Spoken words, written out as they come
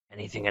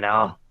Anything at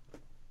all?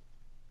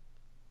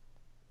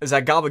 Is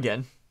that Gob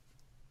again?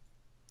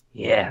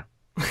 Yeah.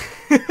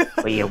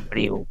 What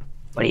do you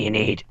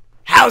need?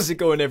 How's it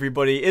going,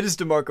 everybody? It is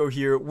DeMarco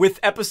here with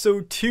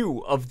episode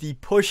 2 of the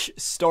Push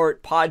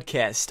Start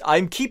podcast.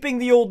 I'm keeping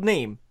the old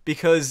name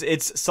because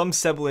it's some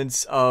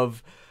semblance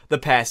of the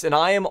past, and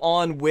I am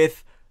on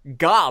with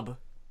Gob.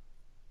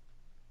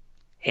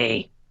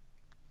 Hey,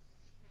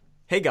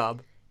 Hey,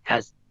 Gob.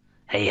 how's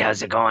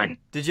how's it going?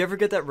 Did you ever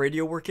get that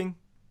radio working?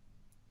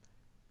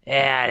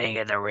 Yeah, I didn't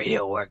get the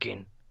radio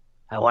working.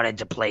 I wanted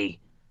to play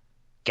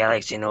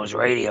Galaxy News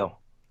Radio.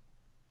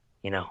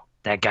 You know,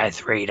 that guy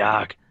 3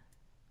 Dog.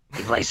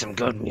 He plays some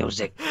good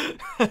music.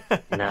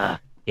 And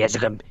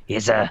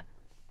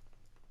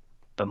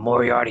but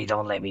Moriarty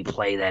don't let me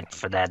play that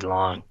for that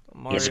long.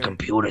 He has a Mario.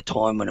 computer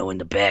terminal in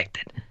the back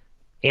that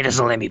he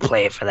doesn't let me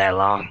play it for that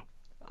long.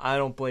 I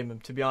don't blame him.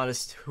 To be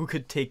honest, who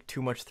could take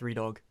too much Three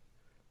Dog?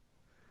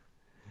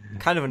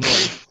 Kind of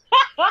annoying.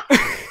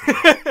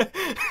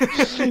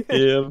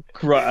 Yeah,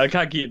 I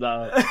can't keep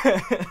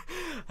that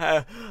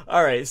up.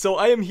 All right, so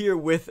I am here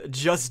with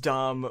Just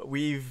Dom.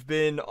 We've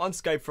been on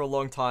Skype for a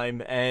long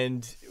time,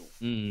 and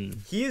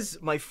he is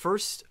my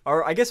first,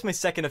 or I guess my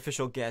second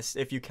official guest,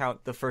 if you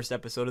count the first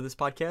episode of this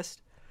podcast,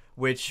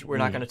 which we're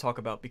not going to talk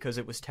about because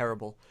it was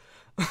terrible.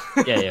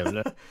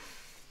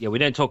 Yeah, we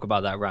don't talk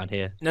about that around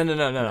here. No.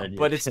 Yeah.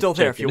 But it's still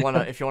there if you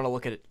wanna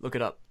look at it, look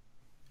it up.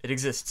 It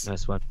exists.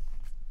 Nice one.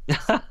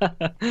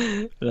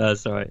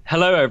 That's all right.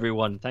 Hello,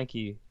 everyone. Thank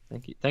you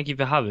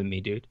for having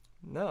me, dude.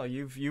 No,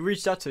 you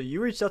reached out to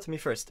me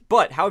first.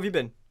 But how have you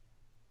been?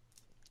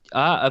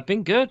 I've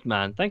been good,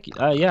 man. Thank you.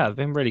 Yeah, I've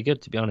been really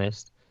good, to be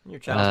honest. Your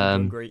channel's been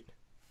doing great.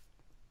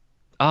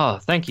 Oh,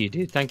 thank you,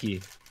 dude. Thank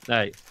you.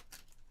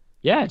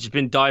 Yeah, just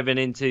been diving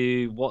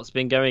into what's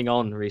been going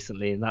on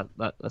recently, and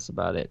that's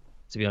about it,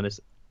 to be honest.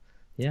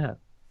 Yeah.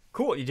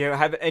 Cool. Do you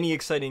have any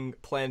exciting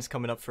plans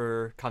coming up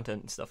for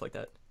content and stuff like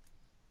that?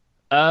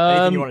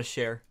 Anything you want to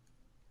share?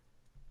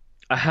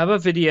 I have a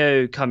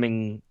video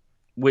coming,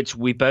 which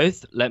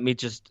let me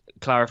just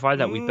clarify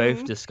that we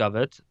both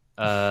discovered.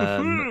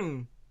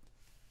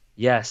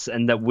 Yes,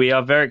 and that we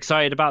are very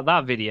excited about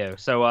that video.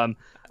 So, I mean,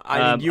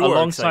 you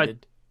were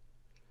excited.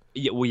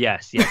 Yeah, well,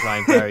 yes,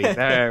 I'm very,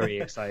 very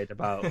excited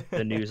about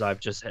the news I've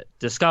just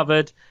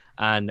discovered,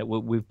 and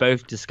we've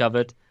both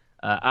discovered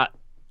at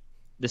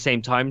the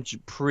same time,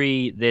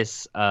 pre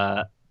this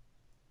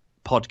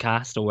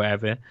podcast or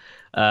wherever.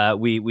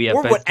 We have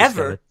or both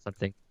whatever discovered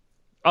something.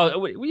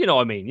 Oh, you know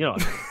what I mean. You know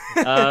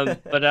what I mean.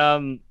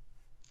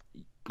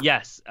 But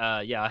yes,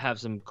 yeah, I have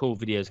some cool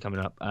videos coming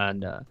up,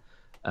 and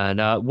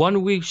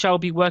one we shall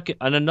be working,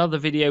 and another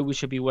video we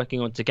should be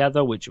working on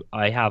together, which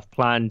I have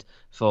planned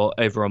for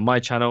over on my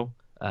channel,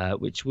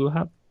 which we'll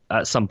have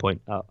at some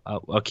point.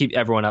 I'll keep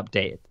everyone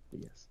updated.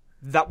 Yes.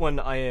 That one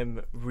I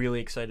am really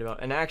excited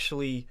about, and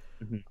actually,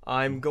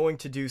 I'm going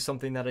to do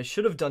something that I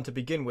should have done to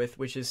begin with,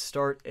 which is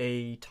start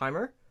a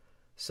timer,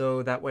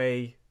 so that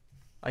way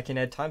I can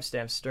add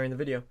timestamps during the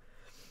video.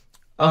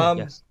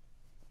 Yes.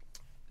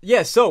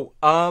 Yeah. So,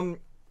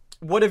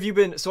 what have you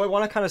been? So I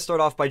want to kind of start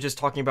off by just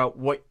talking about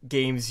what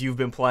games you've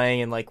been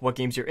playing and like what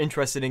games you're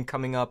interested in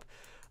coming up.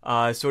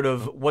 Sort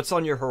of what's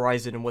on your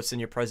horizon and what's in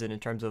your present in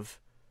terms of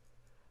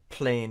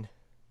playing.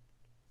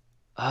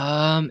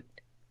 I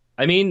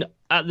mean,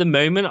 at the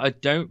moment, I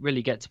don't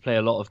really get to play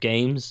a lot of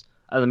games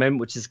at the moment,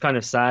 which is kind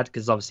of sad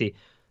because obviously,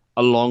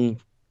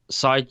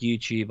 alongside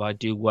YouTube, I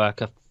do work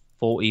a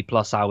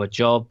 40-plus-hour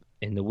job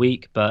in the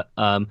week. But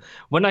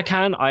when I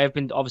can, I have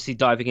been obviously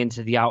diving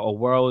into the Outer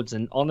Worlds,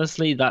 and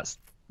honestly, that's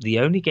the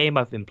only game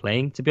I've been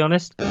playing, to be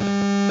honest.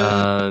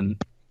 I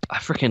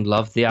freaking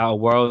love the Outer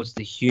Worlds,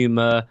 the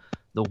humor,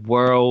 the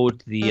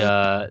world,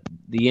 the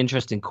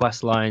interesting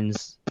quest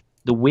lines,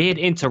 the weird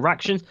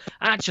interactions.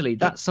 Actually,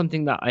 that's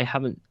something that I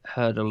haven't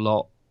heard a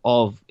lot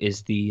of,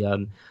 is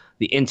the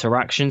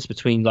interactions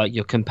between like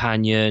your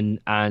companion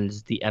and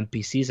the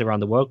NPCs around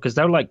the world, because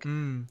they're like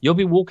you'll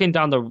be walking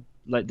down the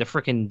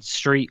freaking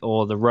street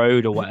or the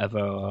road or whatever,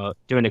 or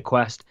doing a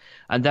quest,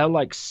 and they'll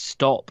like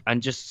stop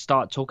and just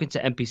start talking to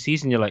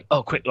NPCs, and you're like,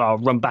 oh, quick, I'll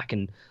run back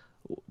and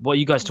what are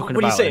you guys talking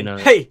what about? What are you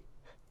saying?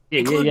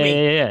 Hey,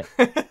 yeah.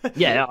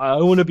 Yeah, I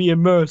want to be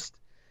immersed.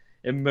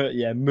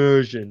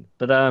 Immersion.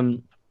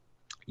 But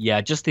yeah,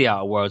 just the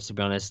Outer Worlds, to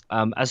be honest.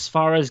 As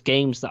far as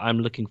games that I'm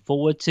looking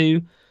forward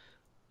to,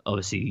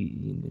 obviously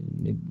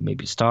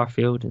maybe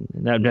Starfield.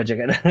 No,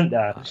 joking.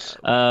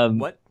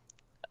 What?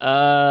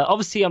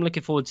 Obviously, I'm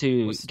looking forward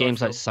to What's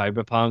games like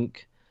Starfield?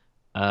 Cyberpunk.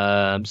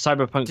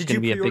 Cyberpunk's going to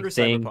be a big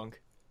thing. Cyberpunk?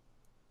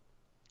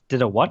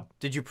 Did a what?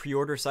 Did you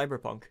pre-order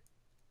Cyberpunk?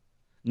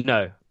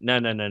 No.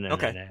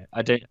 Okay. No.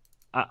 I don't.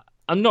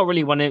 I'm not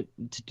really wanting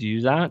to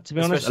do that, to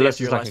be honest. Especially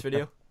after your last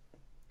video.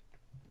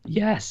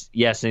 Yes,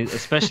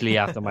 especially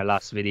after my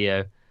last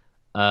video.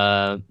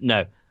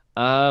 No.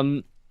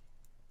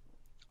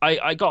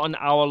 I got an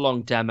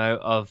hour-long demo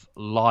of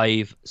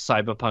live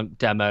Cyberpunk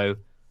demo.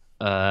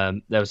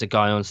 There was a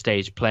guy on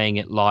stage playing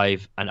it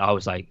live, and I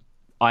was like,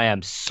 I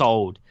am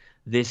sold.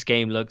 This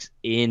game looks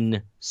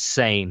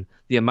insane.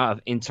 The amount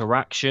of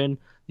interaction,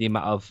 the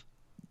amount of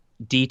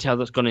detail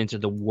that's gone into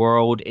the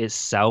world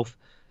itself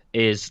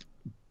is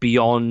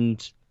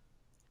beyond.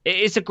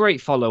 It's a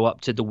great follow-up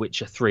to The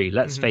Witcher 3.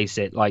 Let's face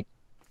it, like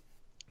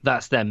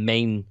that's their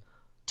main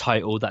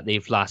title that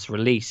they've last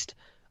released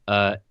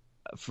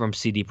from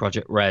CD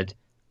Projekt Red.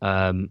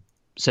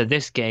 So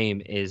this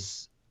game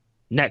is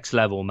next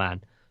level,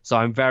 man. So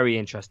I'm very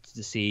interested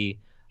to see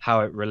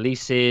how it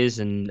releases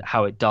and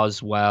how it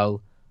does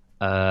well.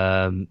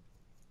 That'll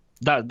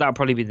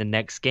probably be the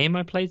next game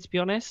I play, to be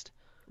honest.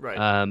 Right.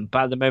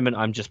 But at the moment,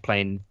 I'm just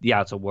playing The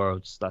Outer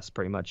Worlds. That's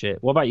pretty much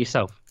it. What about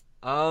yourself?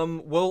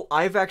 Well,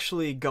 I've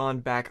actually gone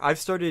back. I've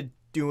started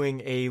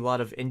doing a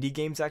lot of indie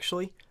games,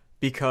 actually,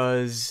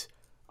 because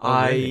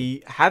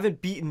really? I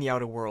haven't beaten The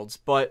Outer Worlds,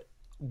 but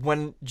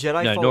when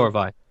Nor have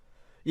I.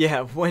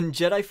 Yeah, when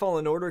Jedi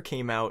Fallen Order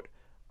came out,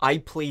 I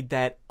played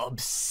that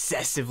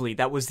obsessively.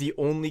 That was the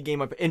only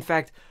game in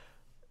fact,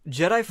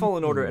 Jedi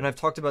Fallen Order, and I've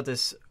talked about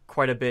this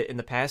quite a bit in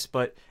the past,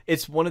 but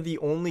it's one of the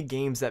only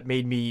games that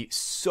made me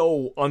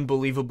so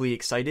unbelievably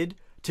excited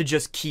to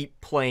just keep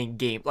playing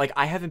game. Like,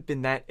 I haven't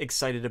been that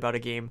excited about a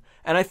game,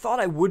 and I thought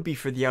I would be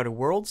for The Outer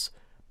Worlds,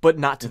 but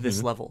not to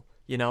this level,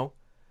 you know?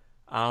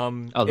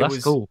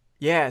 That's cool.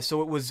 Yeah,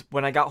 so it was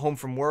when I got home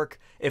from work,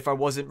 if I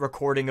wasn't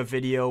recording a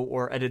video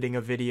or editing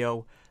a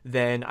video,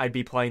 then I'd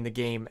be playing the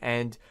game.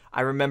 And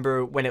I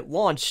remember when it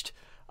launched,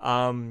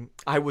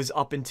 I was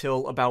up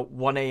until about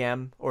 1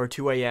 a.m. or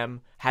 2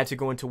 a.m., had to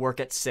go into work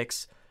at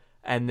 6,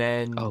 and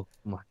then Oh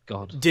my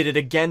god. did it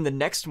again the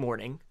next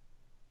morning.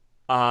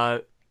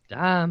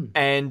 Damn.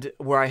 And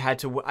where I had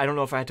to, I don't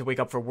know if I had to wake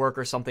up for work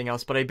or something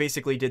else, but I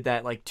basically did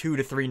that like 2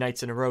 to 3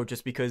 nights in a row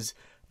just because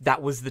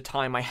that was the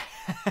time I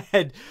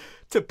had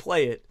to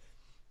play it.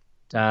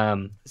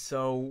 Damn.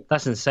 So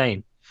That's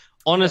insane.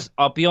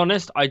 I'll be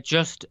honest. I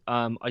just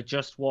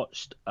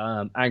watched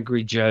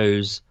Angry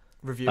Joe's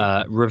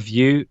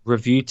review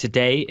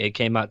today. It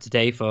came out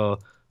today for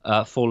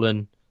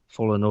Fallen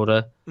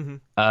Order. And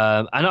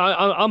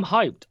I'm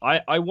hyped.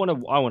 I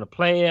want to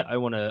play it. I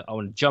want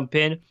to jump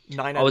in.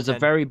 9 out I was of 10. a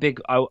very big.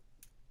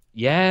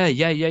 Yeah.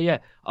 I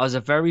was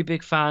a very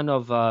big fan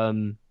of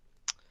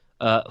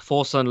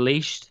Force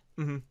Unleashed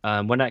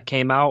when that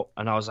came out,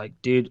 and I was like,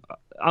 dude,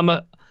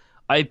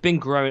 I've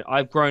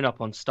grown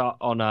up on Star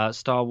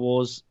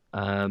Wars.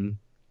 I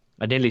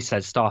nearly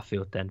said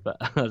Starfield then, but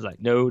I was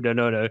like, no.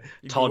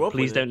 Todd,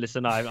 please don't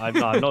listen. I'm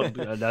not.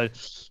 No.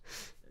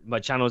 My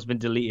channel's been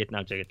deleted. Now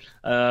I'm joking.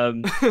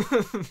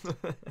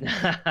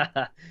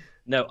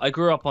 No, I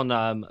grew up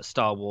on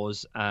Star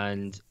Wars,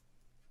 and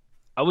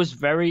I was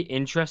very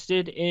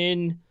interested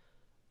in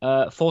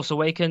Force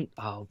Awakens.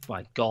 Oh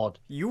my god!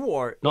 You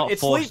are. Not it's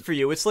Force... late for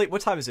you. It's late.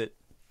 What time is it?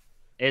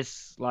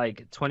 It's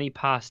like 20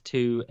 past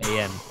 2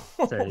 a.m.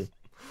 So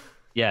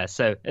yeah,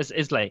 so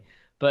it's late.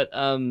 But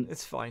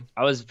it's fine.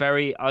 I was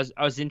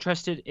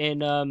interested in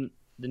the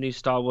new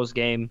Star Wars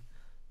game.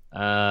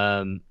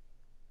 There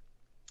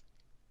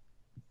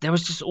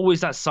was just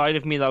always that side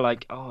of me that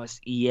like, oh, it's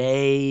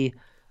EA.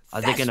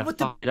 Are they gonna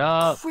fuck it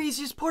up?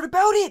 Craziest part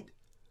about it.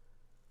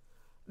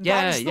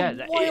 Yeah.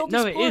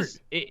 It is.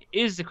 It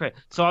is the crazy.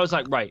 So I was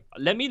like, right,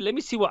 let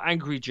me see what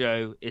Angry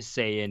Joe is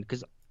saying,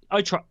 because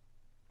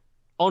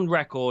on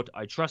record,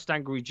 I trust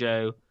Angry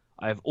Joe.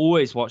 I've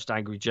always watched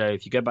Angry Joe.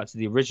 If you go back to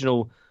the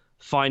original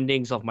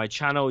findings of my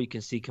channel, you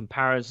can see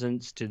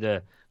comparisons to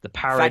the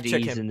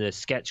parodies and the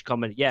sketch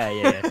comment.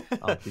 Yeah.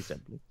 Oh, please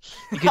don't.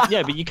 You can,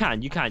 yeah, but you can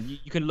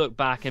look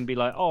back and be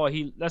like, oh,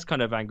 that's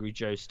kind of Angry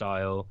Joe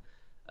style,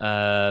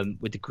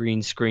 with the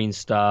green screen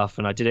stuff,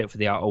 and I did it for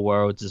the Outer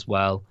Worlds as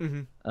well.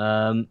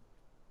 I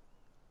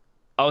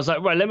was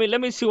like, right,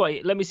 let me see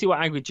what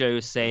Angry Joe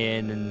is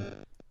saying, and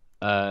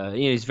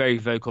he's very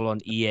vocal on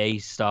EA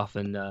stuff,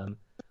 and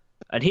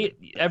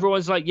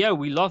everyone's like, yeah,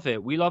 we love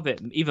it.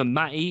 Even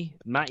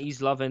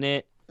Matty's loving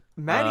it.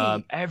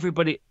 Matty,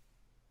 everybody,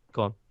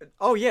 go on.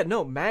 Oh yeah,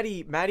 no,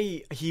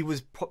 Matty, he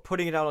was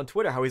putting it out on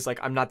Twitter how he's like,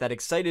 I'm not that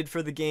excited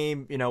for the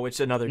game. You know, it's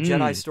another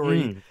Jedi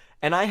story.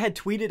 And I had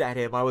tweeted at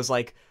him. I was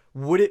like,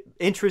 would it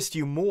interest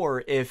you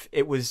more if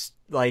it was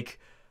like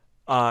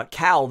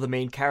Cal, the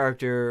main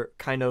character,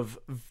 kind of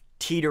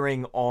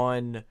teetering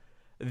on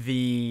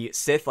the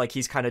Sith, like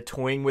he's kind of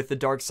toying with the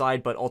dark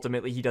side, but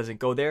ultimately he doesn't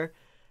go there.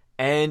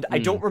 And I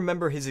don't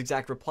remember his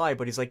exact reply,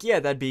 but he's like, yeah,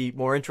 that'd be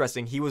more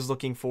interesting. He was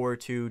looking forward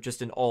to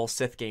just an all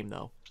Sith game,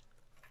 though.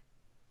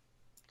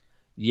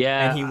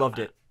 Yeah. And he loved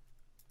it.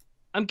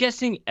 I'm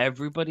guessing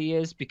everybody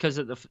is, because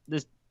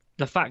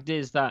the fact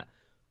is that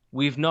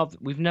we've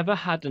never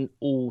had an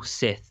all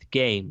Sith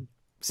game.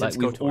 Since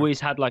like, we've KOTOR. always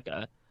had like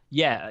since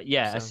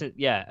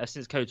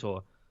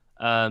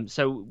KOTOR.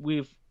 So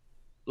we've,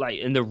 like,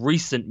 in the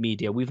recent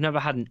media, we've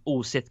never had an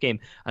all Sith game,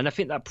 and I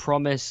think that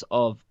promise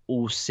of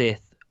all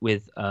Sith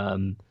with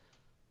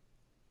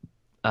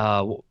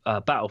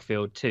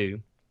Battlefield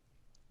 2,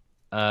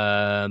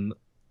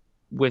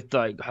 with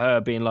like her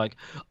being like,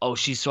 oh,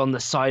 she's on the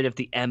side of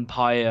the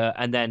Empire,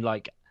 and then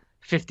like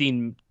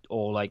 15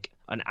 or like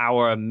an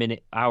hour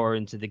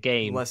into the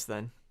game, less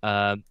than,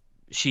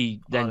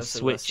 she then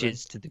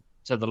switches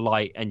to the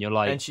light, and you're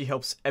like, and she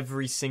helps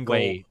every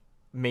single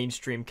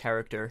mainstream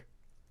character.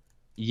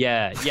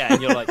 Yeah,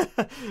 and you're like,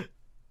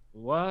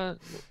 what?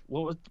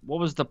 What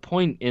was the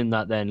point in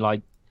that then?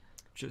 Like,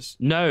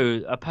 Just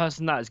no, a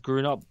person that has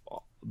grown up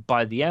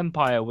by the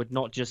Empire would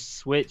not just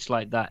switch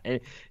like that.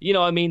 You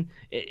know, I mean,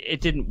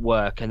 it didn't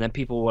work, and then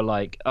people were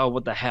like, "Oh,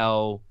 what the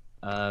hell?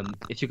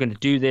 If you're going to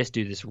do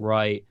this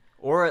right."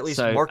 Or at least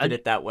market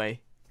it that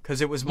way,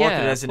 because it was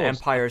marketed as an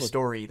Empire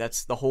story.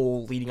 That's the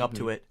whole leading up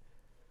to it.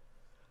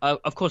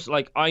 Of course,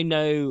 like I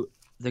know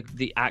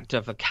the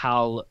actor for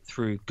Cal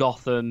through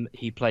Gotham.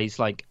 He plays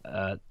like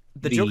the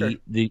Joker.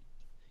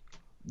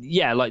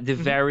 Like the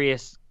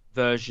various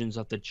versions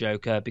of the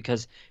Joker,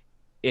 because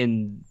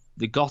in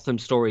the Gotham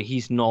story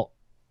he's not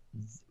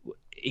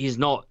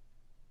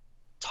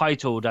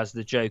titled as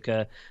the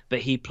Joker,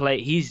 but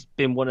he's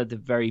been one of the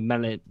very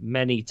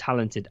many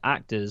talented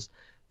actors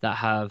that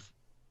have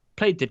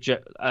played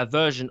a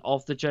version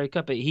of the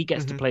Joker, but he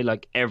gets to play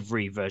like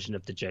every version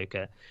of the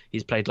Joker.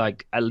 He's played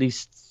like at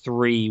least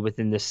 3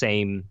 within the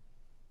same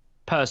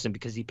person,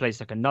 because he plays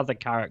like another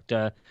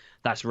character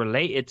that's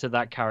related to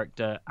that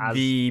character as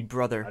the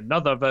brother,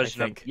 another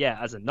version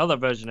as another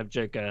version of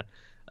Joker.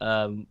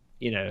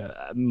 You know,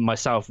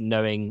 myself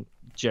knowing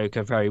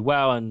Joker very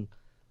well and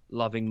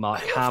loving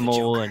Mark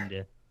Hamill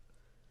and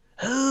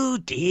oh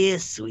dear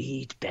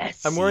sweet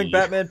Betsy. I'm wearing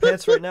Batman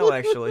pants right now,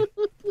 actually.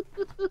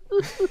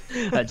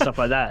 And stuff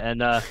like that,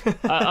 and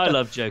I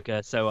love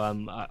Joker, so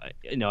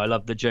I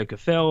love the Joker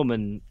film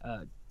and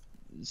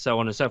so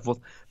on and so forth.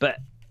 But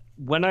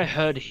when I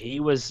heard he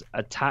was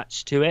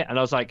attached to it, and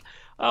I was like,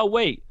 oh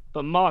wait,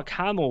 but Mark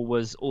Hamill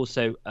was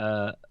also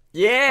a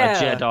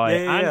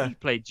Jedi, and he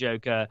played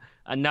Joker,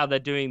 and now they're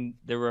doing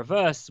the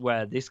reverse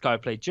where this guy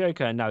played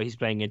Joker and now he's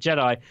playing a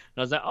Jedi, and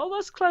I was like, oh,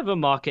 that's clever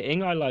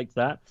marketing, I like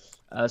that.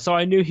 So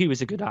I knew he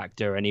was a good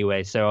actor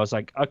anyway, so I was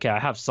like, okay, I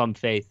have some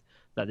faith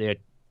that they're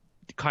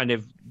kind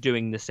of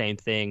doing the same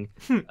thing.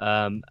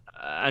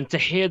 And to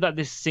hear that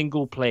this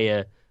single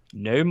player,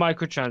 no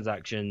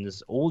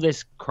microtransactions, all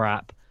this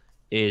crap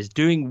is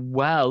doing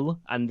well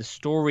and the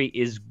story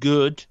is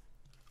good,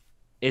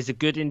 is a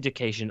good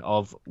indication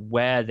of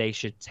where they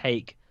should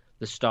take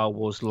the Star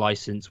Wars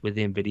license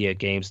within video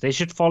games. They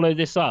should follow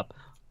this up.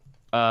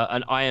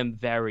 And I am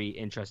very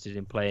interested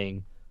in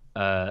playing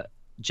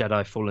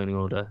Jedi Fallen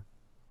Order.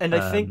 And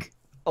I think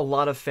a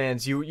lot of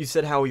fans, you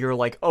said how you're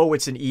like, oh,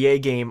 it's an EA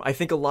game. I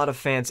think a lot of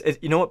fans,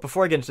 you know what,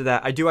 before I get into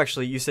that, I do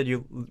actually, you said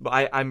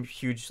I'm a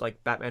huge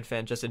like Batman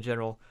fan just in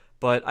general,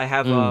 but I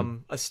have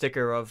a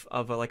sticker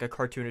of like a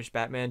cartoonish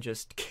Batman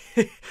just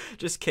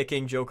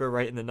kicking Joker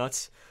right in the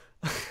nuts.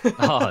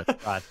 Oh,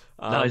 God.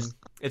 Nice.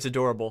 It's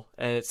adorable,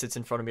 and it sits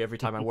in front of me every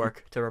time I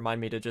work to remind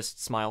me to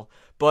just smile.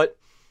 But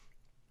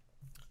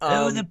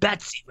the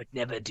Betsy would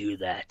never do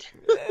that.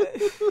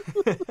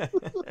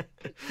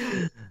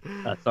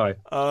 Sorry,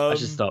 I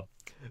should stop.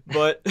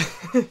 But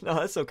no,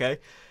 that's okay.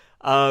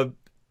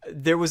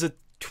 There was a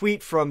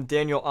tweet from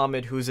Daniel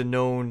Ahmed, who's a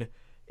known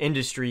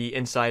industry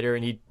insider,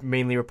 and he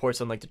mainly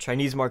reports on like the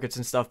Chinese markets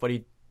and stuff. But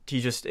he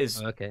just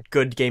is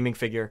good gaming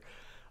figure.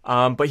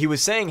 But he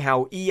was saying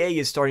how EA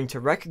is starting to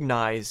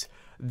recognize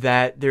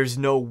that there's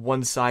no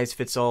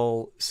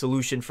one-size-fits-all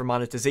solution for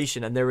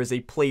monetization, and there is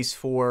a place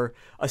for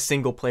a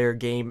single-player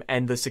game,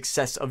 and the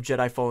success of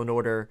Jedi Fallen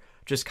Order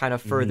just kind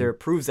of further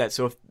proves that.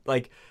 So, if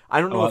like, I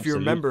don't know if you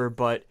remember,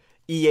 but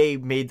EA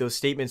made those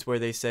statements where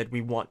they said,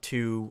 we want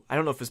to, I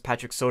don't know if it was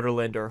Patrick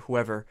Soderlund or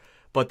whoever,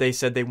 but they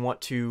said they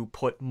want to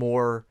put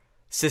more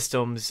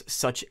systems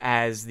such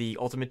as the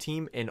Ultimate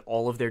Team in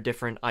all of their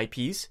different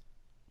IPs.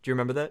 Do you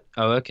remember that?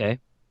 Oh,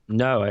 okay.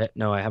 No,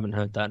 I haven't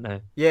heard that, no.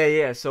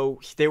 Yeah. So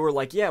they were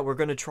like, yeah, we're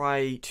going to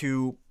try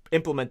to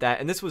implement that.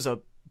 And this was a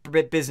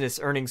business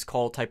earnings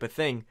call type of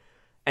thing.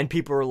 And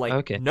people were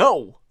like,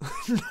 no,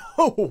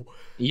 no.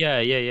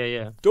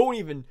 Yeah. Don't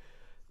even.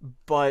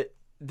 But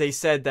they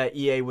said that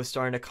EA was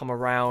starting to come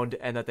around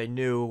and that they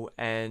knew,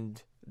 and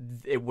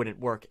it wouldn't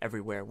work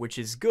everywhere, which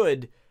is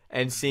good.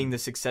 And seeing the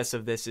success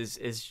of this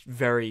is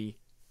very,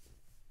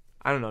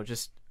 I don't know,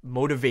 just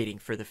motivating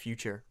for the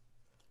future.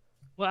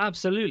 Well,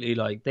 absolutely.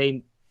 Like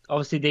they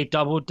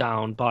doubled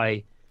down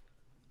by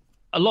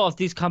a lot of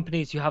these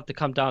companies. You have to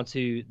come down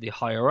to the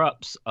higher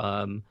ups.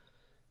 Sorry,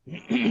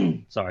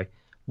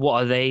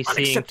 what are they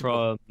seeing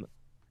from?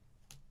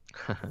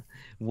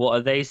 What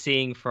are they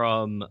seeing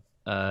from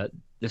the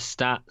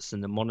stats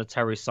and the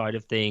monetary side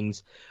of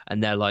things?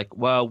 And they're like,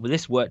 well,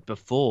 this worked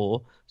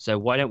before, so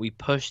why don't we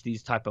push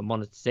these type of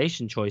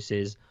monetization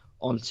choices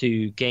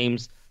onto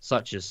games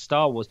such as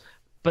Star Wars?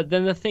 But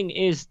then the thing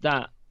is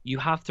that you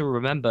have to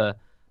remember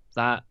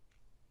that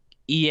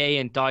EA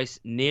and DICE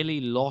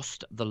nearly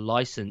lost the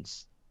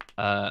license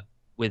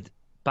with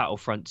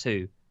Battlefront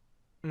 2.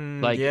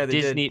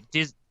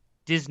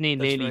 Disney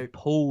nearly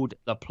pulled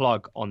the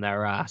plug on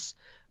their ass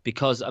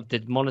because of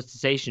the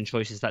monetization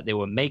choices that they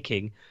were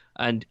making.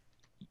 And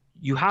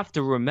you have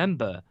to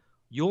remember,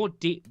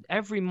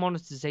 every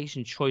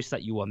monetization choice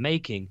that you are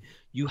making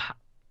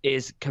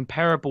is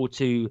comparable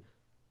to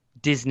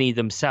Disney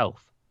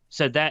themselves.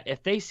 So that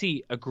if they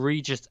see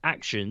egregious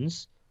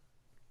actions,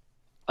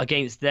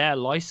 against their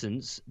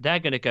license, they're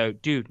going to go,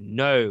 dude,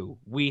 no,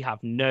 we have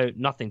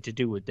nothing to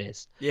do with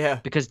this. Yeah.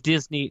 Because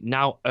Disney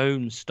now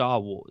owns Star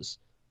Wars.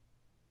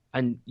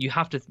 And you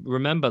have to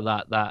remember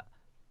that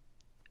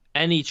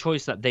any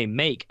choice that they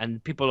make,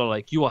 and people are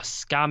like, you are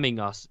scamming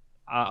us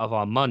out of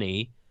our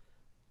money,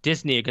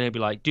 Disney are going to be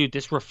like, dude,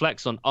 this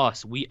reflects on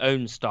us. We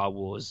own Star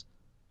Wars.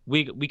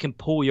 We can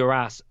pull your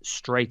ass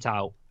straight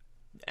out.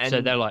 And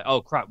so they're like,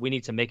 oh crap, we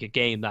need to make a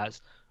game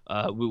that's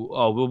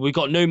we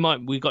got no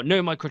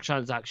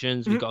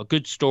microtransactions, we got a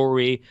good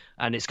story,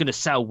 and it's going to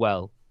sell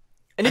well.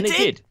 And it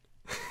did.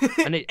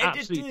 And it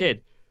absolutely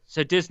did.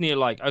 So Disney are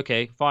like,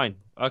 okay, fine.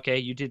 Okay,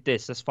 you did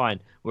this. That's fine.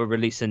 We're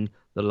releasing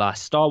the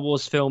last Star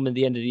Wars film at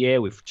the end of the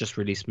year. We've just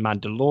released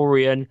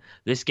Mandalorian.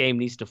 This game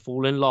needs to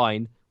fall in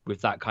line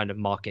with that kind of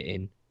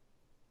marketing.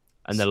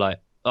 And they're like,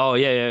 oh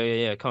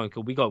yeah. Come on,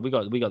 cool. We got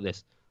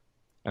this.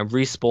 And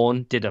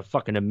Respawn did a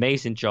fucking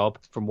amazing job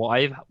from what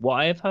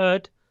I've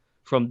heard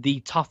from the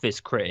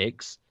toughest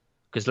critics.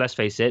 Because let's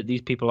face it,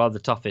 these people are the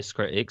toughest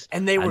critics.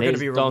 And they were going to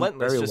be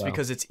relentless just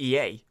because it's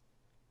EA.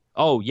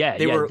 Oh yeah,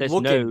 there's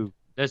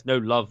no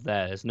love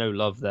there. There's no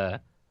love there.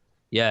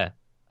 Yeah,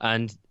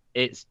 and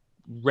it's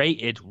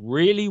rated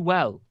really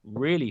well,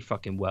 really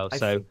fucking well.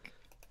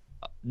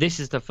 This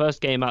is the first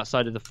game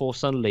outside of The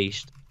Force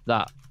Unleashed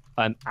that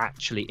I'm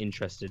actually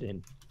interested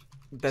in.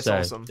 That's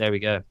awesome. There we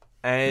go.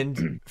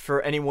 And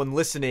for anyone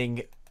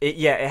listening, it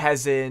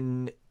has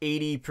an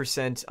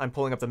 80%. I'm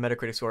pulling up the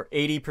Metacritic score.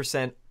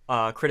 80%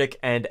 critic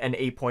and an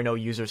 8.0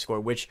 user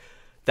score, which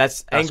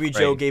that's Angry great.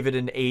 Joe gave it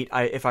an 8,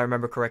 if I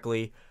remember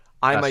correctly.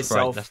 I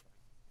myself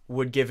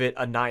would give it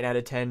a 9 out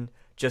of 10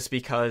 just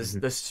because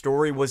the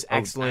story was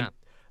excellent.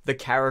 The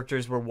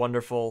characters were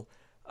wonderful.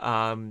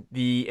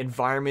 The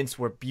environments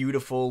were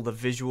beautiful. The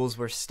visuals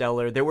were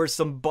stellar. There were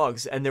some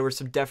bugs, and there were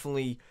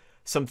definitely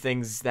some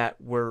things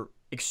that were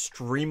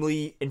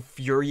extremely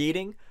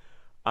infuriating.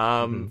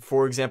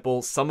 For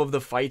example, some of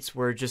the fights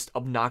were just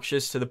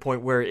obnoxious to the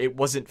point where it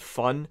wasn't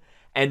fun.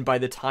 And by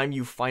the time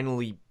you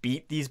finally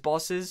beat these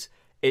bosses,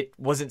 it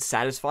wasn't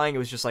satisfying. It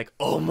was just like,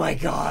 oh my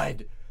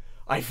god,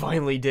 I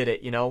finally did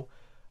it, you know?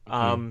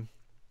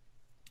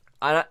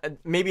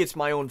 Maybe it's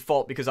my own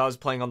fault because I was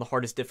playing on the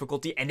hardest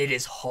difficulty, and it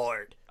is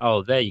hard.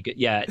 Oh, there you go.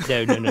 Yeah,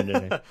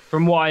 no.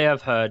 From what I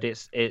have heard,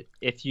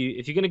 if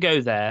you're gonna go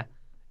there,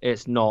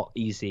 it's not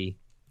easy.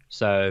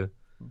 So,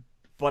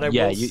 but I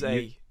will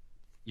say,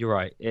 you're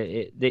right.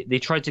 They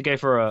tried to go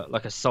for a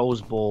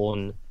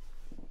Soulsborne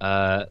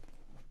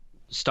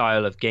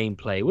style of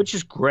gameplay, which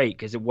is great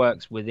because it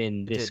works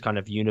within this kind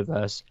of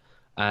universe.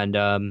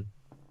 And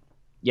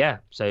yeah,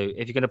 so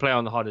if you're going to play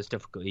on the hardest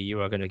difficulty,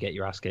 you are going to get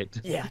your ass kicked.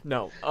 Yeah,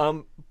 no.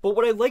 But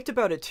what I liked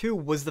about it too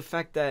was the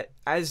fact that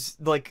as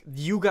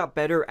you got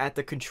better at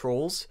the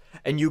controls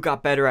and you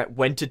got better at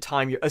when to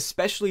time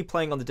especially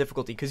playing on the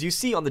difficulty, because you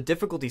see on the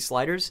difficulty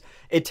sliders,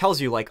 it tells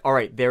you all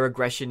right, their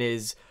aggression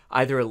is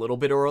either a little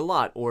bit or a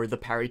lot, or the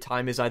parry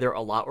time is either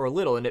a lot or a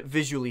little, and it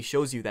visually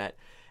shows you that.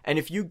 And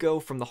if you go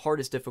from the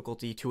hardest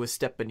difficulty to a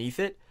step beneath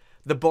it,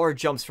 the bar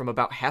jumps from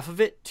about half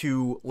of it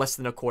to less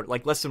than a quarter,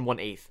 less than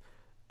 1/8.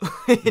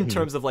 in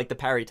terms of the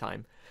parry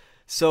time.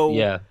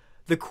 So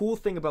the cool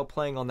thing about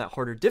playing on that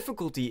harder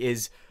difficulty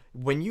is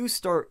when you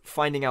start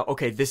finding out,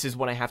 okay, this is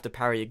when I have to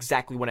parry,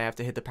 exactly when I have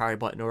to hit the parry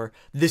button, or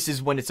this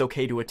is when it's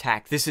okay to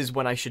attack, this is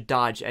when I should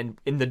dodge and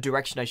in the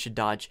direction I should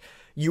dodge.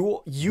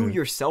 You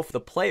yourself,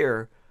 the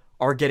player,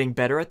 are getting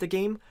better at the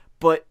game,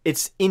 but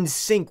it's in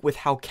sync with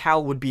how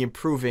Cal would be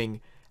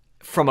improving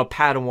from a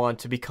Padawan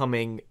to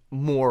becoming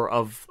more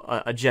of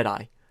a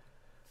Jedi.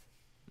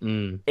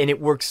 And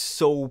it works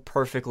so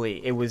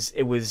perfectly. It was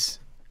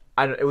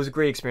a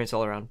great experience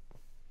all around.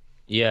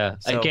 Yeah.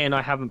 So, again,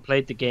 I haven't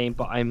played the game,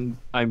 but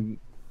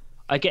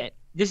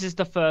this is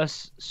the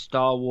first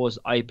Star Wars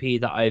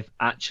IP that I've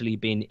actually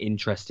been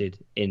interested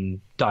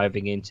in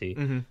diving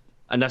into.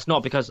 And that's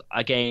not because,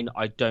 again,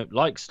 I don't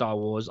like Star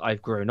Wars.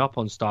 I've grown up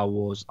on Star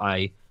Wars.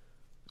 I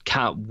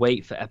can't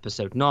wait for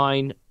Episode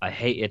 9. I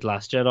hated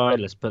Last Jedi.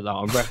 Let's put that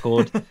on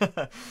record.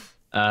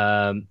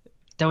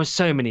 There were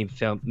so many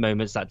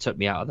moments that took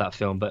me out of that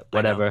film, but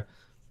whatever.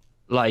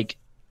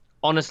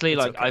 Honestly,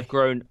 okay. I've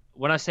grown.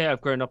 When I say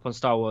I've grown up on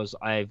Star Wars,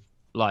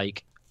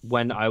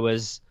 when I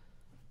was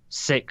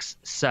 6,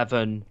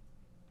 7,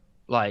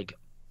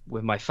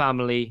 with my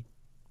family,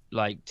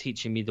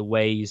 teaching me the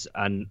ways,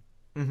 and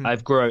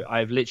I've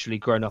literally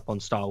grown up on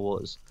Star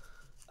Wars.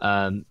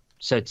 So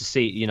to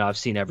see, I've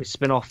seen every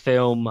spin-off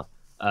film.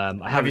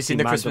 Have you seen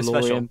the Christmas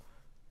special?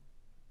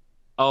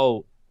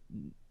 Oh.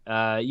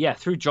 Yeah,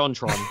 through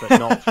JonTron, but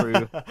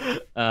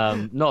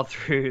not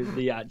through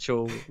the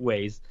actual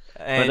ways.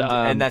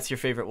 And that's your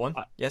favorite one?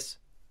 Yes.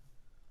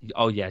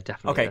 Oh yeah,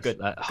 definitely. Okay, yes.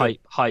 Good.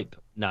 Hype.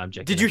 No, I'm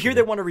joking. Did you hear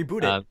they want to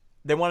reboot it?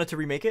 They wanted to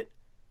remake it.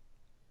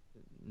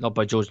 Not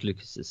by George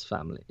Lucas's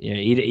family.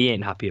 He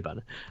ain't happy about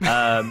it.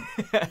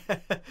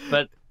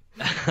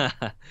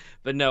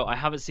 But no, I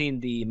haven't seen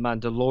the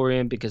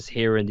Mandalorian because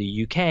here in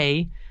the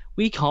UK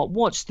we can't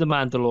watch the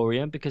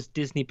Mandalorian because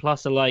Disney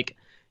Plus are like,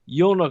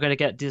 you're not going to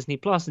get Disney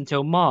Plus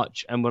until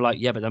March. And we're like,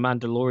 yeah, but The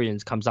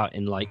Mandalorian comes out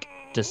in like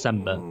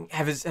December.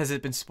 Has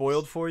it been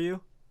spoiled for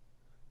you?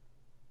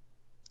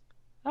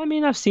 I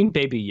mean, I've seen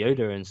Baby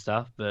Yoda and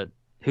stuff, but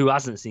who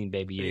hasn't seen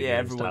Baby Yoda? Yeah,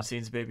 everyone's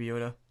seen Baby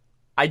Yoda.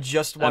 I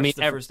just watched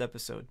the first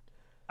episode.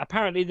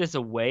 Apparently, there's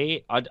a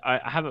way. I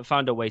haven't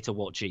found a way to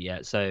watch it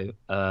yet, so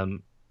I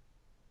want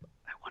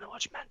to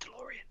watch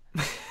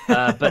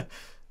Mandalorian.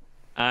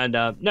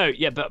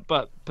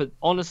 But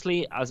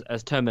honestly,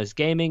 as term as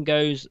gaming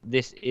goes,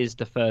 this is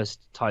the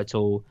first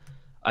title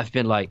I've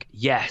been like,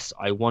 yes,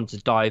 I want to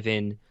dive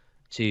in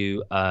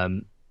to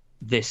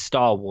this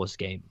Star Wars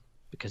game,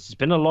 because it's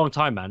been a long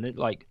time, man.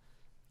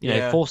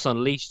 Force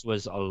Unleashed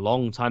was a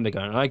long time ago,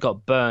 and I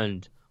got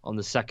burned on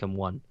the second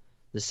one.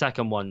 The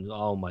second one,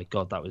 oh my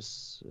god, not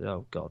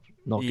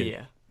good.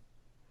 Yeah.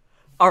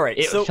 All right,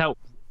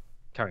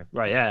 Carry on.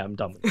 Right, yeah, I'm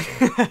done with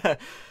it.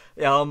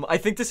 I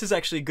think this is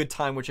actually a good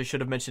time, which I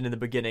should have mentioned in the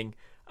beginning.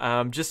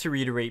 Just to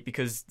reiterate,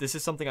 because this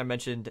is something I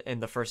mentioned in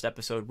the first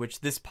episode,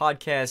 which this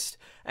podcast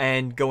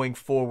and going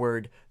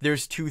forward,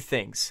 there's two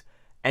things.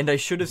 And I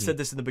should have said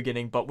this in the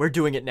beginning, but we're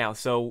doing it now,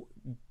 so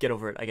get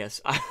over it, I guess.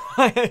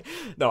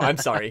 No, I'm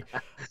sorry.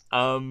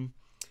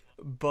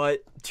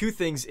 But two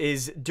things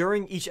is,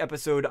 during each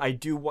episode, I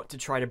do want to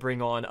try to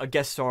bring on a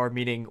guest star,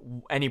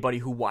 meaning anybody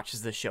who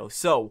watches the show.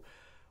 So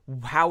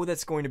how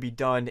that's going to be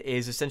done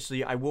is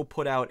essentially I will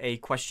put out a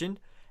question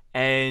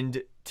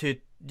and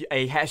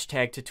a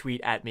hashtag to tweet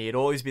at me.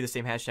 It'll always be the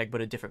same hashtag,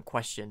 but a different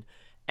question.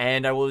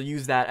 And I will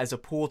use that as a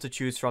pool to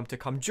choose from to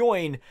come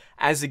join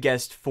as a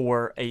guest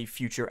for a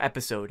future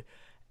episode.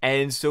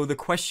 And so the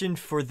question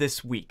for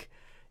this week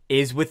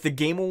is, with the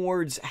Game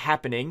Awards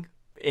happening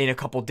in a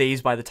couple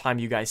days by the time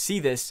you guys see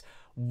this,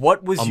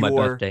 what was my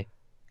birthday?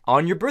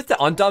 On your birthday,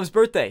 on Dom's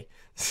birthday.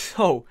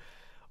 So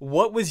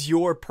what was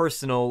your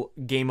personal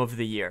game of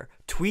the year?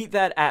 Tweet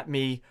that at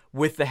me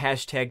with the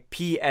hashtag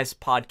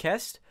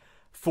PSPodcast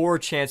for a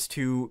chance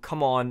to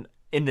come on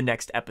in the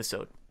next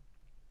episode.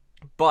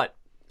 But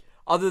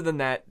other than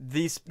that,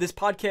 this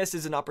podcast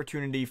is an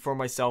opportunity for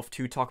myself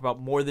to talk about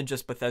more than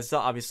just Bethesda.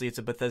 Obviously, it's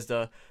a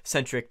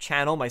Bethesda-centric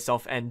channel,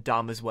 myself and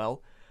Dom as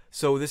well.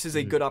 So this is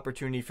a good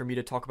opportunity for me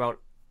to talk about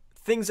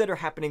things that are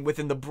happening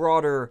within the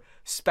broader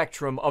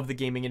spectrum of the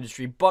gaming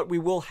industry, but we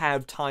will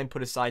have time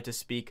put aside to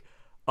speak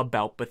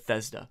about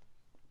Bethesda.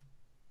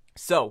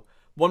 So,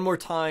 one more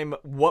time,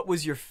 what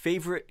was your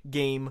favorite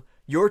game,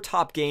 your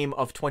top game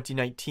of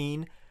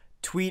 2019?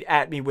 Tweet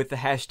at me with the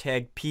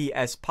hashtag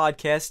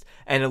PSPodcast,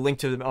 and a link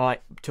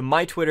to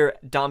my Twitter,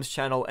 Dom's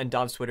channel, and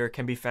Dom's Twitter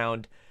can be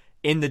found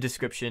in the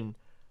description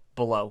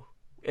below,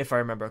 if I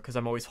remember, because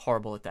I'm always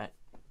horrible at that.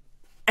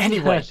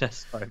 Anyway,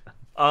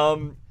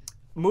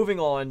 moving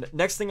on,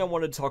 next thing I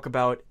wanted to talk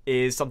about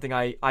is something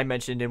I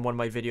mentioned in one of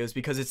my videos,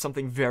 because it's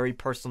something very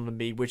personal to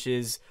me, which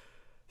is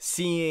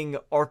seeing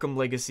Arkham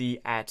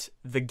Legacy at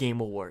the Game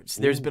Awards.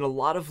 There's been a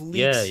lot of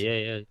leaks.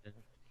 Yeah.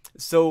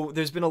 So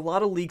there's been a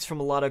lot of leaks from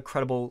a lot of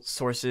credible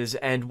sources,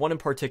 and one in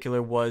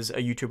particular was a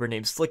YouTuber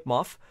named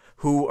Slickmoff,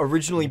 who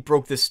originally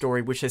broke this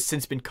story, which has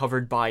since been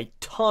covered by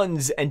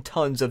tons and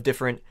tons of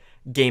different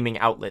gaming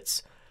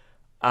outlets.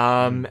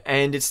 And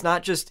it's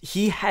not just,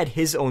 he had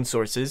his own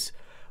sources,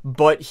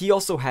 but he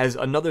also has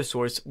another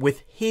source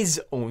with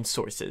his own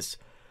sources.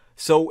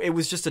 So it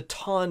was just a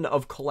ton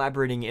of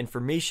collaborating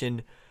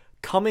information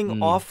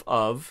coming off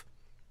of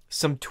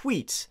some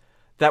tweets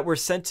that were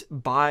sent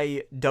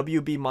by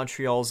WB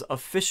Montreal's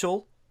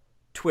official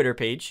Twitter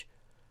page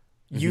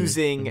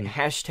using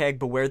hashtag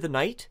Beware the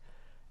Night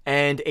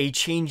and a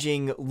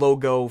changing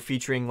logo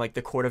featuring like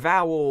the Court of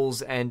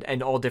Owls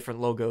and all different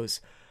logos.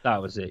 That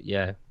was it,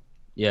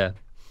 yeah.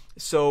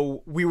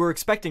 So we were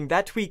expecting,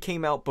 that tweet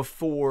came out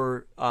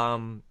before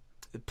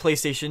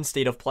PlayStation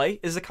State of Play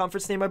is the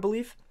conference name, I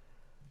believe.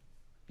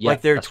 Yeah,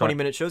 like their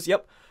 20-minute shows.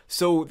 Yep.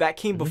 So that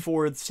came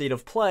before the State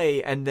of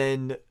Play, and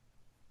then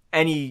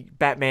any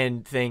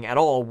Batman thing at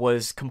all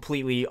was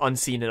completely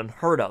unseen and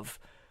unheard of.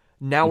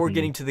 Now we're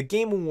getting to the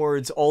Game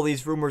Awards. All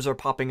these rumors are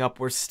popping up.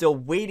 We're still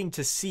waiting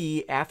to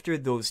see after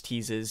those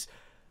teases.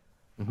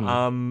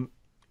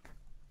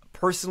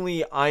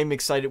 Personally, I'm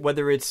excited.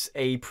 Whether it's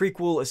a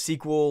prequel, a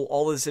sequel,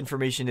 all this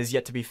information is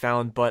yet to be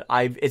found. But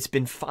it's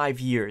been 5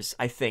 years,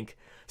 I think,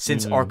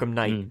 since Arkham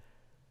Knight,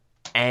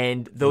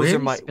 and those are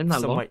my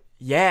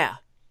yeah.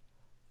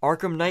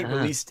 Arkham Knight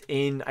released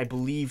in, I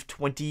believe,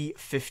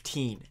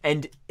 2015.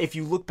 And if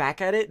you look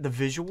back at it, the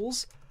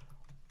visuals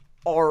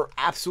are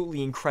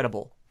absolutely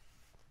incredible.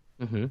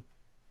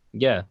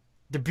 Yeah.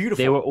 They're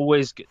beautiful. They were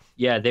always good.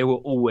 Yeah, they were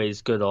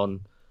always good on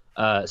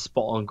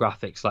spot on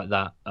graphics like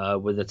that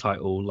with the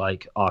title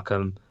like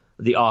Arkham,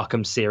 the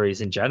Arkham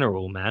series in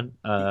general, man.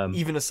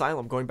 Even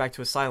Asylum, going back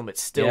to Asylum, it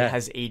still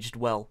has aged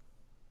well.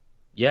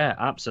 Yeah,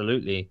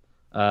 absolutely.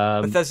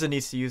 Bethesda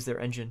needs to use their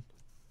engine.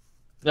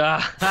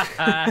 Well,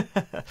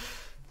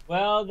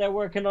 they're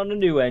working on a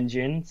new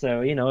engine,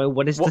 so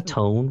what is the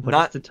tone? What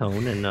is the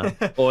tone? And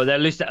or at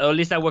least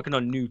they're working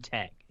on new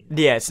tech.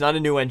 Yeah, it's not a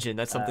new engine.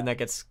 That's something that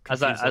gets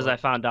confused as I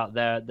found out,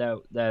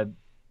 they're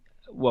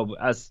well,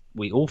 as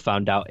we all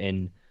found out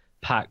in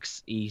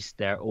PAX East,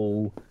 they're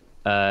all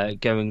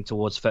going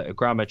towards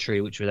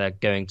photogrammetry, which they're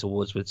going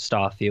towards with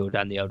Starfield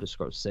and the Elder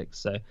Scrolls 6.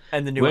 So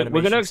And the new we're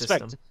animation going to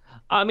expect. system.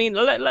 I mean,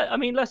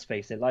 let's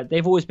face it. Like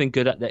they've always been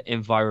good at the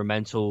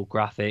environmental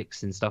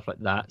graphics and stuff like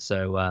that.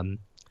 So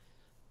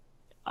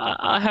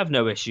I have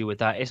no issue with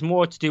that. It's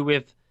more to do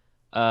with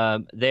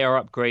they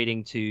are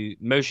upgrading to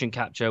motion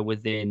capture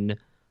within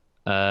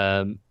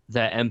their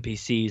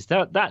NPCs.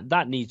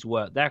 That needs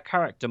work. Their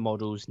character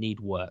models need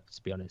work,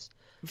 to be honest.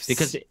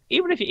 Because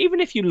even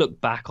if you look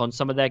back on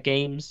some of their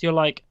games, you're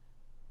like,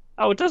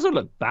 oh, it doesn't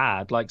look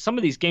bad. Like some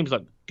of these games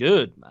look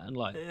good, man.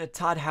 Like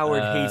Todd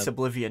Howard hates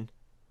Oblivion.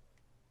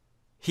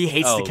 He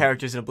hates the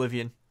characters in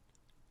Oblivion.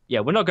 Yeah,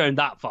 we're not going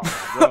that far.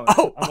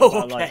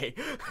 Okay.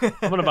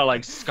 I'm on about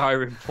like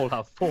Skyrim,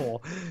 Fallout 4.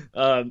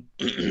 No,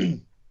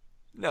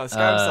 Skyrim's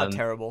not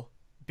terrible,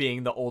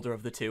 being the older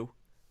of the two.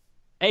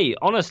 Hey,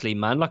 honestly,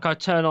 man, like I'll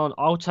turn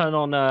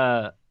on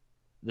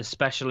the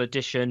special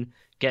edition,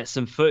 get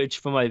some footage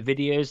for my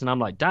videos, and I'm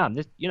like, damn,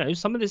 this,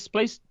 some of this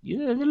place, they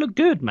look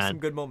good, man. Some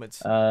good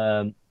moments.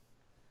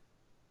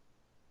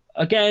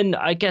 Again,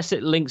 I guess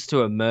it links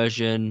to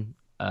immersion,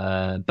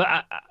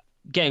 but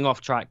getting off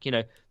track,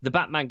 the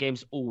Batman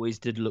games always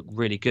did look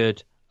really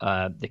good.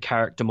 The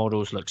character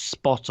models look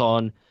spot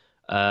on,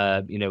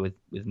 with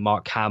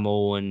Mark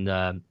Hamill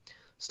and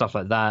stuff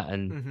like that,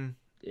 and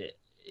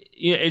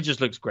it just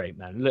looks great,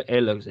 man.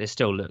 It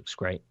still looks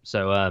great.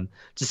 So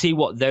to see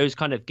what those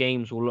kind of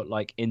games will look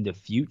like in the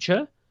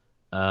future,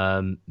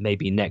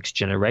 maybe next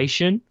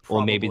generation,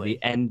 or maybe the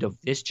end of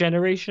this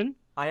generation.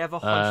 I have a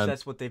hunch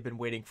that's what they've been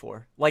waiting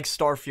for. Like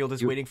Starfield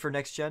is waiting for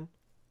next gen.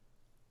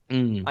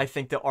 I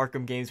think the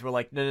Arkham games were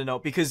like, no.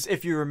 Because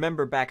if you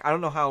remember back, I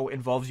don't know how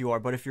involved you are,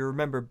 but if you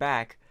remember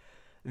back,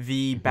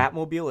 the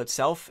Batmobile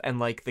itself and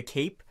like the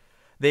cape,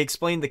 they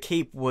explained the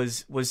cape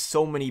was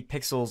so many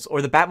pixels,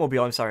 or the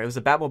Batmobile, I'm sorry, it was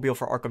the Batmobile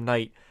for Arkham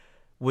Knight,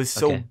 was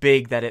so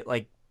big that it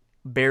like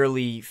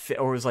barely fit,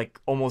 or was like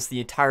almost the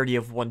entirety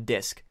of one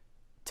disc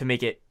to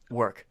make it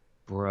work.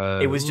 Bro,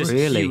 it was just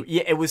really? huge.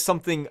 Yeah, it was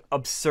something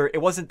absurd.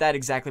 It wasn't that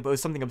exactly, but it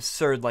was something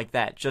absurd like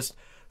that, just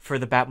for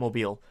the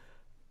Batmobile.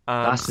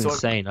 That's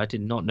insane. I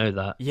did not know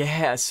that.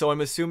 Yeah, so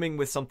I'm assuming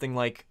with something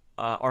like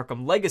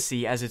Arkham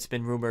Legacy, as it's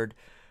been rumored,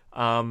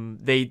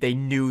 they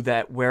knew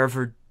that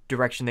wherever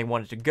direction they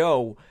wanted to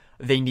go,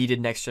 they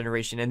needed next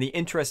generation. And the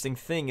interesting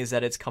thing is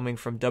that it's coming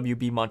from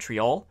WB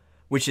Montreal,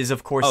 which is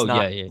of course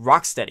not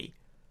Rocksteady.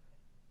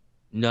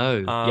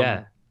 No,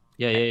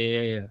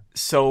 yeah.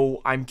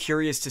 So I'm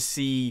curious to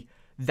see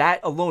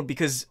that alone,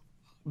 because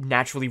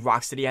naturally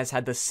Rocksteady has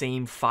had the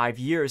same 5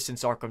 years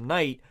since Arkham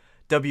Knight.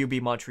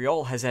 WB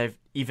Montreal has had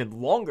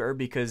even longer,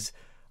 because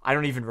I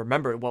don't even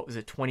remember, what was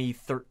it,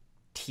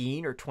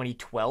 2013 or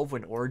 2012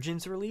 when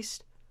Origins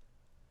released?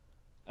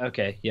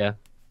 Okay, yeah.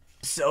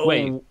 So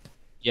wait,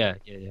 yeah.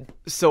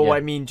 So yeah. I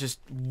mean, just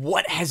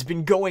what has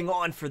been going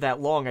on for that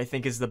long, I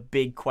think, is the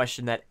big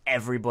question that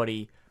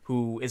everybody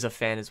who is a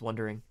fan is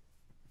wondering.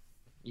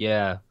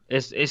 Yeah,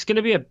 it's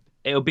gonna be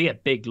it'll be a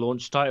big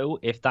launch title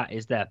if that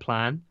is their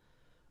plan.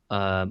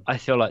 I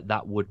feel like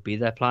that would be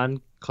their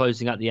plan,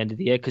 closing at the end of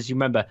the year, because you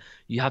remember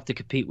you have to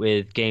compete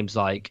with games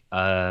like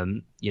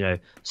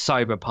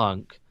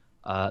Cyberpunk,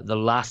 The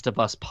Last of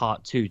Us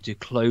Part 2 to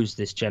close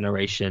this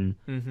generation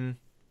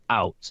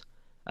out.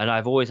 And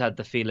I've always had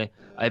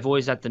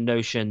the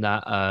notion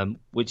that,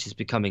 which is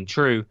becoming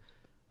true,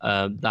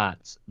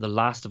 that The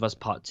Last of Us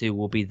Part 2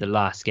 will be the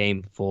last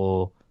game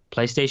for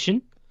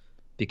PlayStation,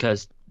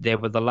 because they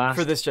were the last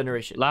for this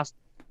generation.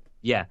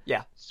 Yeah.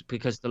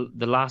 Because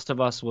the Last of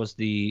Us was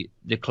the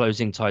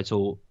closing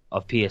title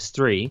of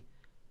PS3,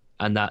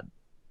 and that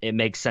it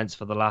makes sense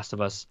for The Last of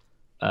Us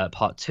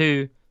Part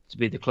 2 to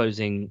be the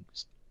closing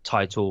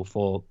title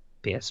for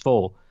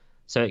PS4.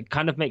 So it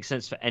kind of makes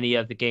sense for any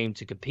other game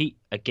to compete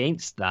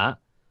against that,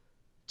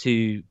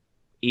 to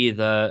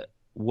either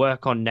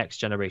work on next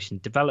generation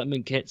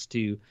development kits,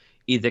 to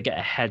either get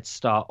a head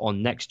start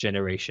on next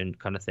generation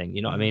kind of thing.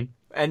 You know what I mean?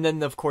 And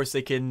then, of course,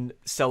 they can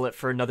sell it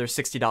for another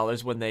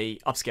 $60 when they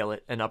upscale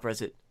it and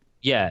upres it.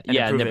 Yeah, and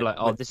they'll be like,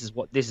 "Oh, this is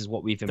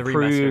what we've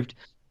improved."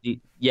 That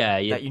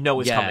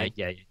is coming.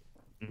 Yeah.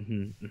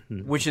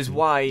 Which is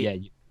why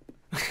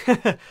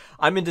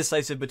I'm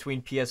indecisive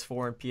between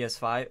PS4 and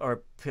PS5,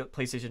 or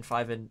PlayStation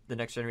 5 and the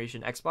next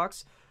generation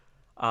Xbox.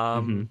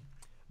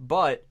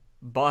 But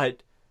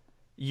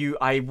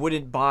I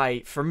wouldn't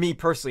buy, for me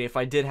personally, if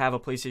I did have a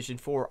PlayStation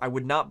 4, I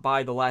would not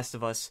buy The Last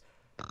of Us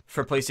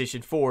for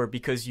PlayStation 4,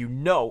 because you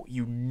know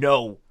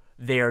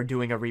they are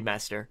doing a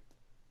remaster.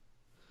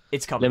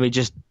 It's coming. Let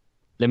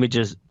me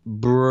just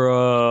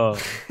bro.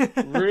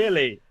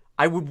 Really?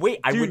 I would wait.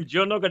 Dude,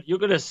 you're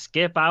gonna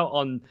skip out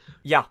on.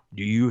 Yeah.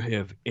 Do you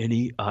have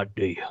any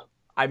idea?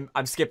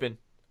 I'm skipping.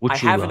 I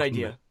have an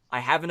idea. I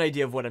have an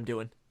idea of what I'm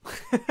doing.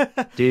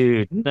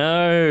 Dude,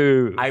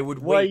 no. I would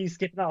Why wait. are you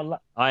skipping out on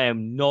I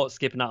am not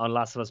skipping out on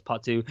Last of Us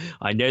Part 2.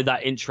 I know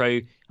that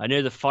intro. I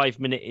know the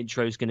 5-minute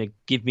intro is going to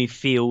give me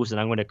feels, and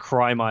I'm going to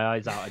cry my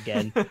eyes out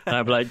again. And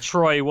I'll be like,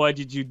 Troy, why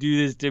did you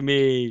do this to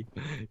me?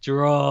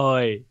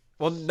 Troy.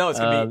 Well, no, it's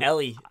going to be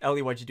Ellie.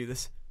 Ellie, why'd you do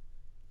this?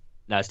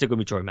 No, it's still gonna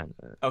be Troy, man.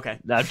 Okay.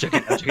 No, I'm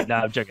joking.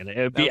 I'm joking. It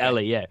would be Okay.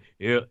 Ellie, yeah.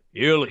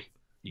 Ellie,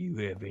 do you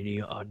have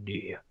any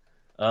idea?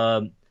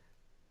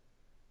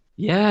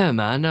 Yeah,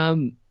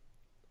 man.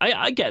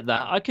 I get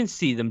that. I can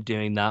see them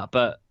doing that,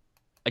 but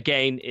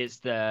again, it's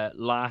the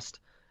last.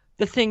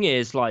 The thing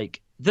is,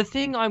 like, the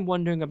thing I'm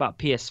wondering about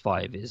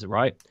PS5 is,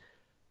 right,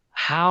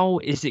 how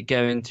is it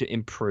going to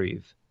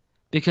improve?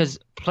 Because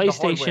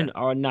PlayStation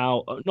are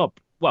now not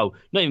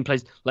even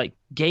like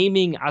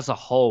gaming as a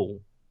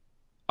whole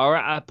are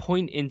at a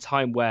point in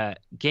time where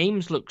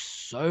games look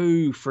so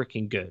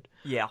freaking good.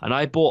 Yeah. And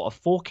I bought a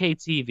 4K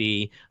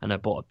TV and I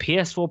bought a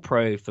PS4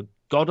 Pro for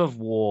God of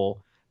War,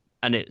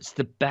 and it's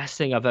the best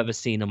thing I've ever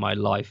seen in my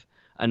life.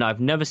 And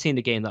I've never seen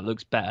a game that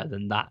looks better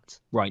than that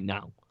right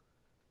now.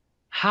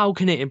 How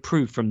can it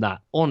improve from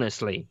that,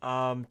 honestly?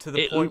 To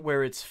the point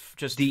where it's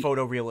just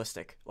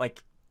photorealistic.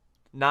 Like,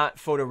 not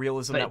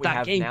photorealism that we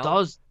have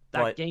now.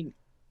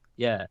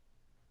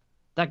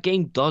 That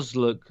game does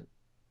look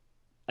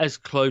as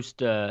close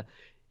to...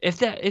 If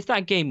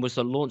that game was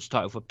a launch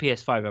title for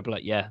PS5, I'd be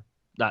like, yeah,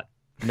 that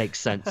makes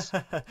sense.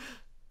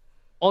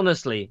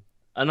 Honestly.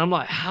 And I'm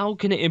like, how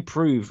can it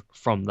improve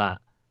from that?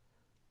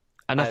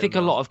 And I think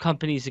a lot of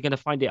companies are going to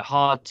find it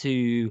hard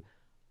to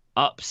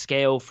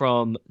upscale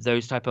from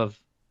those type of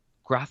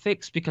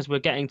graphics, because we're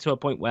getting to a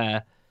point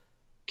where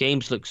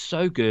games look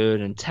so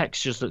good and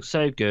textures look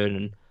so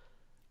good,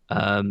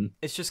 and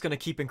it's just going to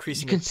keep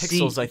increasing in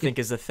pixels, I think,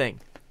 is the thing.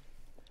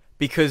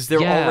 Because there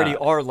already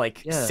are,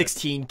 like,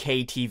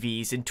 16K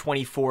TVs and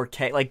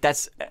 24K. Like,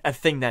 that's a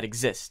thing that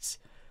exists.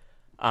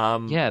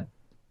 The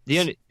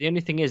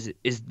only thing is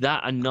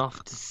that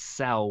enough to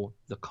sell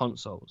the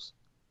consoles?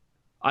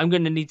 I'm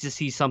going to need to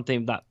see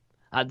something that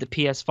at the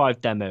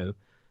PS5 demo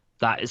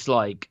that is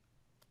like,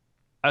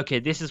 okay,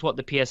 this is what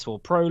the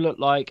PS4 Pro looked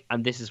like,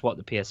 and this is what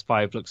the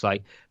PS5 looks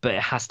like, but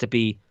it has to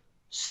be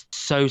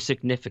so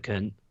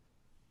significant,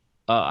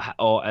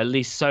 or at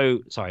least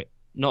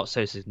not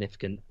so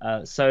significant,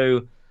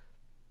 so,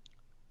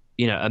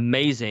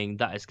 amazing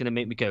that it's going to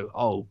make me go,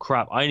 oh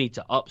crap, I need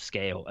to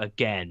upscale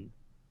again.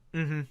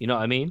 Mm-hmm. You know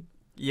what I mean?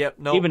 Yep.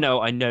 No. Even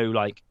though I know,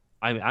 like,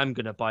 I'm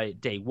going to buy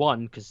it day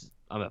one because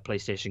I'm a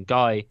PlayStation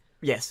guy.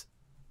 Yes.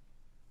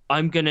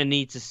 I'm going to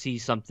need to see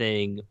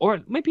something, or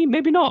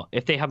maybe not.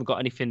 If they haven't got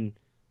anything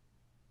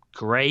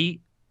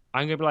great,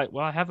 I'm going to be like,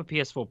 well, I have a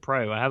PS4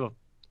 Pro. I have a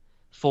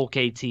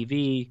 4K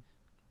TV.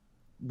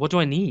 What do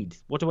I need?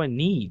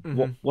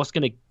 Mm-hmm. What's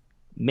going to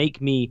make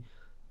me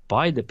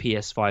buy the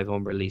PS5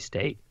 on release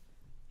date?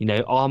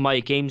 Are my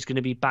games going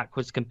to be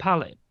backwards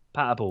compatible?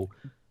 All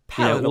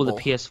the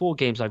PS4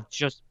 games I've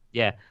just...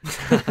 Yeah.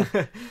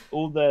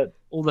 all the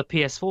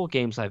PS4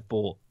 games I've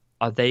bought,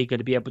 are they going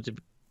to be able to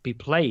be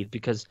played?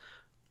 Because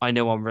I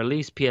know on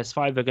release,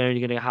 PS5 are only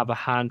going to have a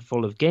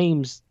handful of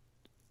games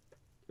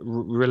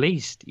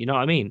released. You know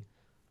what I mean?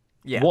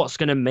 Yeah. What's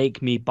going to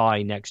make me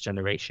buy next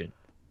generation?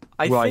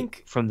 I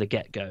think from the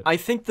get-go. I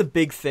think the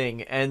big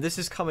thing, and this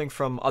is coming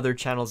from other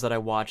channels that I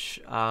watch,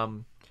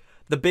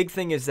 the big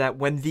thing is that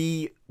when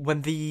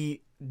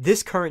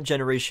this current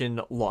generation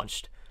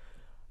launched,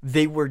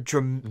 they were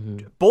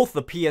both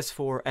the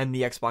PS4 and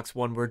the Xbox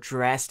One were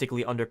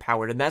drastically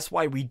underpowered, and that's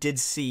why we did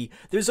see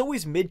there's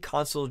always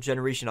mid-console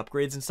generation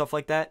upgrades and stuff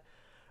like that,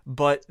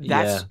 but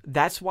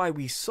that's why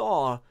we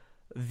saw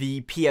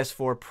the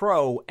PS4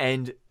 Pro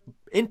and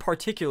in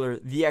particular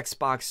the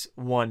Xbox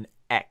One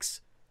X,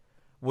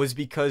 was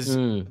because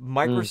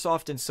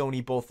Microsoft and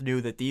Sony both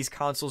knew that these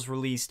consoles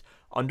released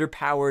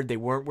underpowered. They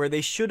weren't where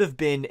they should have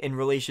been in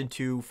relation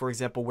to, for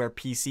example, where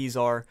PCs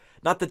are.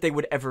 Not that they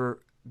would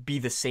ever be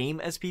the same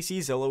as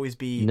PCs. They'll always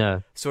be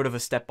sort of a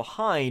step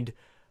behind.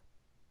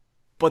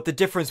 But the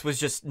difference was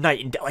just night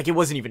and day. Like, it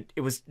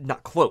was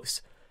not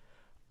close.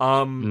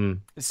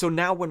 So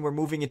now when we're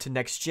moving into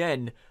next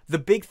gen, the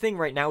big thing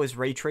right now is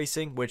ray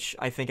tracing, which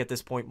I think at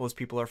this point most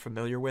people are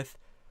familiar with.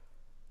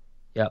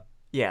 Yep.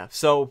 Yeah.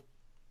 So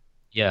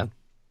yeah.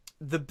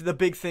 The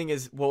big thing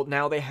is, well,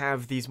 now they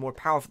have these more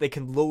powerful, they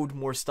can load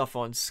more stuff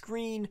on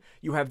screen.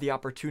 You have the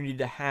opportunity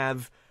to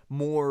have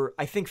more,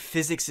 I think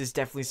physics is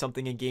definitely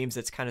something in games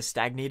that's kind of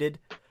stagnated.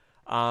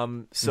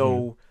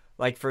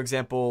 Like, for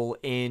example,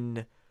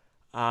 in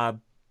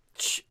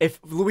if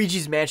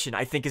Luigi's Mansion,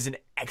 I think, is an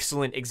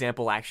excellent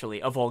example,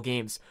 actually, of all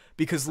games.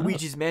 Because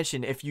Luigi's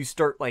Mansion, if you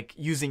start, like,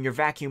 using your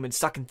vacuum and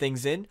sucking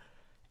things in,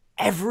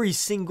 every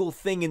single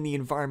thing in the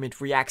environment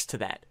reacts to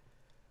that.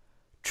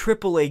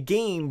 AAA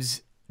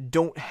games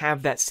don't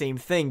have that same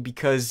thing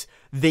because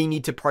they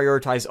need to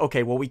prioritize,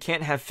 okay, well, we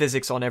can't have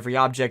physics on every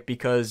object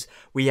because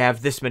we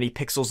have this many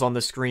pixels on the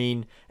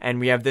screen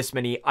and we have this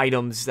many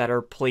items that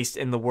are placed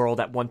in the world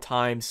at one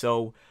time.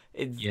 So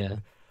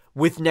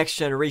with next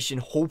generation,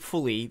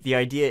 hopefully the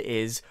idea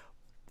is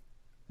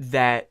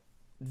that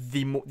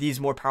these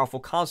more powerful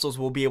consoles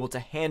will be able to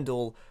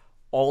handle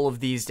all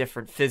of these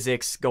different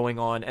physics going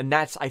on, and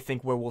that's, I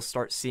think, where we'll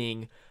start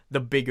seeing the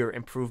bigger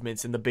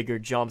improvements and the bigger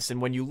jumps.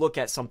 And when you look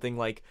at something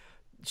like,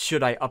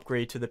 should I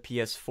upgrade to the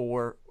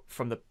PS4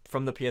 from the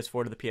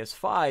PS4 to the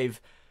PS5?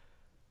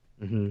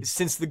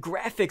 Since the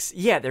graphics,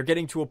 they're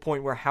getting to a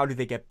point where how do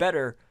they get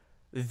better?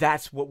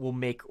 that's what will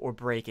make or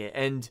break it.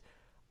 And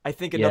I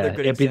think another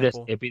good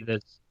example, it'd be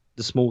the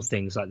small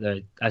things like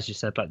as you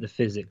said, like the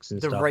physics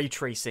and the stuff. ray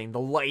tracing, the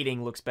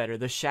lighting looks better,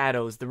 the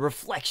shadows, the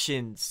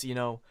reflections,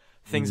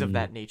 things of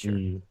that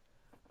nature.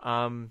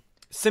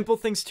 Simple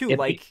things too,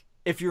 like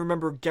if you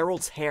remember,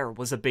 Geralt's hair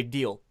was a big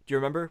deal. Do you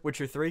remember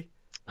Witcher 3?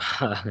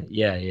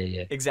 Yeah.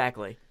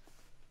 Exactly.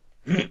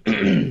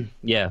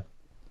 Yeah.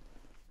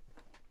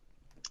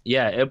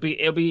 Yeah, it'd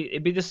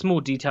be the small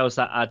details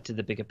that add to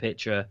the bigger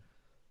picture.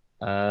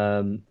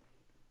 I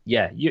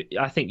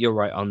think you're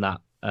right on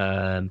that.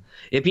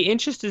 It'd be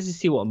interesting to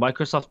see what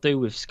Microsoft do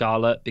with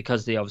Scarlet,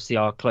 because they obviously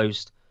are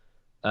close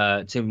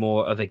to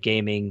more of a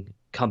gaming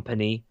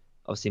company.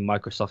 Obviously,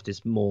 Microsoft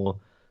is more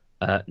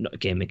not a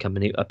gaming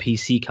company, a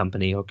PC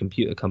company or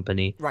computer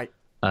company. Right.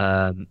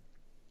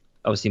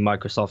 Obviously,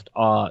 Microsoft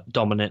are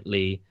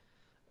dominantly,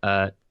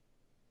 PC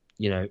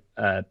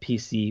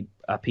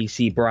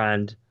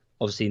brand.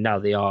 Obviously, now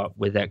they are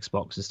with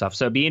Xbox and stuff.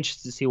 So it'd be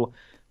interesting to see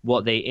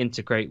what they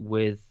integrate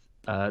with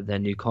their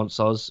new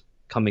consoles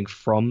coming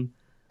from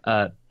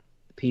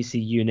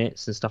PC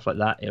units and stuff like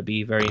that. It'll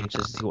be very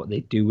interesting to see what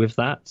they do with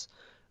that.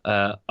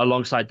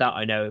 Alongside that,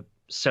 I know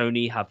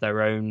Sony have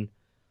their own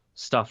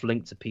stuff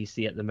linked to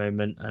PC at the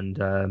moment,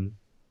 and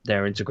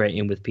they're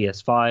integrating with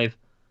PS5.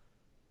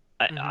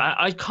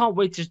 I can't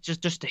wait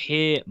just to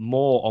hear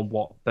more on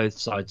what both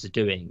sides are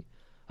doing.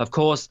 Of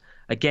course,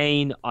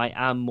 again, I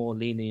am more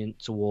lenient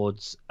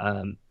towards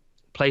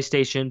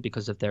PlayStation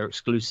because of their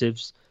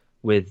exclusives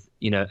with,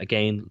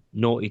 again,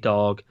 Naughty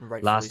Dog,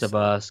 Last of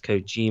Us,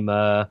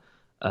 Kojima,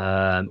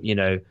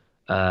 the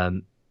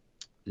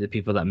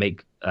people that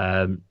make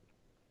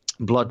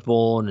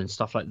Bloodborne and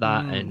stuff like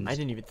that. And I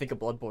didn't even think of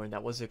Bloodborne.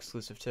 That was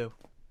exclusive too.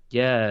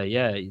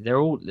 Yeah. They're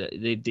all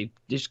they've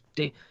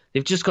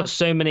just got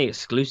so many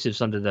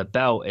exclusives under their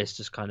belt. It's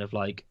just kind of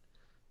like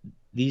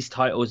these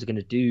titles are going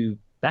to do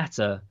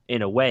better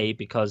in a way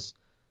because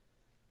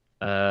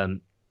they're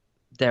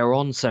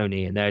on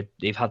Sony and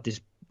they've had this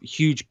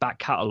huge back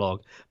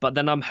catalog. But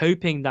then I'm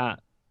hoping that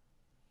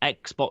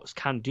Xbox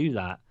can do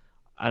that.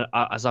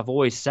 As I've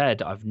always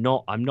said, I'm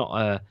not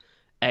a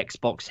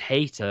Xbox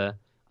hater.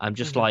 I'm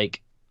just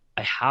like,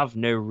 I have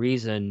no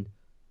reason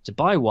to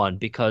buy one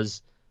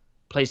because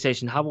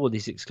PlayStation have all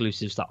these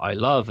exclusives that I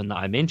love and that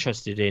I'm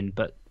interested in,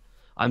 but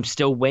I'm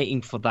still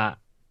waiting for that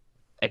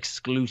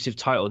exclusive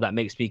title that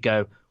makes me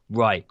go,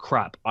 right,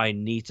 crap, I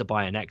need to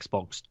buy an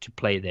Xbox to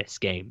play this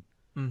game.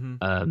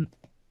 And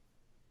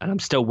I'm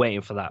still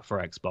waiting for that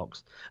for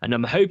Xbox. And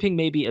I'm hoping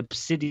maybe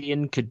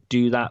Obsidian could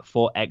do that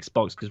for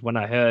Xbox, because when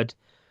I heard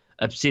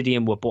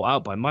Obsidian were bought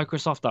out by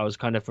Microsoft, I was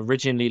kind of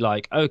originally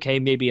like, okay,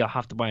 maybe I'll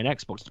have to buy an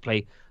Xbox to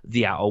play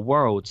The Outer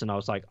Worlds. And I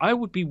was like, I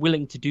would be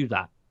willing to do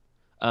that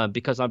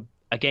because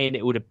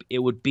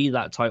it would be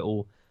that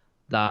title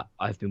that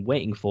I've been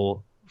waiting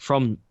for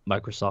from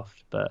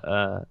Microsoft.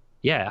 But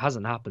it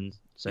hasn't happened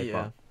so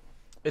far.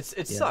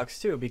 It sucks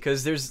too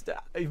because there's,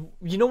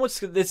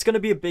 it's going to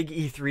be a big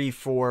E3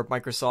 for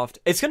Microsoft.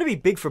 It's going to be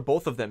big for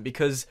both of them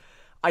because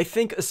I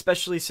think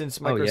especially since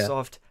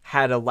Microsoft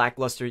had a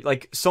lackluster,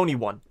 like Sony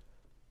won.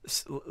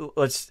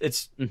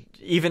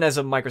 Even as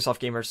a Microsoft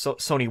gamer,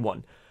 Sony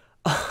won.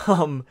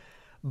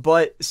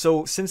 But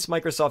so since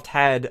Microsoft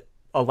had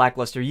a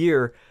lackluster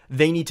year,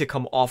 they need to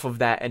come off of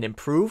that and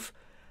improve.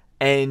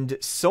 And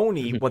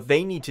Sony, what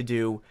they need to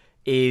do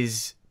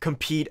is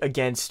compete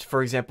against,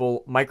 for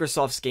example,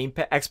 Microsoft's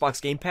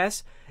Xbox Game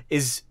Pass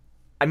is,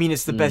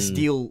 it's the best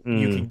deal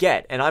you can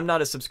get. And I'm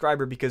not a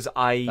subscriber because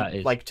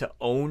I like to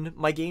own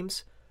my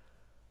games.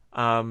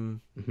 But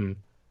I'm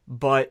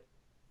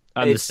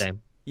the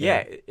same.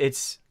 Yeah,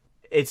 it's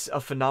a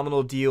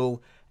phenomenal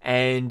deal.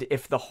 And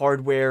if the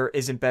hardware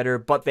isn't better,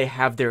 but they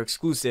have their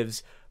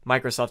exclusives,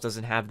 Microsoft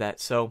doesn't have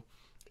that. So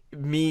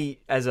me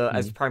as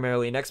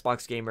primarily an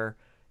Xbox gamer,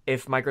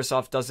 if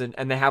Microsoft doesn't,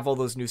 and they have all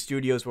those new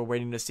studios, we're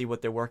waiting to see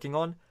what they're working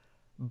on.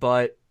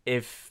 But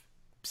if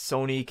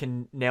Sony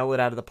can nail it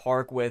out of the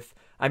park with,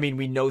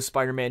 we know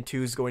Spider-Man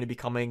 2 is going to be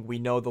coming. We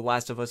know The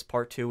Last of Us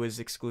Part 2 is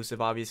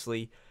exclusive,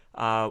 obviously.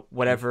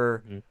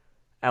 Whatever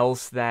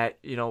else that,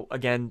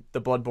 again,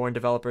 the Bloodborne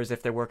developers,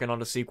 if they're working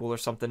on a sequel or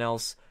something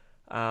else,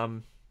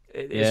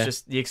 it's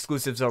just the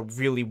exclusives are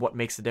really what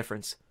makes the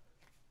difference.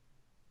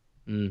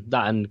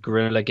 That and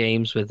Guerrilla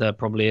Games with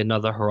probably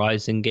another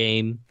Horizon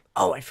game.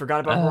 Oh, I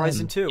forgot about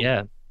Horizon 2.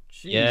 Yeah.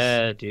 Jeez.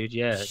 Yeah, dude,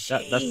 yeah.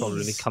 That's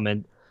probably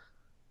coming.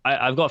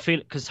 I've got a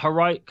feeling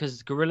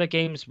because Guerrilla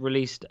Games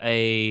released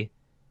a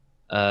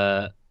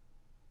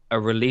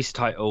release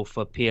title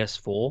for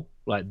PS4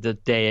 like the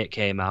day it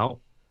came out,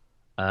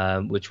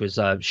 which was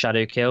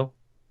Shadowkill,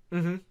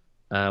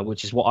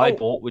 which is what I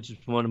bought, which was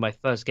one of my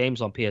first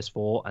games on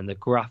PS4, and the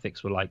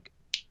graphics were like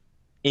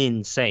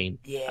insane.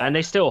 Yeah. And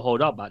they still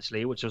hold up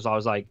actually, I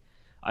was like,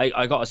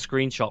 I got a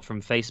screenshot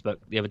from Facebook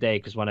the other day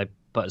because when I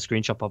put a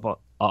screenshot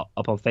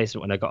up on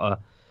Facebook when I got a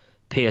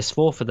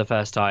PS4 for the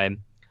first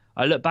time,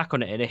 I looked back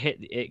on it and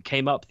it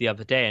came up the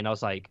other day and I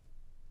was like,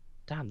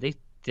 damn, they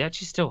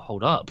actually still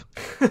hold up.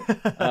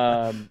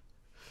 I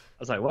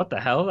was like, what the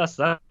hell? That's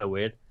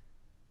weird.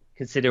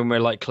 considering we're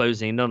like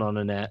closing in on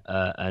an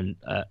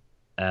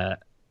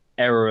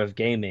era of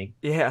gaming.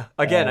 Yeah.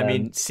 Again, I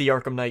mean, see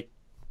Arkham Knight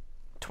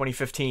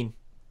 2015.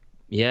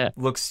 Yeah.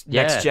 Looks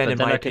next gen in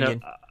my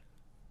opinion.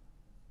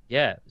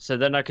 Yeah. So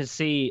then I can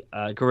see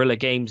Guerrilla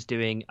Games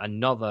doing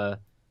another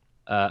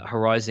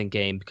Horizon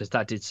game because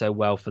that did so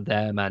well for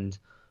them and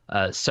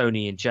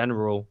Sony in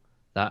general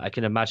that I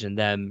can imagine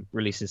them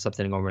releasing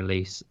something on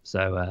release.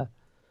 So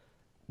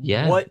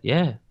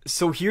yeah.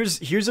 So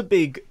here's a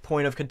big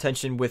point of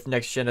contention with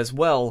next gen as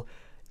well,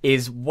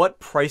 is what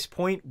price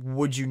point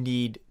would you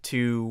need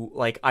to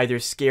like either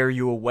scare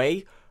you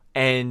away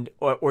and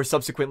or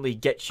subsequently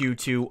get you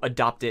to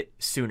adopt it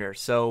sooner.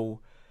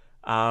 So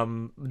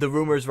the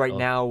rumors right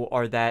now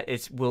are that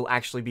it will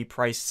actually be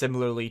priced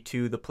similarly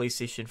to the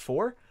PlayStation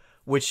 4,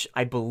 which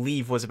I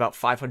believe was about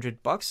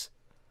 $500.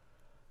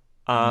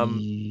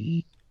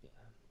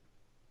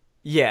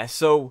 Yeah,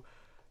 so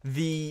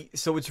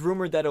it's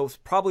rumored that it'll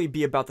probably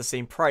be about the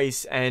same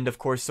price, and of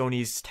course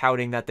Sony's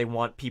touting that they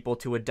want people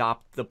to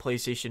adopt the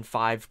PlayStation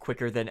 5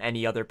 quicker than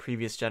any other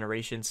previous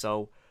generation,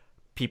 so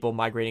people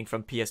migrating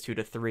from PS2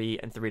 to 3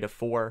 and 3 to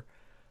 4.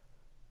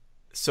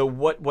 So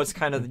what's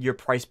kind of your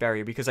price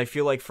barrier? Because I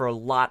feel like for a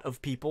lot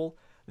of people,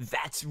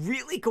 that's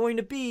really going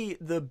to be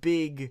the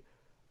big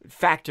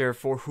factor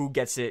for who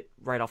gets it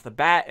right off the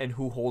bat and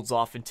who holds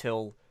off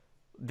until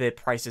the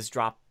prices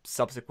drop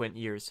subsequent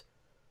years.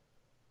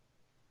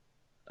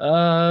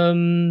 I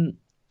mean,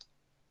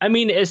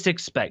 it's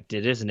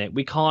expected, isn't it?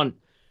 We can't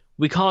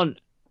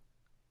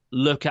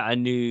look at a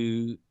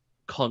new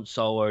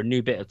console or a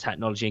new bit of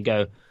technology and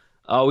go,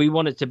 "Oh, we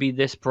want it to be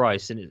this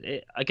price."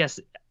 And I guess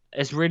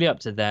it's really up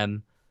to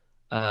them.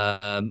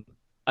 I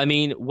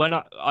mean, when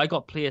I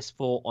got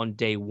PS4 on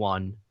day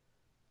one,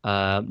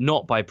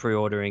 not by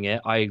pre-ordering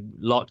it, I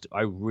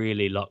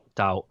really lucked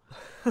out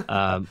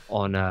on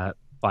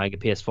buying a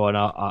PS4, and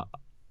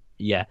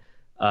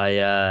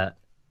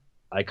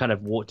I kind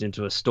of walked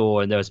into a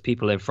store and there was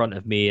people in front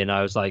of me, and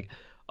I was like,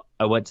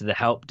 I went to the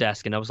help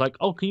desk and I was like,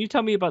 "Oh, can you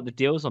tell me about the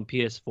deals on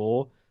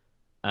PS4?"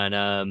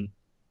 And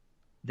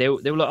they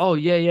were like, "Oh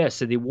yeah."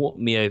 So they walked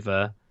me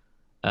over.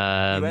 You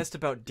asked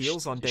about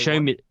deals on day show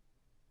one? me.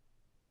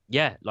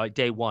 Yeah, like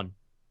day one.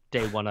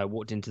 Day one, I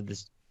walked into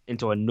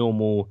a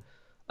normal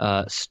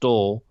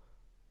store,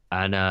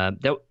 and I'm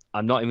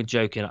not even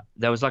joking.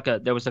 There was like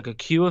a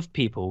queue of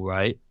people,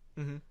 right?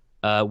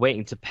 Mm-hmm.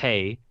 Waiting to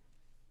pay.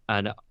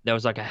 And there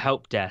was like a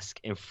help desk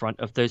in front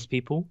of those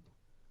people,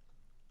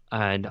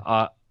 and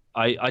I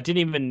didn't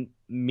even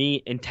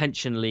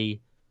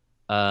intentionally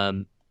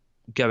go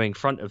in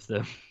front of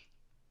them,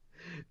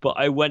 but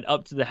I went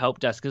up to the help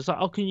desk and was like,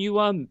 "Oh, can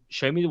you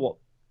show me what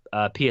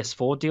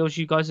PS4 deals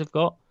you guys have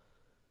got?"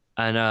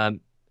 And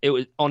it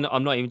was on.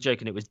 I'm not even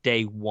joking. It was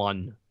day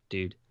one,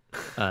 dude,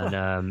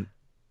 and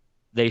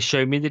they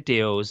showed me the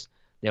deals.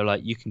 They were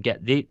like, "You can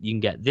get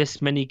this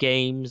many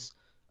games."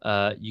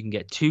 You can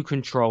get 2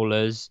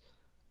 controllers.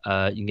 You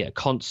can get a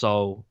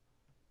console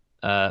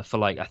for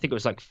like, I think it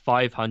was like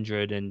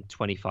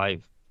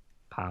 £525.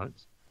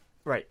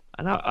 Right.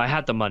 And I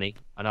had the money,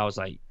 and I was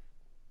like,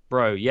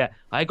 bro, yeah.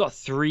 I got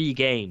 3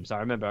 games.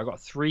 I remember I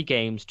got 3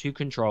 games, 2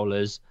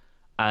 controllers,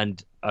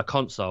 and a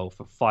console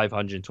for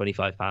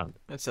 £525.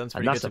 That sounds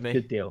pretty good to me. That's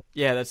a good deal.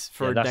 Yeah, that's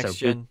for next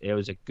gen. It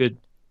was a good,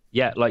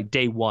 yeah, like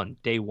day one.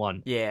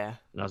 Yeah.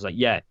 And I was like,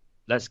 yeah,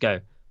 let's go.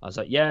 I was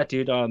like, yeah,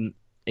 dude.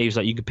 He was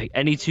like, you can pick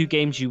any 2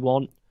 games you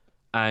want,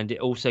 and it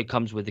also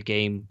comes with the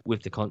game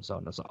with the console.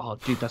 And I was like, oh,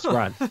 dude, that's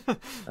grand.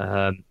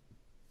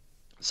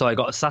 So I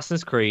got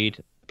Assassin's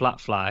Creed, Black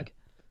Flag.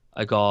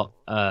 I got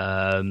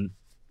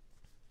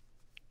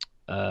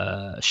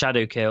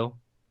Shadow Kill,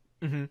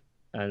 mm-hmm.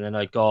 and then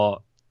I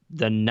got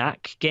the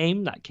Knack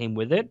game that came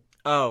with it.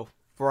 Oh,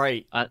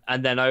 right.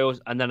 And then I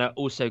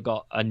also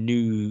got a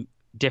new,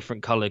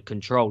 different colored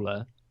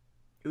controller.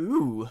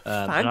 Ooh,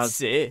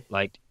 fancy!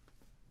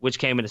 Which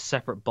came in a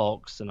separate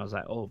box, and I was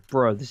like, "Oh,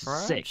 bro, this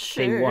is sick."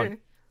 Day one,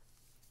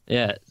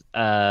 yeah.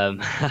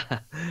 And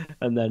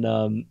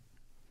then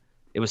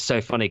it was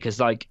so funny because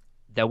like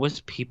there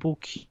was people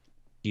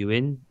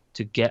queuing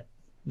to get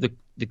the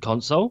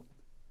console,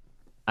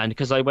 and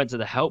because I went to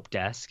the help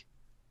desk,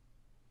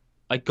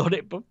 I got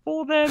it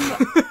before them,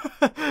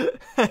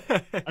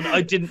 and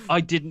I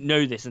didn't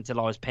know this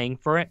until I was paying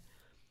for it.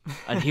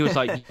 And he was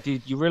like,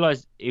 "Dude, you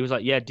realize?" He was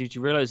like, "Yeah, dude,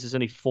 you realize there's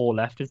only 4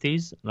 left of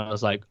these?" And I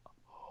was like,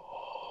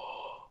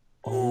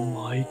 oh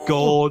my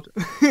god.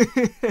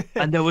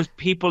 And there was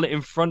people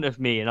in front of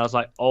me, and I was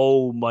like,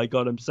 oh my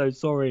god, I'm so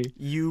sorry.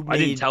 I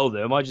didn't tell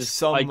them. I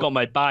got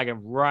my bag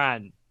and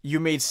ran. You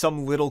made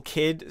some little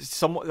kid,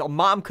 a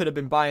mom could have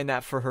been buying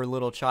that for her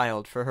little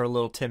child, for her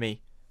little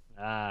Timmy.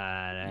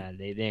 Nah,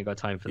 they ain't got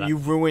time for that. You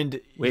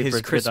ruined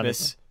his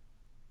Christmas.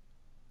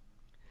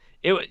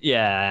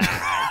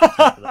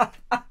 Yeah.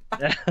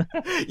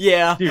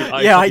 Yeah, dude,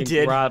 I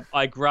did.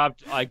 I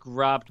grabbed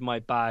my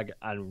bag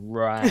and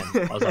ran.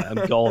 I was like,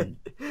 I'm gone.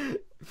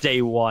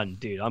 Day one,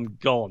 dude, I'm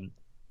gone.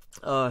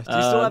 Do you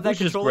still have that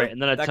controller? Great.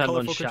 And then I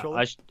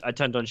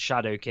turned on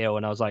Shadow Kill,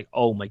 and I was like,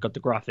 oh my god, the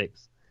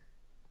graphics,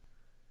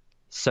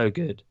 so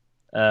good.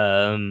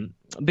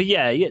 But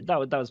yeah,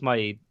 that was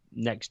my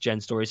next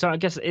gen story. So I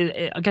guess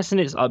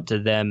it's up to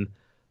them.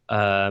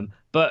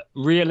 But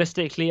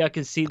realistically, I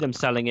can see them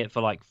selling it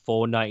for like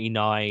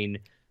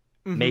 4.99.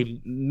 Mm-hmm.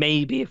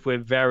 Maybe if we're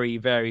very,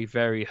 very,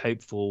 very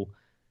hopeful,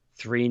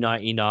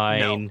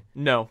 3.99.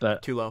 No,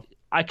 But too low.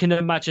 I can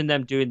imagine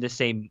them doing the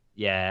same.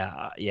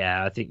 Yeah,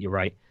 I think you're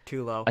right.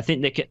 Too low. I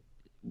think they can.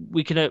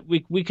 We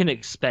can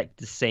expect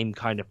the same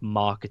kind of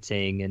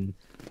marketing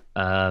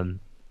and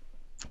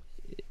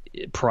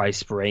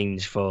price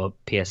range for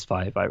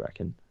PS5, I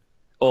reckon,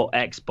 or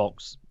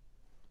Xbox.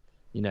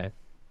 You know,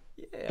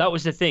 Yeah. that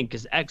was the thing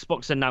because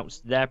Xbox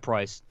announced their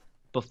price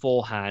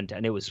beforehand,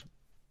 and it was,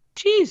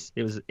 jeez,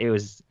 it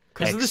was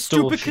Because of the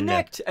stupid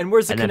extortionate. Kinect. And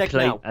where's the And then Kinect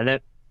now? and then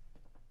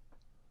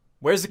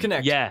Where's the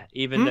Kinect? yeah,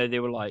 even though they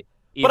were like,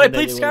 But I even though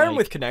played they were Skyrim like,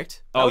 with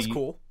Kinect. That oh, was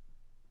cool.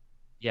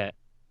 yeah,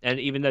 and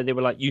even though they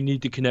were like, you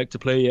need to connect to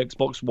play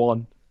Xbox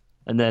One,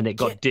 and then it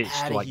got Get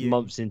ditched outta like here.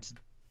 months into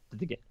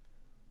the game.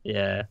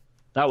 Yeah,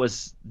 that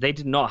was they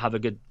did not have a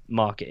good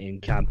marketing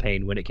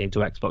campaign when it came to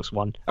Xbox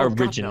One Oh, God,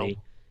 originally.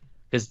 no.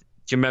 Because do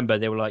you remember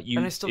they were like,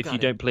 And I still if got you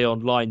it. don't play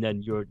online,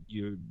 then you're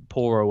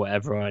poor or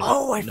whatever. I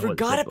know what they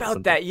forgot said, but about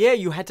something. that. Yeah,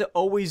 you had to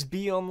always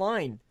be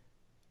online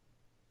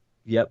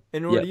Yep.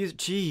 in order Yep. to use.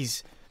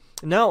 Jeez.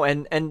 No,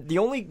 and the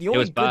only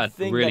was good bad,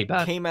 thing really that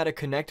bad. came out of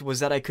Kinect was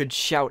that I could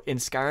shout in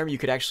Skyrim. You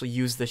could actually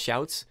use the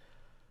shouts.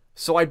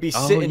 So I'd be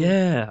Oh sitting.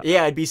 yeah.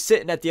 Yeah, I'd be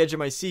sitting at the edge of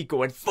my seat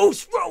going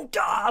Fos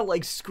Roda,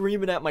 like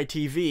screaming at my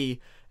TV,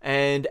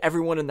 and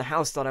everyone in the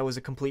house thought I was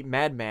a complete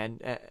madman.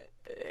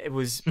 It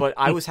was, but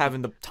I was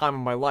having the time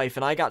of my life,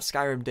 and I got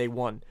Skyrim day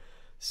one.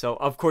 So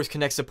of course,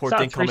 Kinect support Is that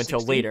didn't come until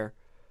 360? later,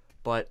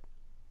 but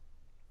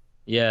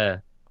Yeah.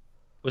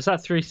 Was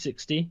that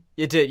 360?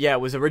 it did. Yeah,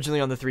 it was originally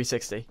on the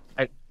 360.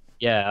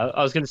 Yeah,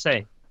 I was gonna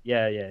say.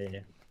 Yeah.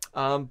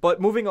 But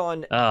moving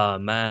on, Oh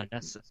man,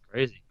 that's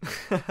crazy.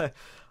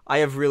 I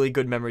have really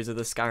good memories of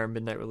the Skyrim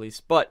midnight release.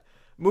 But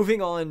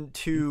moving on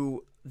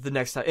to the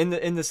next time,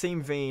 in the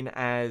same vein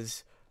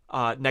as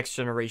next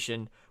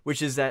generation,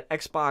 which is that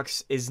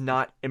Xbox is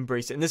not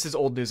embracing. And this is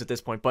old news at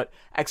this point, but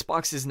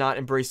Xbox is not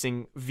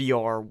embracing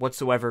VR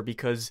whatsoever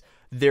because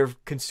their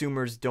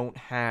consumers don't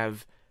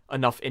have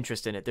enough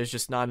interest in it. There's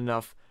just not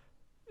enough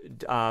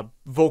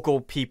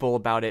vocal people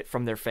about it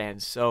from their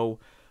fans. So.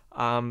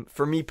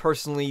 For me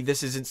personally,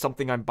 this isn't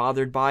something I'm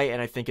bothered by,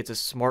 and I think it's a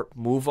smart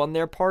move on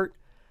their part.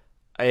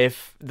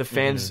 If the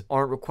fans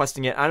aren't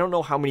requesting it, I don't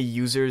know how many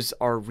users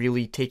are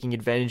really taking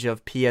advantage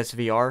of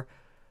PSVR.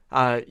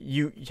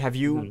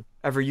 You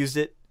ever used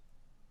it?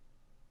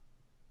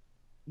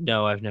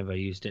 No, I've never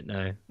used it.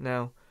 No.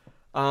 No.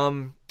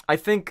 I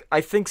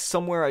think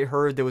somewhere I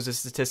heard there was a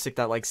statistic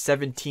that like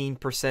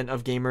 17%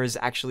 of gamers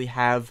actually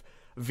have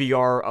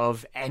VR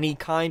of any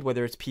kind,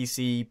 whether it's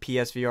PC,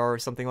 PSVR, or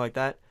something like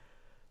that.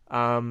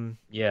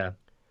 Yeah.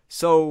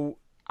 So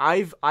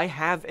I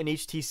have an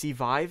HTC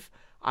Vive.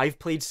 I've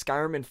played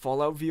Skyrim and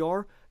Fallout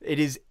VR. It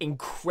is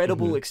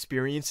incredible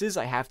experiences,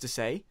 I have to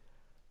say.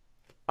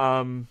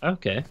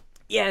 Okay.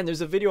 Yeah, and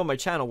there's a video on my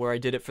channel where I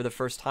did it for the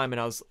first time,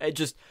 and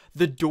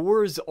the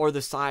doors are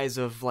the size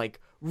of like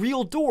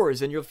real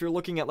doors, and if you're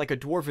looking at like a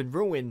dwarven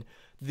ruin,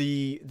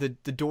 the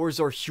doors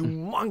are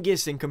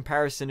humongous in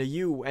comparison to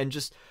you, and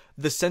just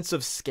the sense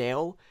of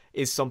scale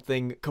is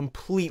something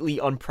completely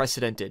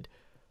unprecedented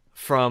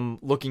from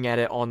looking at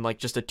it on like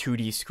just a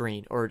 2D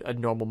screen or a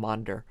normal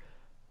monitor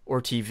or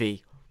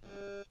TV.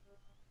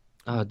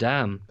 Oh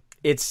damn.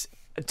 It's,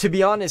 to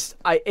be honest,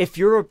 if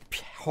you're a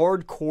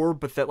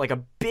hardcore like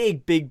a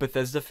big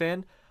Bethesda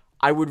fan,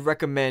 I would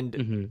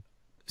recommend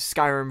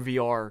Skyrim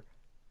VR.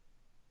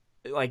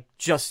 Like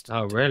just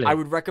Oh really? I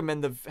would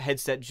recommend the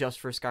headset just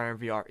for Skyrim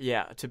VR.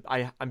 Yeah,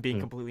 I'm being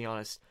completely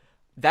honest.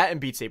 That and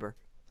Beat Saber.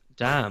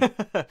 Damn.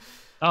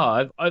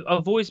 Oh,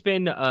 I've always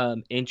been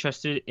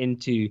interested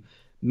into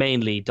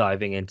mainly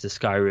diving into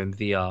Skyrim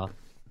VR.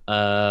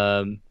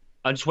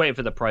 I'm just waiting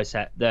for the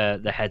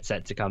the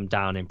headset to come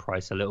down in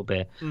price a little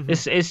bit.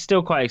 It's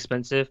still quite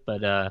expensive,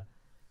 but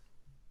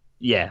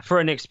yeah, for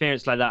an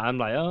experience like that, I'm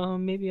like, oh,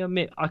 maybe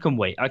I can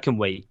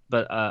wait.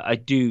 But I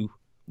do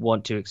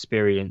want to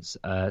experience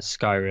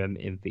Skyrim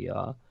in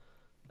VR.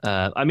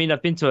 I mean,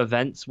 I've been to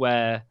events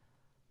where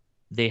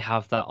they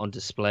have that on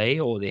display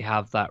or they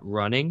have that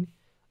running.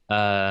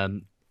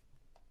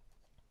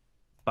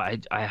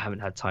 But I haven't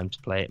had time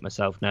to play it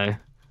myself now.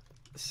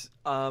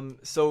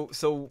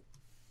 So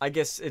I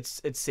guess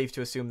it's safe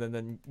to assume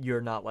then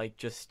you're not like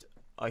just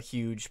a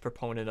huge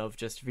proponent of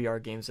just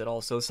VR games at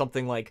all. So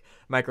something like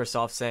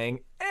Microsoft saying,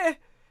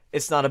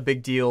 it's not a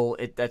big deal.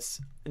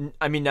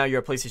 I mean, now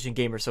you're a PlayStation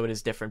gamer, so it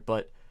is different.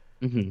 But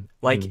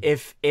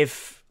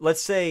if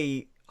let's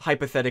say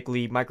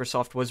hypothetically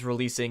Microsoft was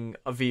releasing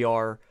a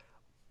VR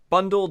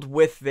bundled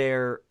with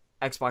their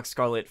Xbox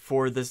Scarlet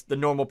for the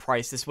normal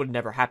price, this would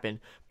never happen,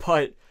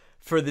 but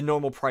for the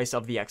normal price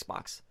of the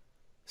Xbox.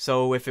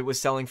 So if it was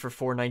selling for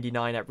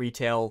 $4.99 at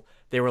retail,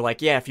 they were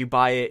like, yeah, if you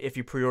buy it, if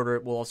you pre-order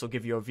it, we'll also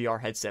give you a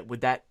VR headset.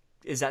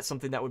 Is that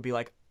something that would be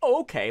like,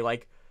 oh, okay,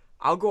 like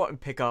I'll go out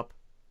and pick up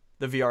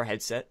the VR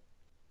headset?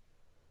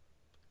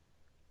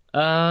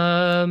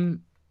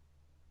 Um,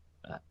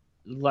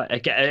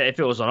 if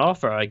it was on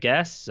offer, I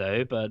guess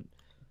so. But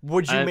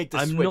Would you make the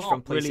I'm switch not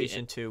from really.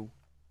 PlayStation 2?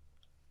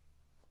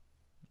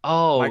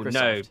 Oh no,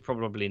 Microsoft.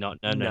 probably not.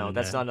 No, no, No, no,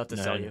 that's no, not enough to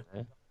no, sell no, you.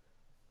 no.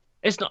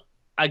 It's not.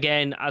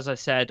 Again, as I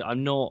said,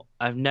 I'm not.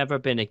 I've never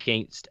been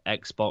against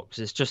Xbox.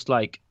 It's just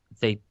like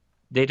they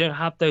don't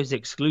have those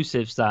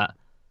exclusives that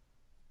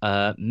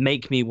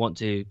make me want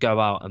to go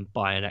out and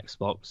buy an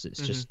Xbox. It's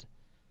Hmm. just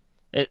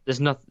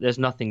there's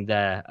nothing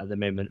there at the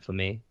moment for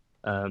me.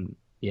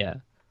 Yeah.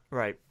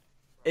 Right.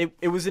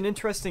 It was an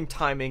interesting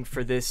timing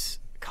for this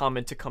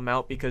comment to come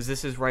out because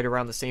this is right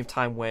around the same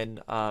time when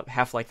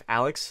Half-Life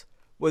Alyx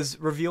was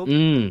revealed.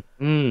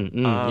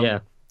 Yeah.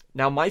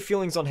 Now, my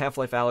feelings on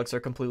Half-Life Alyx are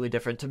completely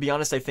different. To be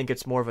honest, I think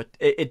it's more of a...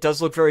 It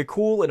does look very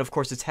cool, and of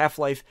course it's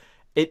Half-Life.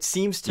 It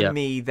seems to Yep.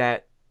 me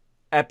that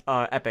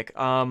Epic,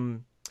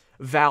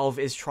 Valve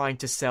is trying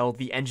to sell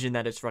the engine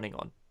that it's running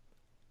on.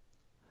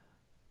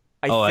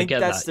 I think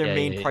get that's that. their Yeah,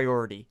 main yeah, yeah.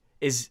 priority,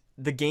 is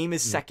the game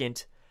is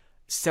second,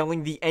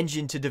 selling the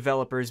engine to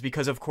developers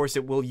because, of course,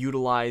 it will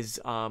utilize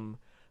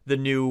the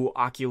new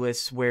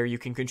Oculus where you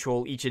can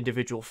control each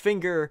individual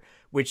finger,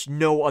 which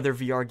no other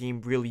VR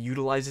game really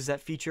utilizes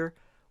that feature,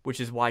 which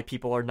is why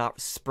people are not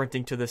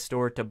sprinting to the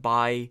store to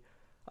buy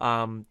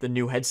the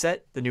new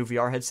headset, the new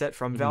VR headset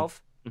from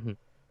Valve.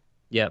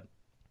 Yep.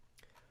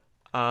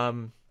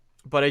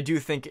 But I do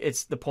think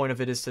it's the point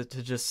of it is to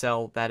just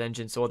sell that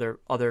engine so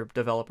other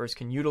developers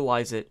can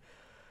utilize it.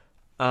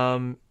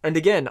 And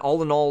again,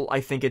 all in all,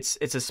 I think it's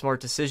a smart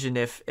decision.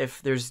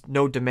 If there's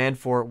no demand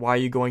for it, why are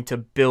you going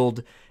to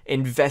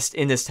invest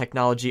in this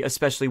technology,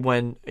 especially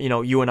when,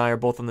 you and I are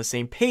both on the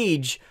same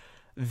page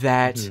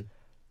that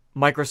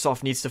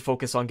Microsoft needs to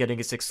focus on getting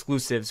its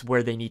exclusives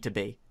where they need to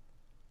be.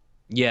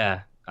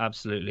 Yeah,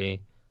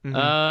 absolutely.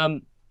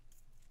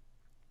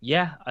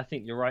 Yeah, I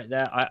think you're right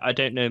there. I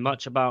don't know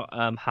much about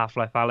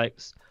Half-Life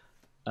Alyx.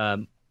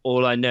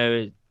 All I know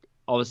is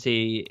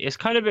obviously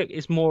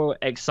it's more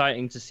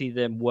exciting to see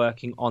them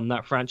working on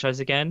that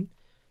franchise again.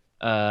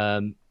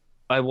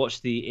 I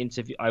watched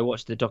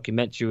the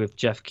documentary with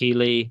Jeff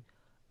Keighley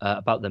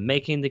about them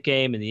making the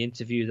game and the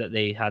interview that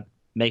they had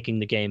making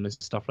the game and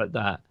stuff like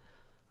that.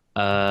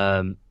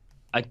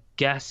 I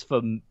guess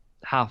for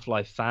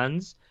Half-Life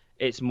fans,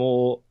 it's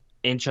more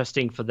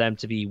interesting for them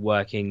to be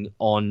working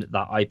on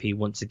that IP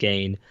once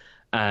again.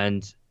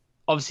 And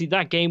obviously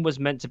that game was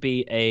meant to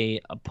be a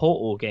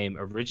Portal game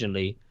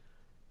originally,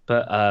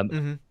 but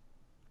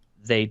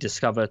they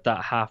discovered that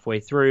not halfway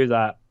through,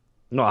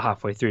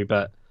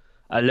 but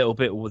a little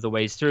bit all the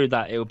ways through,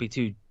 that it would be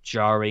too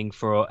jarring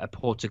for a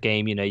Portal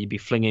game. You'd be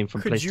flinging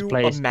from place to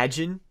place. Could you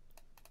imagine?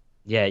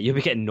 Yeah, you'd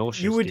be getting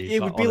nauseous. It would be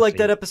honestly, like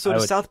that episode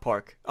of South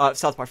Park,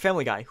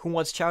 Family Guy. Who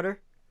wants chowder?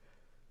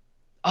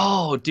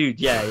 Oh, dude,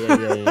 yeah.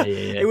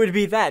 It would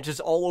be that, just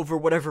all over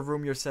whatever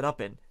room you're set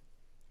up in.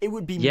 It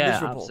would be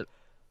miserable.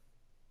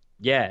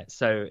 Yeah,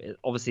 so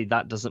obviously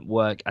that doesn't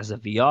work as a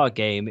VR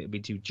game. It would be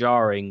too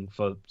jarring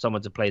for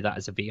someone to play that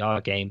as a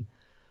VR game.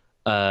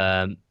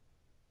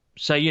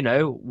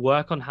 So,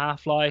 work on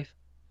Half-Life.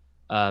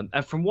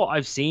 And from what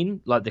I've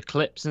seen, like the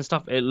clips and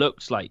stuff, it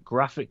looks like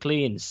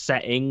graphically and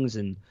settings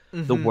and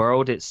the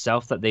world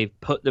itself that they've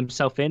put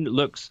themselves in, it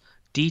looks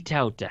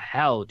detailed to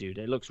hell, dude.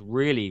 It looks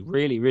really,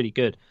 really, really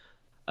good.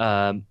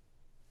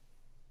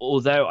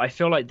 Although I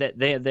feel like that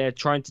they're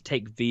trying to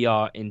take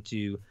VR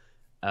into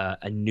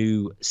a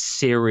new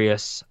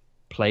serious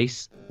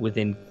place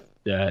within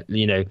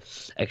the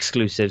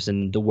exclusives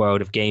and the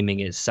world of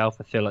gaming itself.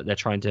 I feel like they're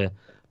trying to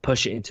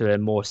push it into a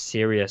more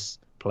serious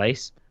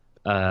place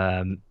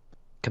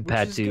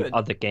compared to good.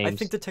 other games. I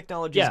think the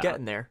technology is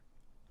getting there.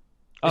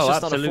 It's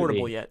just absolutely. not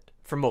affordable yet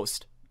for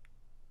most.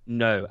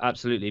 No,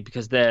 absolutely,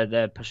 because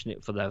they're pushing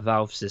it for their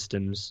Valve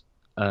systems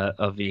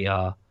of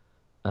VR,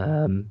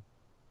 or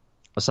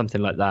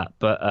something like that.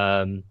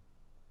 But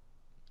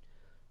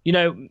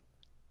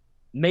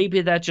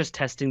maybe they're just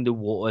testing the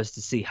waters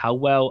to see how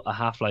well a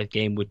Half-Life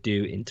game would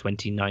do in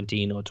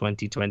 2019 or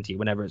 2020,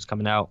 whenever it's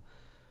coming out.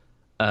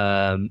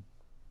 And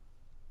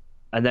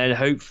then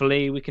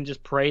hopefully we can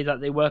just pray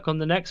that they work on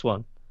the next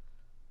one.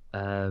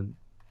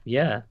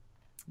 Yeah,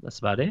 that's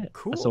about it.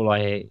 Cool. That's all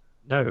I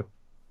know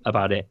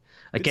about it.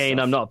 Again,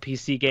 I'm not a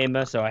PC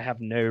gamer, so I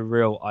have no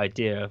real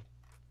idea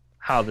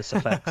how this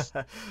affects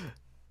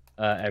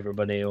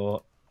everybody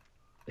or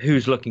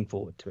who's looking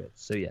forward to it.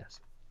 So yes.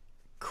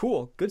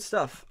 Cool, good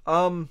stuff.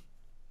 Now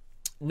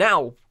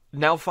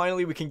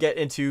finally we can get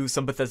into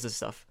some Bethesda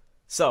stuff.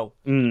 So,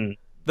 the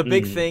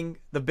big thing,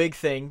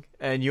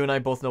 and you and I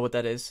both know what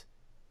that is.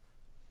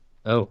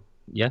 Oh,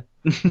 yeah.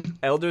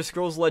 Elder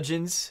Scrolls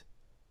Legends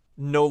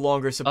no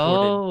longer supported.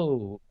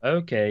 Oh,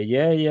 okay.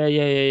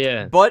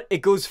 Yeah. But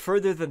it goes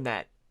further than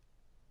that.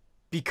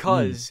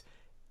 Because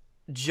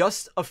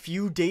just a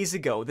few days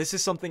ago, this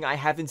is something I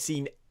haven't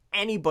seen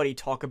anybody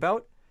talk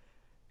about.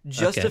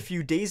 Just a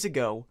few days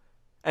ago,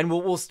 and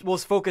we'll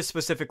focus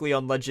specifically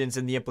on Legends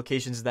and the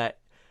implications of that.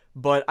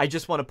 But I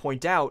just want to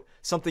point out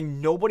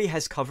something nobody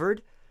has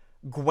covered.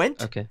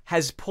 Gwent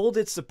has pulled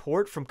its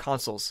support from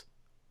consoles.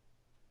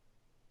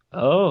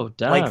 Oh,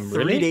 damn! Like 3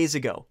 really? days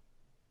ago.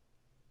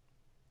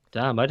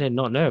 Damn, I did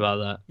not know about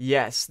that.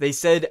 Yes, they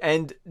said,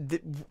 and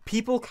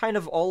people kind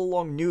of all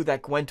along knew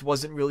that Gwent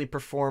wasn't really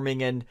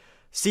performing, and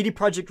CD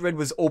Projekt Red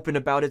was open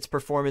about its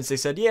performance. They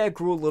said, yeah, it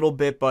grew a little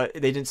bit, but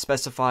they didn't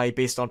specify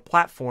based on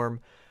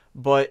platform.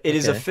 But it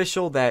is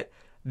official that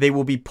they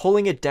will be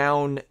pulling it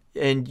down,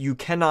 and you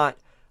cannot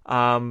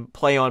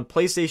play on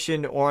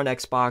PlayStation or on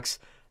Xbox,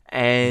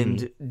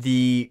 and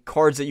the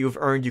cards that you have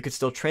earned, you could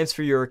still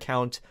transfer your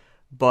account,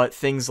 but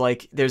things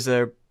like, there's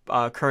a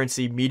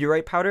currency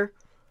Meteorite Powder.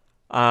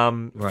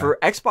 For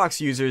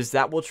Xbox users,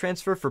 that will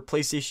transfer. For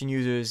PlayStation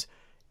users,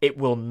 it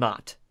will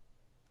not.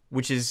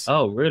 Which is...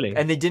 Oh, really?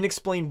 And they didn't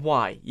explain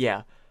why,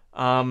 yeah.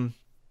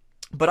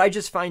 But I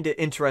just find it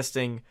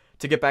interesting,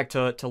 to get back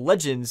to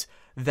Legends,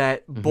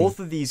 that both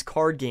of these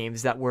card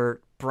games that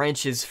were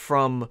branches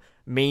from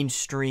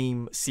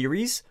mainstream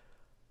series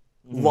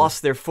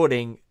lost their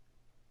footing,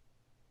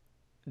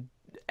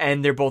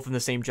 and they're both in the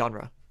same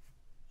genre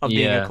of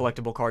being a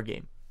collectible card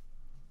game.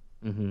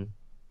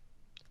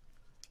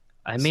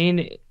 I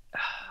mean,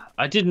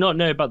 I did not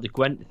know about the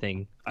Gwent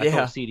thing. I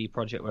thought CD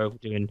Projekt were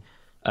doing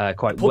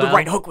quite Pulled well. the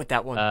right hook with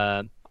that one.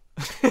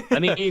 I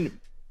mean,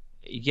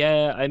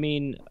 yeah, I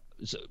mean,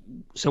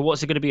 so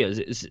what's it going to be?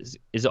 Is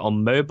it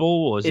on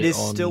mobile, or is it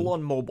on... still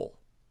on mobile.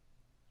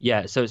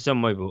 Yeah, so it's on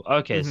mobile.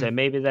 Okay, so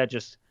maybe they're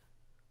just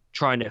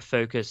trying to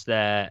focus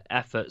their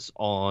efforts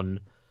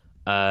on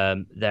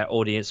their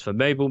audience for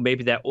mobile.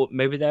 Maybe their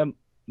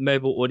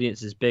mobile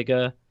audience is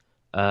bigger.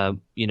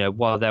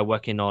 While they're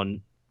working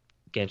on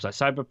games like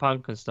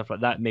Cyberpunk and stuff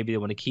like that, maybe they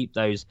want to keep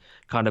those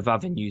kind of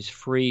avenues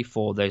free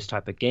for those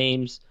type of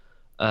games.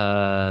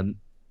 Yeah,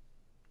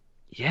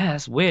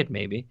 that's weird.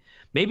 Maybe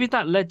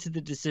that led to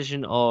the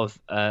decision of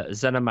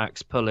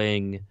ZeniMax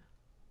pulling,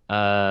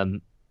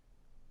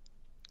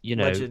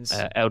 Legends.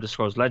 Elder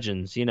Scrolls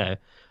Legends.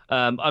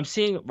 I'm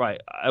seeing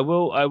I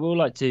will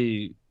like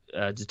to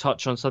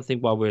touch on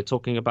something while we're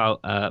talking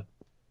about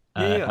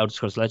Elder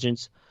Scrolls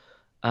Legends.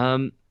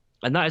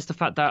 And that is the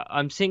fact that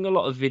I'm seeing a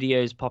lot of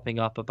videos popping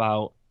up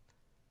about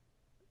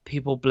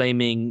people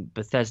blaming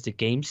Bethesda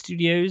Game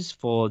Studios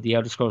for the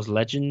Elder Scrolls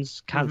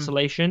Legends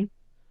cancellation.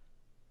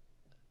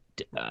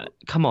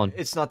 Come on.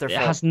 It's not their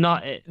fault. It has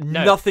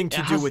nothing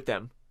to do with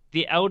them.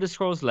 The Elder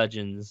Scrolls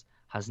Legends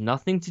has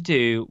nothing to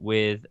do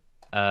with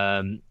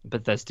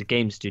Bethesda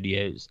Game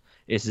Studios.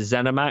 It's a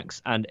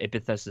ZeniMax and a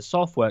Bethesda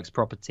Softworks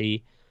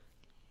property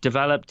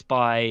developed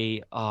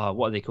by,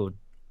 what are they called?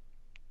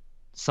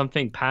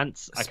 Something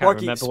Pants. I can't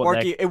remember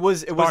Sparky. It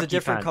was a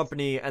different Pants.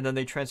 company, and then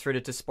they transferred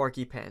it to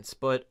Sparky Pants.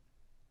 But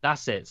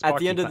that's it. At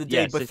the end of the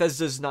day,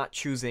 Bethesda's not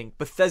choosing.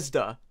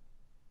 Bethesda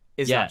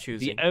is not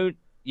choosing.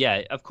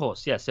 Of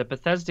course. Yeah. So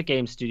Bethesda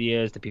Game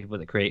Studios, the people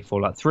that create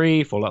Fallout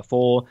 3, Fallout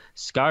 4,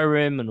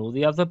 Skyrim, and all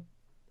the other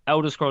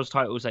Elder Scrolls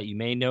titles that you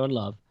may know and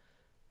love,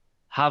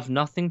 have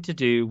nothing to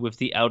do with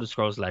the Elder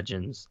Scrolls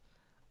Legends.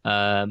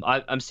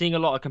 I'm seeing a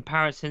lot of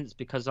comparisons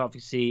because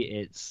obviously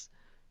it's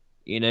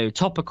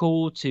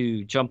topical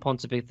to jump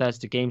onto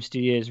Bethesda Game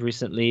Studios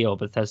recently, or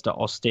Bethesda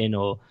Austin,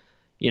 or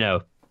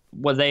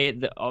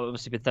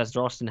obviously Bethesda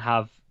Austin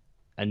have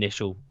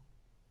initial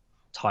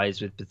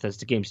ties with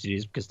Bethesda Game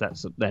Studios because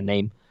that's their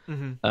name.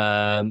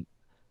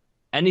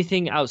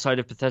 Anything outside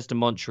of Bethesda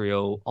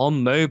Montreal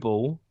on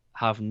mobile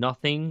have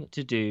nothing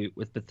to do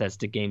with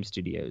Bethesda Game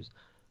Studios.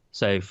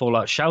 So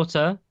Fallout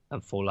Shelter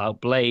and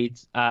Fallout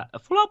Blades.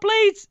 Fallout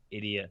Blades,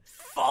 idiot.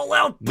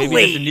 Fallout Maybe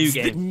Blades, there's a new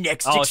game. the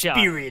next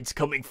experience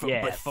coming from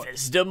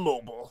Bethesda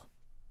Mobile.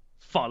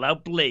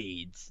 Fallout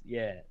Blades,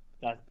 yeah.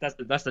 That's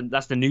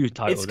the new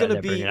title. It's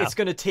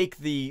gonna take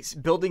the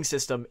building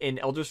system in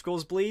Elder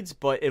Scrolls Blades,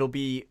 but it'll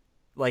be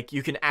like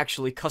you can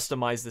actually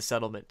customize the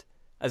settlement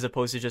as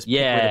opposed to just pick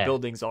where the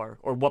buildings are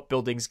or what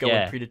buildings go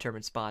in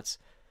predetermined spots.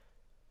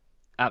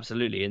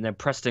 Absolutely, and then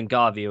Preston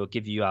Garvey will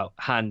give you out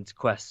hand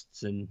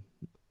quests and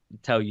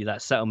tell you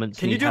that settlements.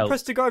 Can you do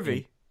Preston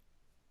Garvey?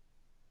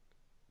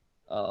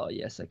 Oh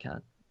yes, I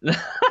can.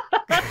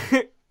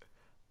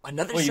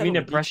 Another. Oh, you mean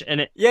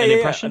impression?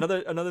 Yeah.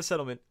 Another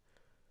settlement.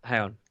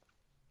 Hang on.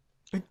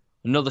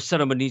 Another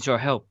settlement needs your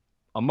help.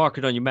 I'll mark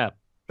it on your map.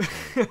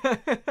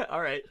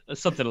 All right.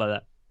 Something like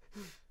that.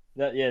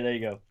 There you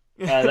go.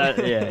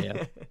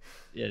 Yeah.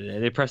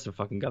 They pressed the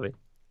fucking Gubby.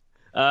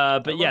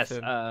 But yes.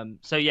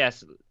 So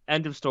yes.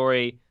 End of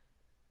story.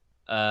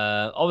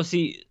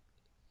 Obviously,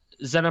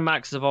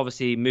 ZeniMax have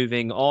obviously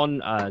moving on.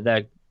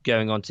 They're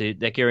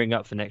gearing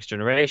up for next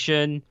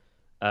generation.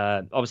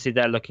 Obviously,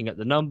 they're looking at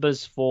the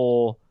numbers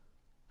for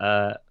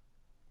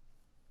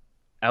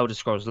Elder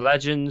Scrolls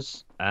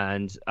Legends,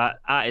 and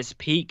at its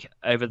peak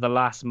over the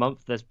last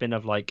month, there's been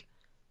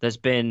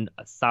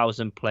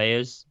 1,000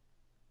 players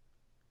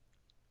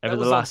over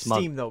the last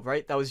month. Steam, though,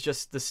 right? That was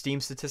just the Steam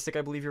statistic,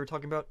 I believe you were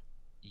talking about.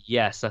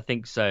 Yes, I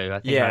think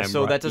so.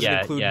 So that doesn't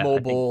include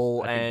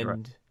mobile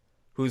and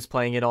who's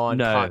playing it on.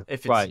 No,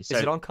 is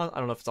it on? I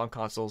don't know if it's on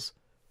consoles.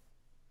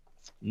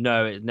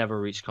 No, it never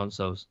reached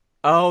consoles.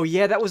 Oh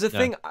yeah, that was a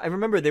thing. I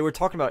remember they were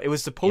talking about. It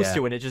was supposed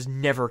to, and it just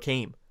never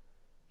came.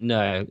 No,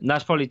 and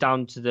that's probably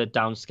down to the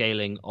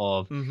downscaling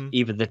of Mm-hmm.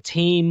 either the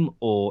team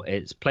or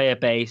its player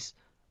base.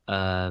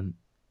 And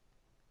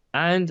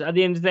at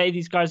the end of the day,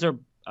 these guys are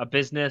a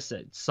business.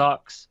 It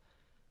sucks.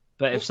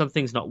 But if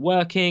something's not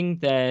working,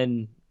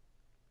 then,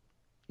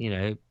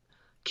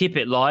 keep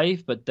it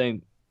live, but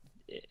don't.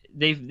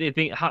 They've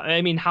been.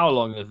 I mean, how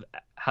long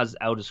has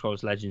Elder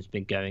Scrolls Legends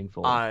been going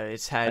for? I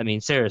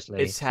mean,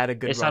 seriously, it's had a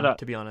good run,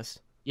 to be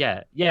honest.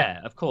 Yeah,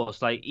 of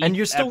course. Like, and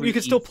you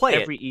can still play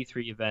every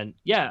E3 event.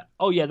 Yeah.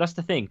 Oh, yeah. That's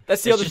the thing.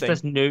 That's the other thing.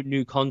 There's no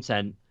new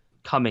content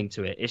coming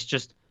to it. It's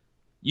just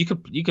you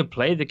could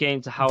play the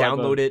game to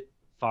however download it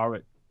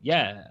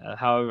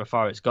however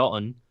far it's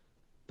gotten,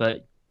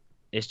 but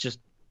it's just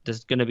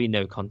there's going to be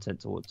no content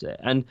towards it.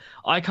 And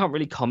I can't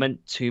really comment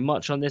too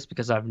much on this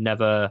because I've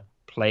never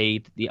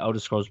played the Elder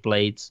Scrolls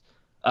Blades,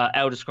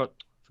 for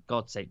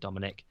God's sake,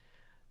 Dominic.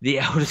 The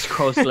Elder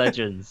Scrolls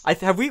Legends.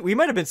 We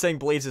might have been saying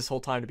Blades this whole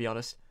time, to be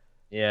honest.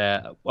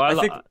 Yeah. Well,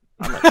 I think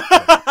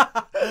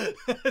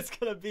it's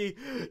gonna be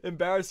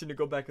embarrassing to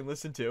go back and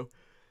listen to.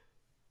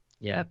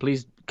 Yeah,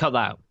 please cut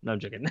that out. No, I'm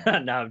joking. No,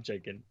 I'm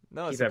joking.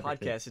 No, it's a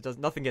podcast.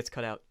 Nothing gets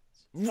cut out.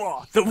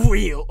 Raw, the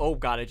real. Oh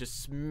god, I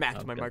just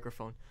smacked my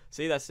microphone.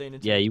 See, that's staying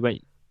in. Yeah, you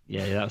went.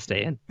 Yeah, that'll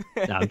stay in.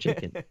 No, I'm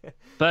joking.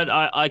 But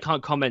I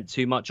can't comment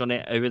too much on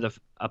it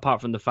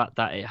apart from the fact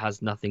that it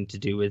has nothing to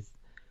do with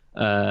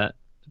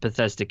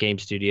Bethesda Game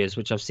Studios,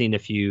 which I've seen a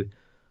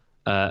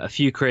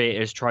few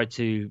creators try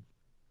to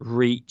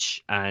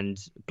reach and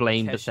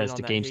blame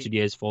Bethesda Game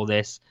Studios for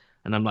this,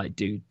 and I'm like,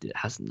 dude, it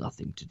has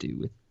nothing to do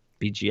with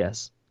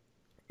BGS.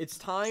 It's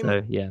time.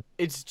 So, yeah.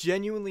 It's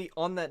genuinely,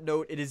 on that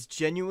note, it is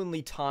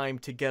genuinely time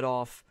to get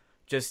off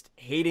just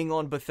hating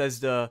on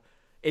Bethesda.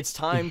 It's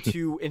time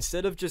to,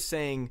 instead of just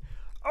saying,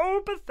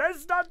 oh,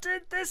 Bethesda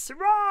did this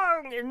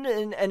wrong,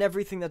 and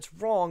everything that's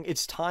wrong,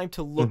 it's time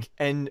to look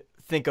and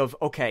think of,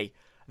 okay,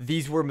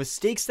 these were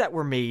mistakes that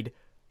were made.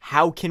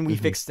 How can we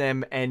fix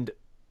them and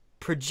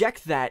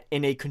project that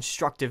in a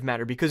constructive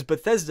manner? Because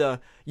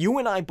Bethesda, you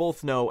and I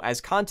both know as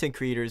content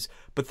creators,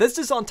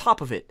 Bethesda's on top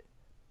of it.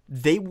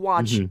 They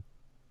watch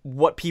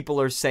what people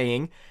are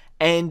saying.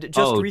 And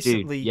just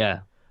recently,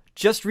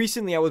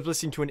 I was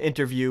listening to an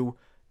interview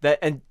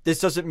and this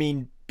doesn't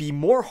mean be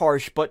more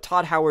harsh, but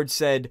Todd Howard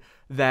said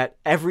that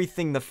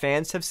everything the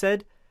fans have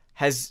said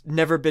has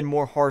never been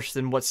more harsh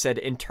than what's said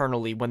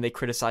internally when they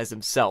criticize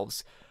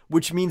themselves.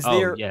 Which means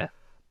that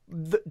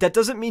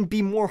doesn't mean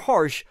be more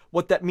harsh.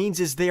 What that means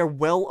is they are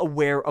well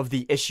aware of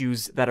the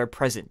issues that are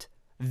present.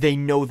 They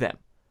know them.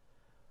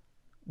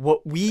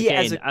 What we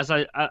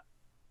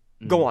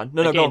go on.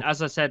 No, go.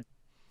 As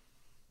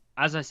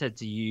I said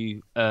to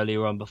you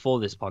earlier on before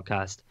this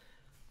podcast,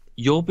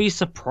 you'll be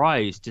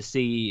surprised to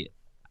see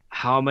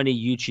how many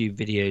YouTube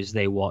videos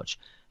they watch,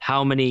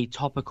 how many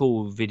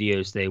topical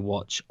videos they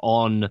watch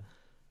on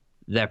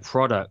their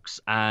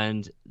products,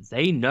 and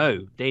they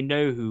know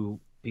who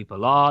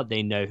people are.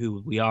 They know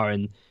who we are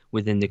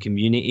within the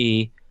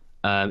community.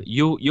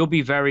 You'll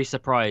be very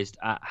surprised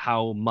at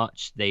how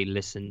much they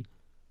listen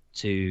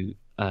to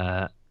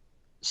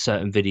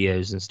certain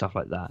videos and stuff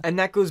like that. And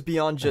that goes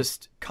beyond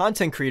just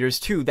content creators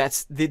too.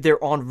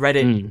 They're on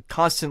Reddit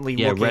constantly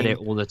looking. Yeah,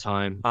 Reddit all the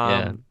time.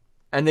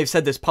 And they've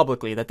said this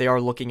publicly that they are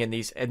looking in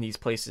these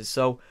places.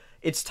 So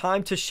it's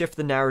time to shift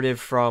the narrative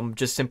from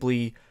just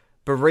simply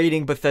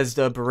berating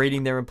Bethesda,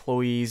 berating their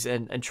employees,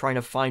 and trying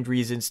to find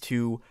reasons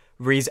to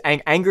raise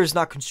anger is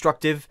not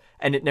constructive,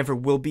 and it never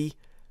will be.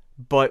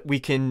 But we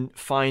can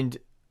find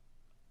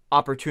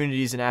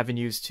opportunities and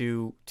avenues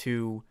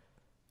to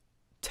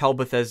tell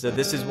Bethesda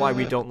this is why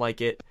we don't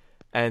like it,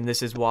 and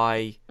this is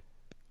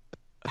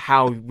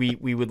how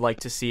we would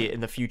like to see it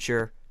in the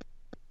future,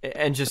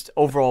 and just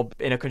overall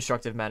in a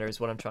constructive manner is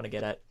what I'm trying to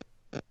get at.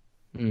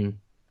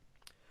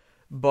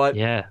 But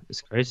yeah,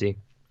 it's crazy.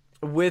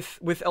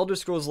 With Elder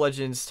Scrolls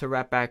Legends, to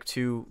wrap back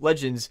to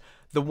Legends,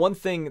 the one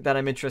thing that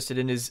I'm interested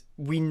in is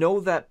we know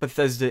that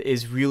Bethesda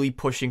is really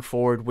pushing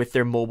forward with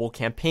their mobile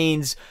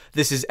campaigns.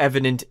 This is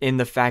evident in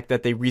the fact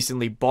that they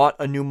recently bought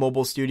a new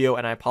mobile studio,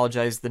 and I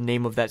apologize, the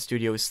name of that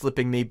studio is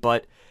slipping me,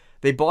 but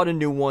they bought a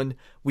new one.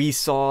 We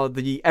saw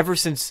ever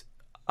since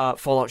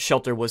Fallout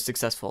Shelter was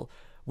successful,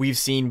 we've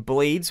seen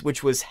Blades,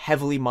 which was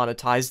heavily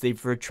monetized.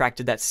 They've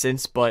retracted that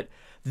since, but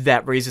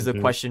that raises the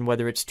question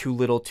whether it's too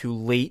little, too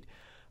late.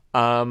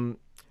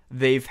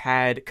 They've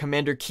had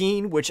Commander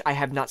Keen, which I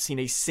have not seen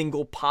a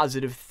single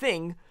positive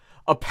thing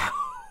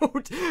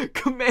about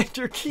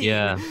Commander Keen.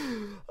 Yeah.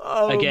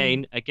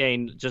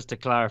 Again, just to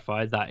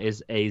clarify, that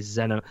is a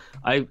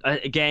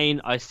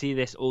I see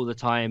this all the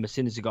time. As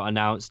soon as it got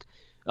announced,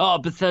 oh,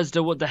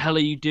 Bethesda, what the hell are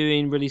you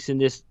doing releasing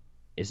this?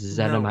 It's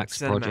a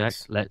ZeniMax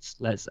project.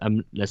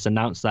 Let's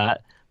announce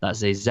that.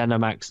 That's a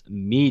ZeniMax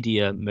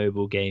Media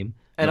mobile game.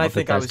 And I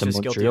think Bethesda I was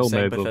just guilty of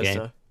saying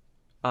Bethesda.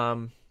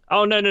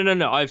 Oh,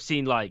 no. I've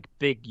seen like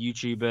big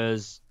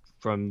YouTubers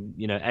from,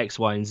 X,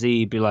 Y, and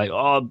Z be like,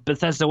 oh,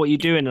 Bethesda, what are you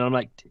doing? And I'm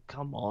like,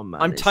 come on,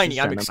 man. I'm tiny.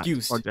 I'm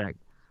excused. Project.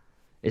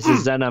 It's a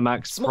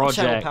ZeniMax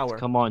project.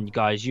 Come on, you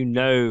guys. You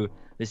know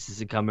this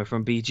is coming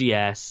from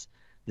BGS.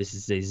 This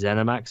is a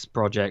ZeniMax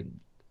project.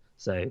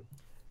 So,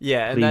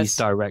 Yeah, and Please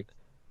direct.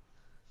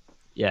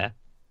 Yeah.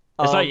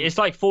 It's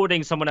like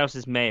forwarding someone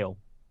else's mail.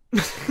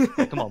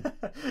 Come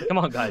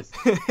on, guys.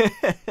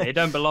 They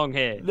don't belong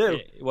here. No.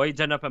 Why you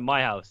turn up at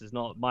my house? It's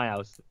not my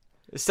house.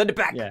 Send it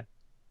back.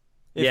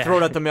 Yeah. Throw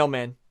it at the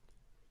mailman.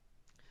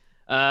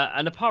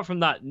 And apart from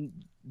that,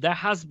 there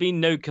has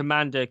been no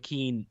Commander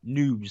Keen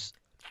news.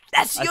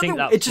 That's the other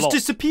one. It just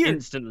disappeared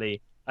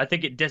instantly. I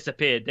think it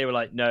disappeared. They were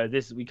like, "No,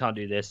 we can't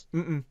do this.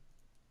 Mm-mm.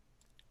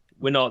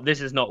 We're not.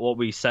 This is not what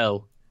we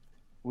sell.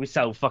 We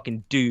sell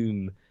fucking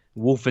Doom,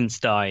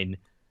 Wolfenstein,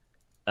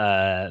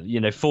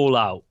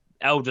 Fallout,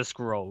 Elder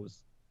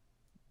Scrolls.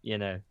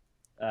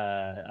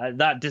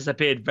 That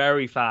disappeared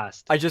very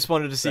fast. I just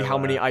wanted to see how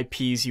many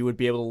IPs you would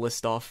be able to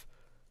list off.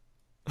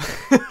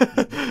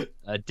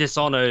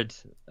 Dishonored,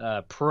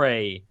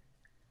 Prey,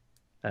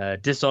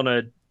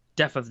 Dishonored,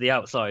 Death of the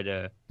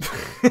Outsider,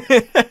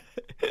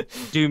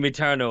 Doom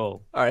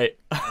Eternal. All right.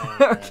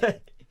 Okay.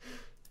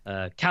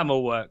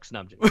 Camel Works. No,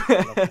 I'm joking.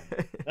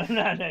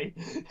 No.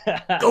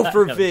 Go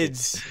for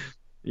vids.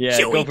 Yeah,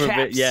 Joey go for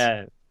Caps.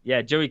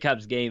 Yeah. Joey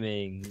Caps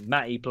Gaming.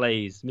 Matty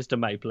Plays. Mr.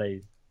 Matty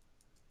Plays.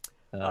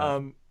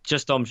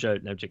 Just Dom Show.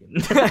 No,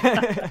 chicken.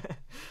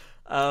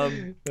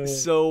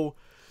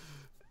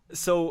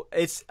 So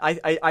it's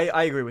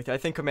I agree with you. I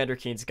think Commander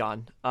Keen's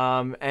gone.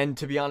 And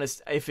to be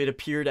honest, if it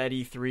appeared at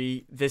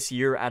E3 this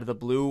year out of the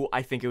blue,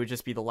 I think it would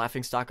just be the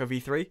laughingstock of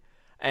E3.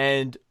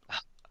 And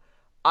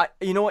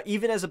you know what?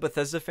 Even as a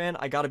Bethesda fan,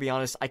 I gotta be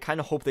honest. I kind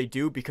of hope they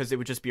do, because it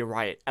would just be a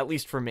riot, at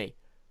least for me.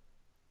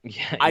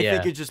 Yeah, I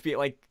think it'd just be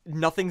like,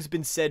 nothing's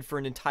been said for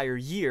an entire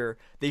year.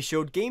 They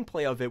showed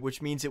gameplay of it,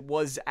 which means it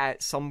was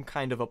at some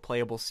kind of a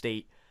playable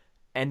state.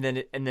 And then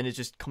it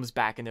just comes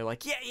back, and they're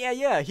like,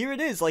 yeah, here it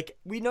is. Like,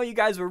 we know you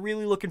guys were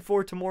really looking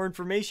forward to more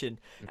information.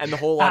 And the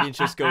whole audience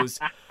just goes,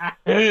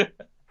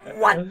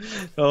 what?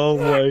 Oh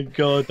my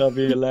god, that'd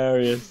be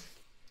hilarious.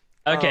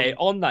 Okay,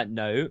 on that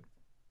note,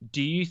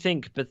 do you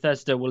think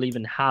Bethesda will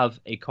even have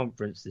a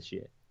conference this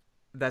year?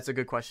 That's a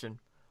good question.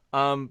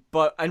 And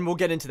we'll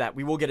get into that.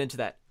 We will get into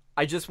that.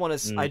 I just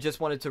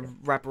wanted to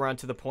wrap around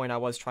to the point I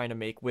was trying to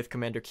make with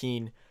Commander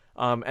Keen,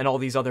 and all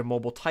these other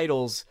mobile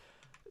titles.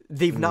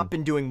 They've not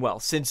been doing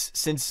well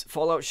since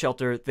Fallout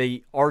Shelter.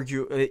 They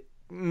argue,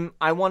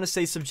 I want to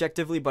say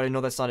subjectively, but I know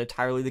that's not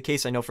entirely the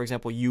case. I know, for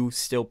example, you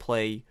still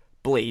play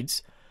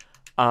Blades.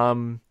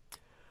 Oh,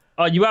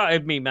 you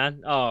outed me,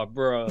 man. Oh,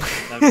 bro.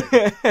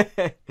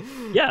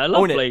 Yeah, I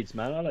love Blades,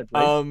 man. I like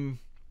Blades.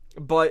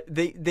 But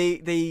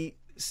they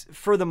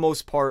for the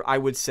most part, I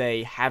would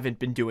say, haven't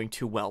been doing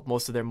too well.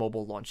 Most of their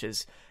mobile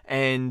launches,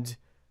 and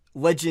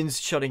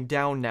Legends shutting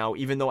down now,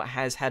 even though it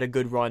has had a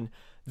good run.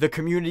 The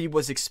community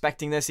was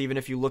expecting this. Even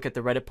if you look at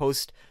the Reddit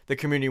post, the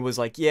community was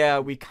like, yeah,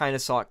 we kind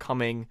of saw it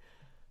coming,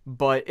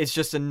 but it's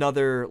just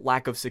another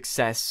lack of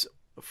success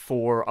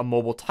for a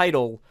mobile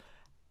title.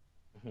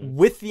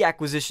 With the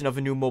acquisition of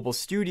a new mobile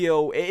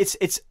studio, it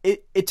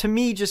to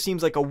me just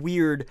seems like a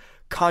weird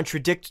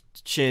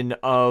contradiction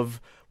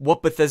of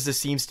what Bethesda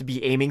seems to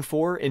be aiming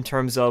for in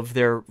terms of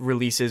their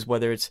releases,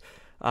 whether it's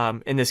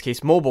in this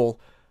case mobile,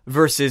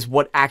 versus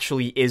what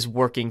actually is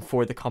working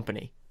for the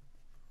company.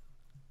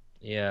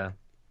 Yeah.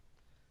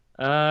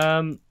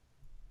 I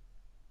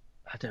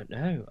don't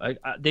know.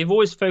 They've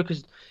always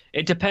focused.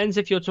 It depends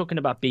if you're talking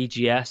about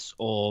BGS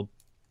or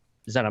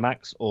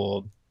ZeniMax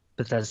or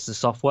Bethesda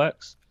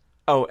Softworks.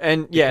 Oh,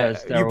 and yeah,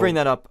 you bring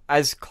that up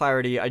as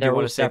clarity. I do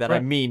want to say that I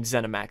mean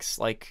ZeniMax,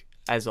 like,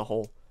 as a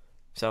whole.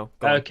 So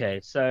okay,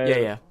 so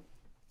yeah.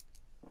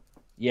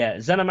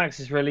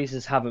 ZeniMax's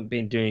releases haven't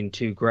been doing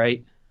too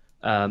great.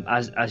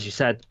 As you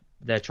said,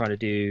 they're trying to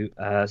do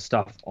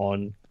stuff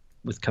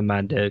with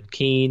Commander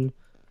Keen.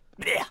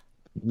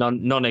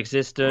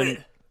 Non-existent.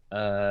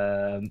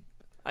 I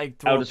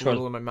throw up a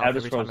little in my mouth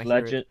every time I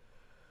hear it.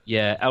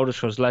 Yeah, Elder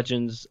Scrolls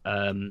Legends.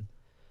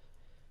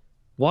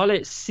 While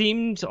it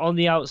seemed on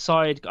the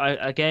outside,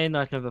 I've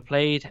never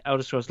played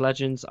Elder Scrolls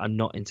Legends. I'm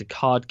not into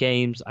card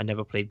games. I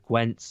never played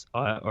Gwent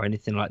or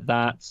anything like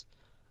that.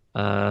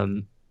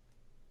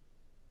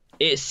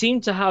 It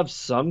seemed to have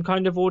some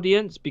kind of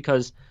audience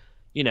because,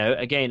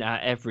 again,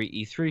 at every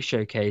E3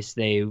 showcase,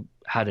 they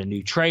had a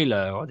new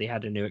trailer or they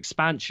had a new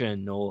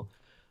expansion or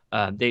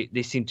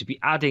they seem to be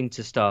adding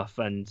to stuff,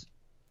 and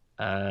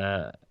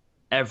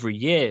every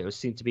year it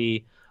seemed to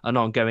be an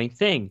ongoing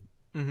thing.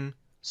 Mm-hmm.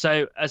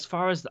 So as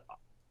far as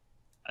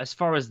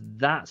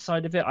that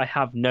side of it, I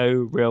have no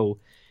real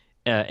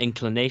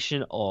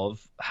inclination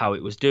of how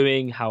it was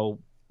doing, how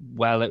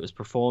well it was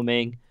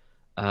performing.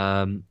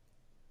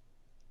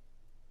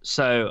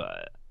 So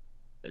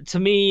to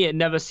me, it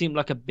never seemed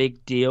like a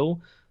big deal.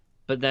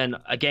 But then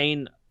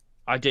again,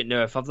 I didn't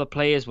know if other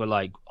players were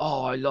like,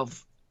 "Oh, I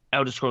love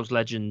Elder Scrolls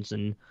Legends,"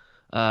 and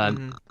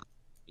that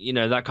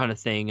kind of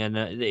thing. And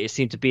it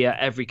seemed to be at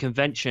every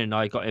convention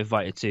I got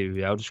invited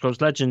to. Elder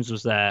Scrolls Legends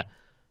was there.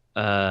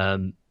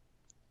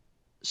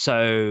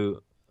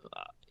 So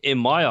in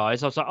my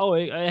eyes, I was like, "Oh,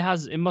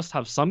 it must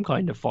have some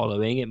kind of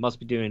following. It must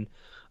be doing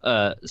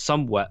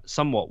somewhat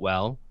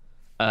well."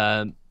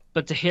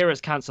 But to hear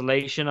its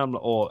cancellation,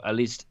 or at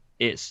least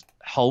its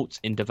halt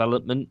in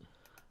development,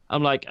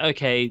 I'm like,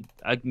 okay,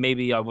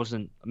 maybe I was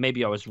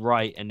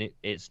right, and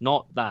it's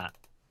not that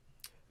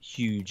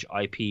huge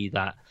IP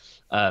that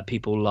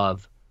people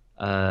love.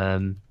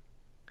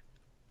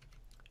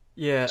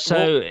 Yeah.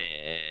 So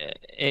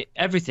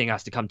everything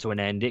has to come to an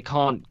end. It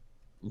can't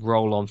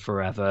roll on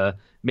forever.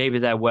 Maybe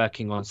they're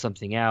working on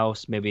something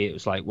else. Maybe it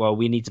was like, well,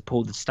 we need to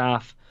pull the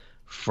staff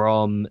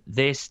from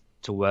this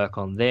to work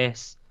on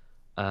this.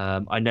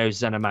 I know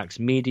ZeniMax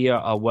Media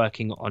are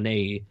working on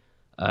a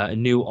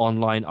new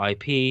online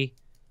IP.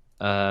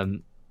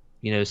 Same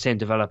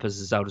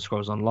developers as Elder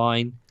Scrolls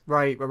Online.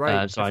 Right.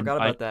 So I forgot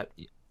about that.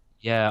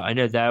 Yeah, I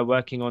know they're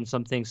working on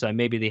something. So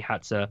maybe they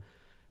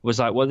was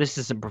like, well, this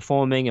isn't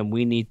performing, and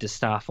we need the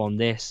staff on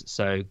this.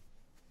 So,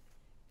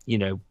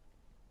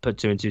 put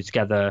two and two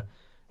together,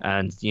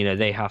 and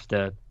they have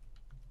to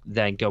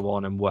then go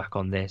on and work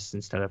on this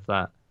instead of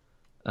that.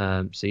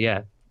 So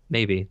yeah,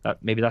 maybe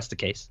that's the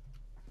case.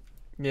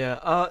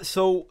 Yeah.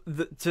 So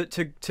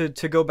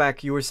to go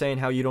back, you were saying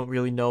how you don't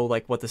really know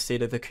like what the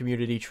state of the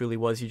community truly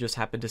was. You just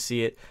happened to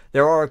see it.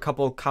 There are a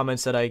couple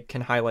comments that I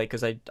can highlight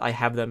because I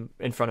have them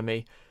in front of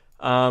me.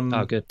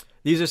 Oh, good.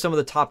 These are some of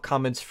the top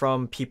comments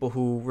from people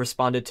who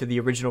responded to the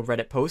original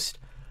Reddit post.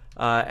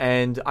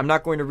 And I'm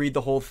not going to read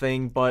the whole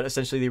thing, but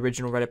essentially the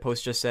original Reddit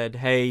post just said,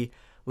 "Hey,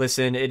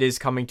 listen, it is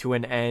coming to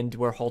an end.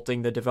 We're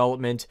halting the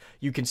development.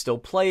 You can still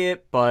play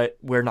it, but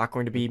we're not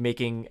going to be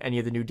making any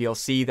of the new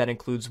DLC. That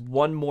includes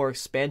one more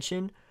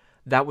expansion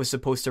that was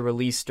supposed to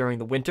release during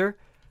the winter.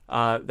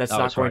 That's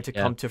not going to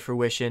come to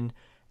fruition."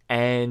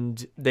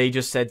 And they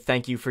just said,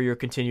 "Thank you for your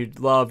continued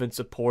love and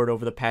support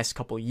over the past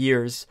couple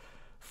years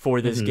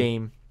for this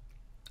game."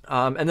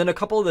 And then a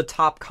couple of the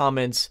top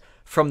comments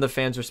from the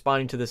fans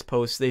responding to this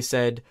post, they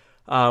said,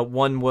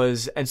 one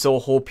was, "And so a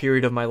whole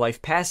period of my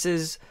life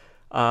passes."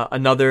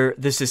 Another,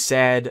 "This is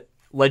sad.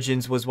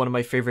 Legends was one of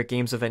my favorite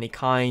games of any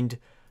kind."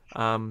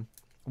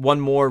 One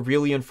more,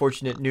 "Really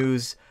unfortunate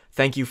news.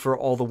 Thank you for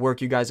all the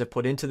work you guys have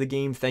put into the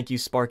game. Thank you,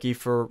 Sparky,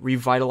 for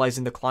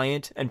revitalizing the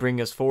client and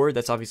bringing us forward."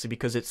 That's obviously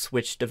because it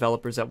switched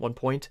developers at one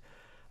point.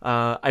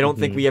 "I don't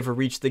think we ever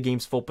reached the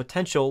game's full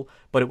potential,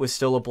 but it was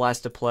still a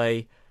blast to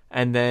play."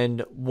 And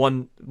then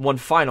one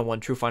final one,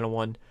 true final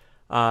one.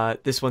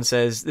 This one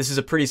says, "This is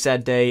a pretty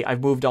sad day.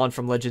 I've moved on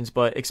from Legends,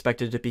 but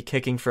expected to be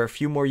kicking for a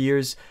few more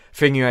years,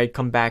 figuring I'd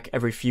come back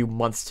every few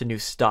months to new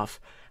stuff.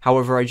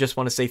 However, I just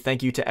want to say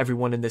thank you to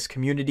everyone in this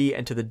community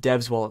and to the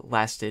devs while it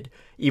lasted.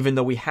 Even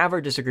though we have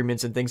our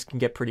disagreements and things can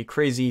get pretty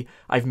crazy,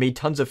 I've made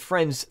tons of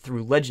friends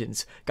through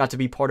Legends, got to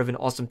be part of an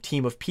awesome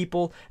team of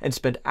people, and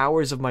spent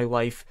hours of my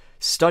life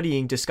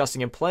studying,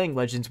 discussing, and playing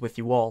Legends with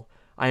you all.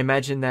 I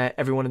imagine that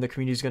everyone in the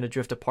community is going to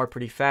drift apart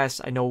pretty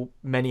fast. I know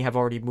many have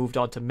already moved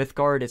on to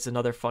Mythgard. It's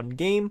another fun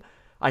game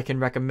I can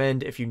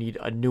recommend if you need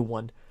a new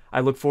one.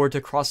 I look forward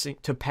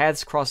to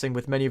paths crossing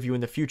with many of you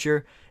in the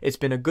future. It's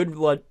been a good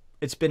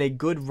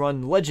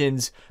run,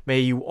 Legends. May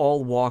you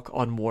all walk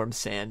on warm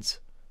sands."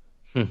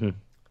 And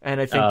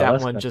I think that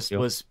one just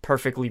was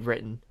perfectly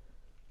written.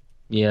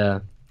 Yeah.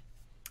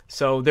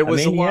 So there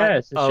was a lot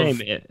of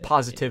shame.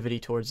 positivity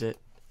towards it.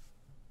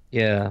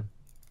 Yeah.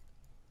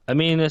 I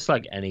mean, it's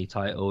like any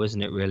title,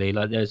 isn't it, really?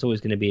 Like, there's always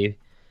going to be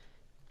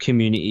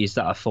communities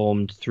that are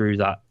formed through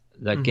that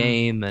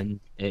game,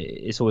 and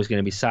it's always going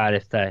to be sad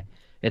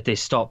if they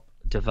stop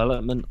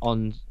development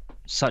on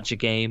such a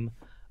game.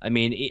 I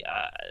mean,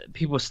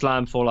 people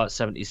slam Fallout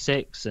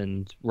 76,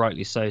 and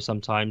rightly so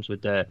sometimes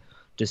with the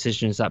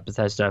decisions that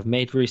Bethesda have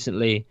made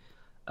recently.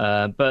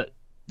 But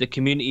the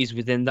communities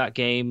within that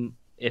game,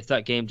 if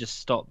that game just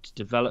stopped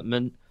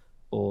development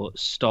or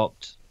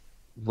stopped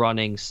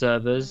running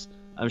servers,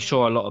 I'm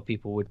sure a lot of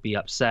people would be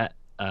upset,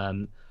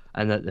 and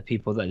that the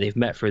people that they've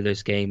met through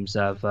those games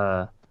have,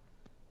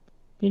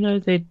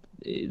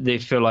 they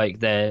feel like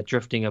they're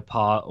drifting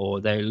apart,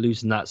 or they're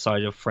losing that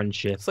side of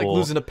friendship. It's like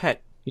losing a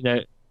pet.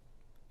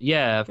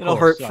 Yeah, of It'll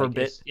course. hurt for a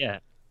bit. Yeah,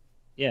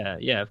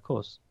 of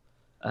course.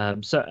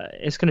 So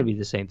it's going to be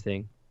the same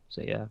thing.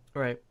 So yeah.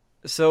 Right.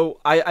 So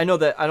I know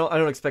that I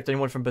don't expect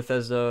anyone from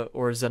Bethesda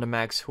or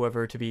ZeniMax,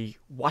 whoever, to be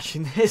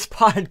watching this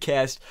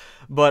podcast,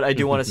 but I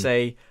do want to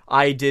say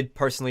I did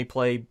personally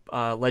play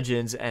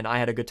Legends, and I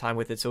had a good time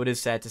with it. So it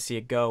is sad to see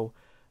it go.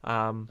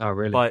 Oh,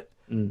 really? But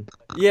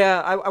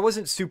yeah, I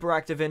wasn't super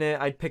active in it.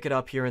 I'd pick it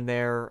up here and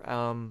there.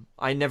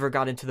 I never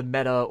got into the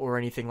meta or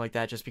anything like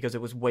that, just because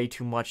it was way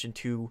too much and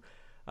too.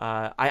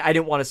 I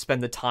didn't want to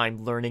spend the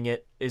time learning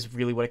it. Is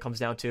really what it comes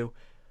down to.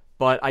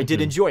 But I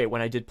did enjoy it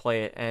when I did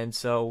play it, and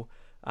so.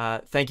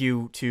 Thank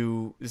you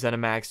to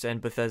ZeniMax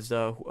and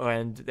Bethesda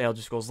and the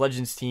Elder Scrolls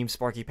Legends team,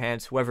 Sparky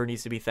Pants, whoever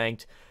needs to be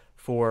thanked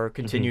for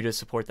continue to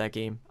support that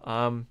game.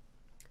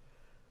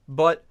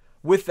 But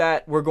with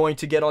that, we're going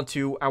to get on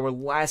to our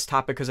last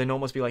topic, because I know it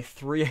must be like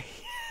 3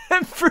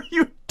 a.m. for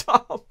you,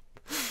 Tom.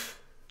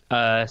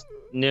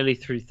 Nearly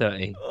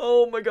 3:30.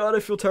 Oh my god,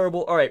 I feel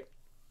terrible. All right.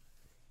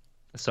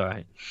 That's all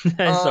right. It's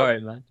all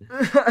right, man.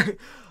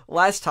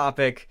 Last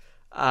topic,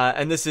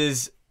 and this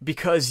is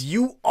because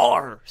you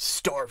are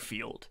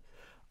Starfield.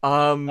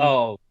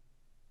 Oh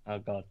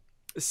god.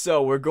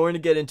 So we're going to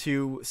get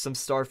into some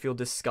Starfield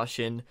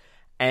discussion,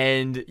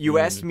 and you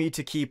asked me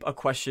to keep a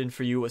question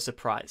for you a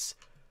surprise.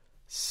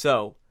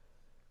 So,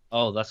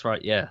 oh, that's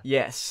right, yeah.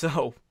 Yes,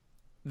 so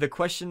the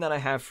question that I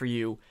have for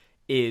you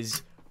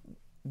is,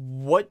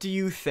 what do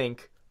you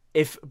think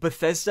if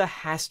Bethesda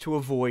has to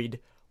avoid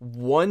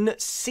one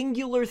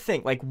singular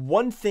thing, like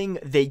one thing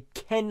they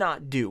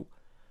cannot do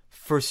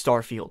for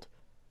Starfield?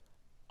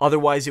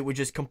 Otherwise, it would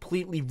just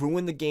completely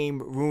ruin the game,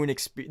 ruin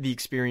the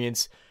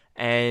experience,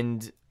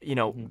 and, you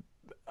know,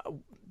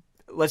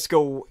 let's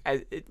go...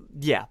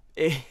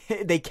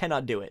 they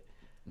cannot do it.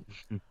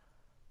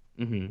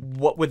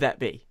 What would that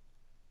be?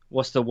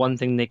 What's the one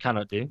thing they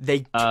cannot do? They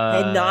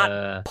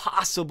cannot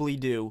possibly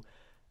do.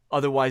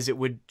 Otherwise, it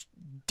would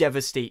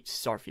devastate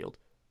Starfield.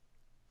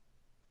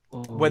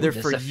 Whether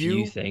for you,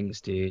 few things,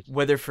 dude.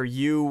 Whether for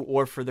you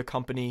or for the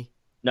company.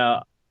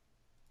 No,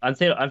 I'm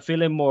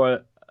feeling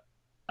more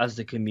as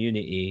the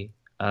community.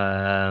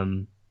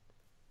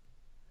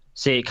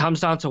 See, it comes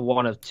down to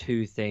one of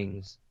two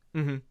things.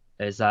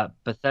 Is that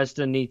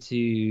Bethesda need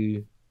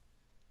to...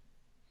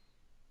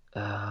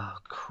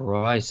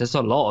 Christ, there's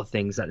a lot of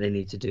things that they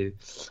need to do.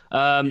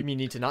 You mean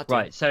need to not do?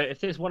 Right, so if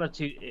there's one or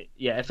two...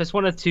 Yeah, if it's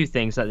one of two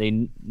things that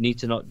they need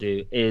to not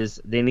do is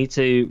they need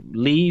to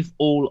leave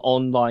all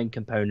online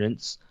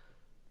components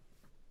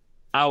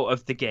out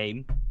of the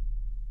game.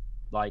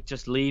 Like,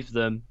 just leave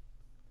them.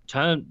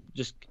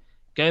 Just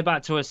go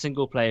back to a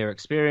single-player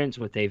experience,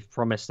 what they've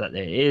promised that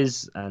there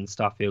is, and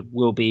Starfield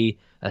will be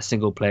a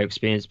single-player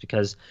experience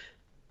because,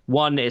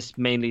 one, it's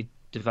mainly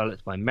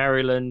developed by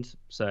Maryland,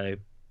 so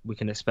we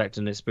can expect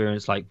an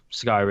experience like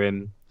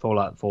Skyrim,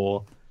 Fallout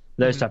 4,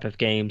 those type of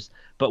games.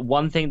 But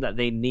one thing that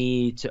they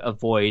need to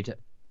avoid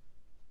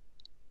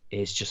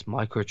is just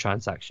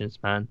microtransactions,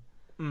 man.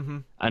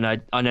 And I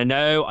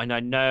know,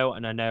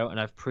 and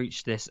I've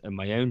preached this on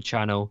my own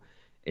channel,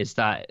 is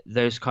that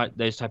those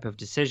type of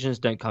decisions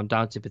don't come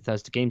down to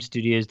Bethesda Game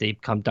Studios. They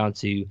come down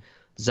to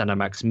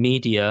ZeniMax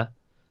Media.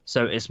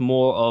 So it's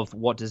more of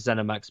what does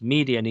ZeniMax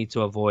Media need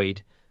to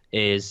avoid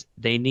is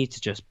they need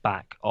to just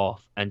back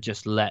off and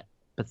just let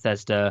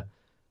Bethesda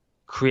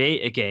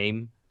create a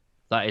game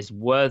that is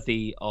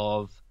worthy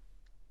of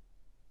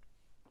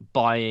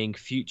buying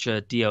future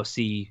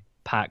DLC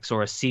packs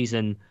or a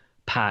season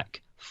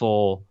pack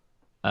for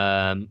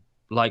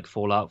like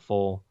Fallout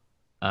 4,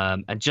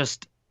 and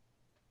just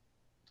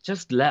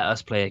let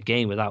us play a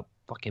game without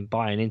fucking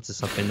buying into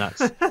something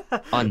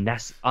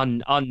that's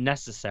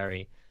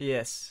unnecessary.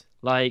 Yes.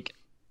 Like,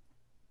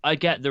 I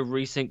get the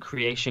recent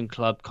Creation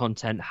Club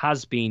content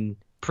has been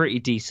pretty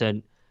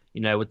decent,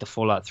 you know, with the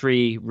Fallout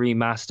 3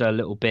 remaster a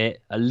little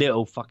bit. I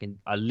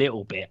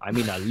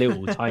mean a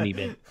little tiny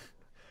bit.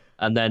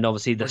 And then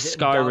obviously the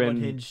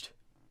Skyrim...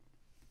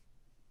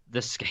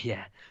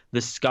 The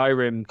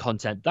Skyrim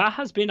content. That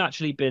has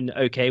actually been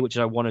okay, which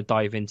I want to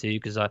dive into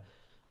because I've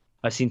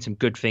seen some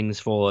good things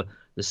for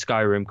the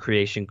Skyrim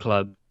Creation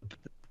Club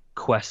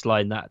quest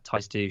line that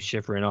ties to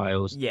Shivering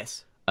Isles.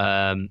 Yes.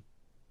 But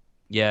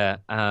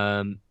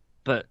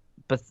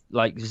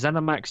like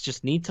ZeniMax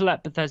just need to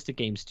let Bethesda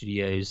Game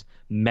Studios,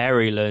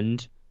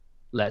 Maryland,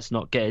 let's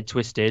not get it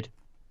twisted,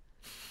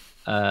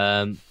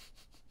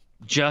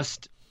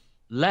 just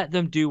let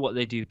them do what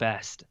they do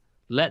best.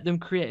 Let them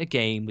create a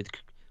game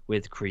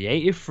with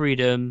creative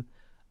freedom,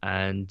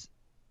 and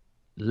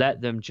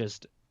let them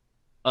just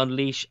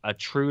unleash a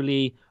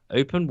truly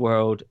open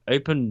world,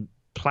 open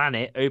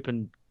planet,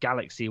 open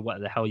galaxy, what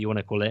the hell you want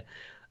to call it,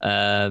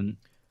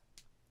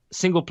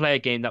 single player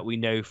game that we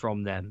know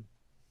from them,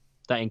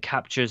 that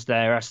encaptures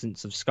their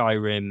essence of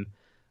Skyrim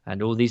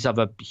and all these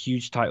other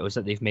huge titles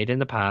that they've made in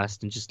the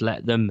past, and just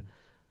let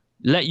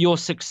your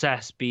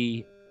success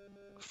be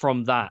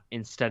from that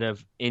instead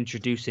of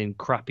introducing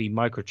crappy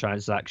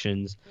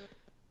microtransactions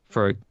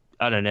for,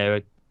 I don't know,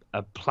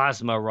 a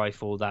plasma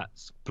rifle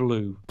that's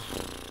blue.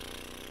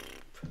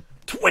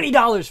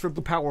 $20 for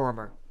blue power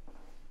armor.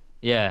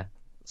 Yeah,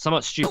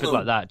 somewhat stupid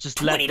like that. Just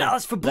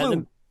 $20 for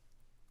blue.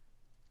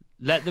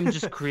 Let them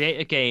just create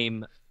a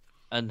game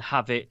and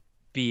have it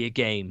be a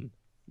game,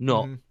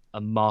 not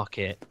a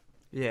market.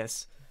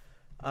 Yes.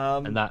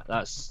 And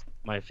that's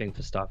my thing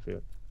for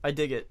Starfield. I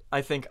dig it.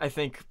 I think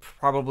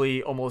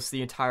probably almost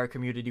the entire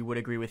community would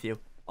agree with you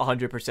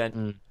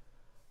 100%.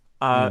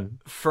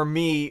 For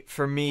me,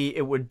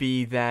 it would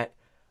be that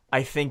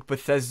I think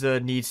Bethesda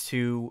needs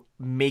to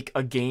make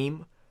a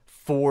game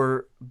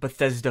for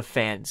Bethesda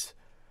fans,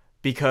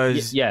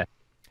 because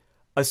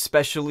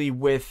especially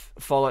with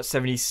Fallout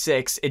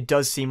 76, it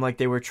does seem like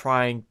they were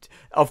trying.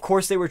 Of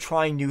course, they were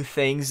trying new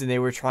things and they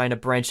were trying to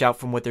branch out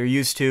from what they're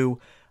used to.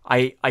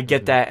 I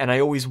get that, and I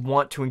always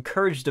want to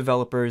encourage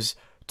developers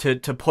to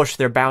push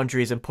their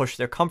boundaries and push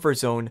their comfort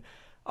zone.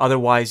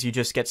 Otherwise, you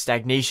just get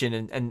stagnation,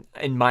 and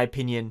in my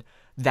opinion,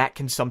 that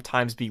can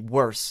sometimes be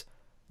worse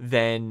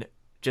than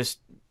just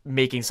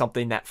making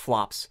something that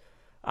flops.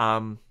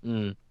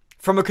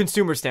 From a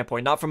consumer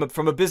standpoint, not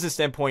from a business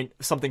standpoint,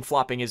 something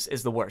flopping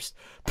is the worst.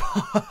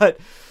 But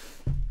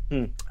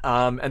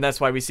and that's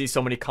why we see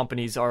so many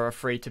companies are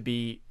afraid to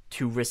be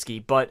too risky.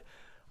 But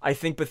I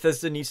think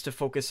Bethesda needs to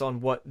focus on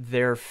what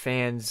their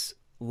fans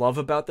love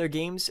about their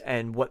games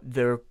and what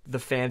the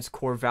fans'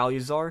 core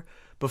values are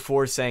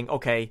before saying,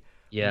 okay,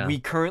 we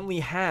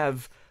currently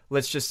have,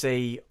 let's just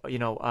say,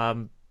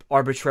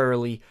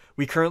 arbitrarily,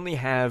 we currently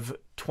have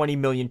 20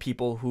 million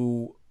people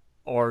who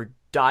are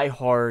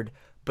diehard,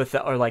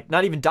 or like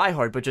not even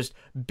diehard, but just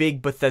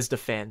big Bethesda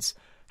fans.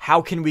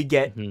 How can we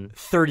get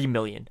 30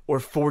 million or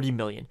 40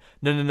 million?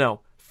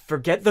 No.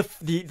 Forget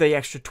the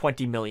extra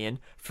 20 million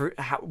for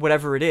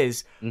whatever it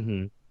is.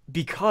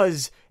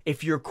 Because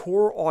if your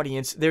core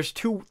audience, there's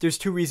two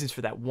reasons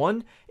for that.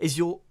 One is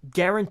you'll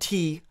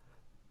guarantee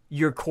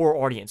your core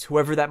audience,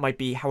 whoever that might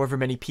be, however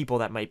many people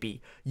that might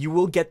be, you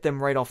will get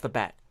them right off the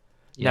bat.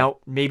 Now,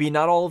 maybe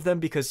not all of them,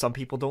 because some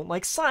people don't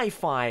like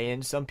sci-fi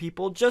and some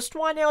people just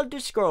want Elder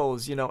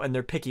Scrolls, and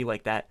they're picky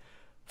like that.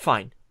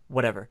 Fine,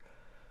 whatever.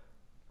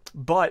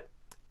 But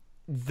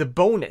the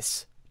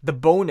bonus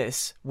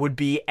would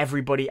be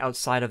everybody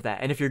outside of that.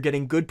 And if you're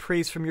getting good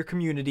praise from your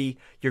community,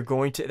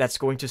 that's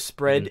going to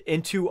spread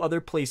into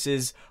other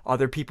places.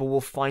 Other people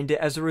will find it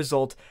as a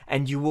result,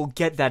 and you will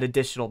get that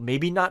additional,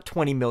 maybe not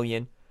 20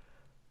 million,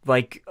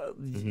 like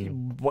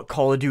what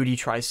Call of Duty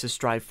tries to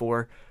strive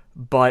for,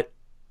 but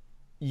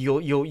you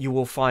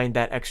will find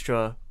that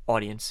extra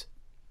audience.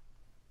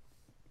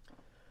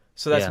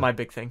 So that's my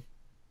big thing.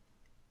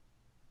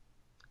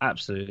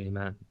 Absolutely,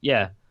 man.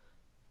 Yeah.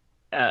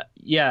 I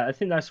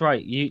think that's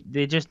right.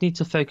 They just need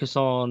to focus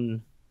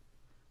on.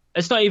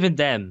 It's not even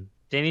them.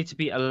 They need to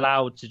be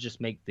allowed to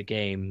just make the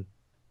game.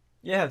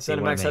 Yeah,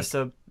 ZeniMax has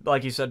to,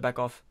 like you said, back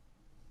off.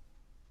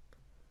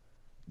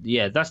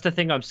 Yeah, that's the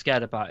thing I'm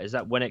scared about, is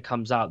that when it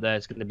comes out,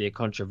 there's going to be a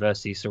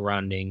controversy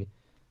surrounding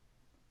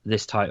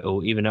this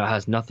title, even though it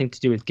has nothing to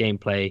do with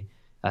gameplay,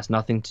 has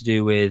nothing to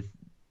do with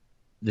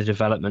the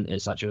development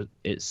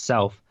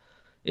itself.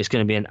 It's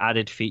going to be an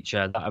added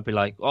feature that I'd be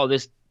like, oh,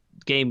 this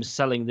game's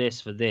selling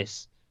this for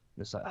this.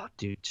 And it's like, oh,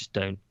 dude, just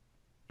don't.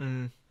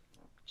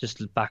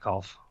 Just back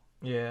off.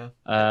 Yeah.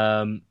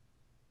 And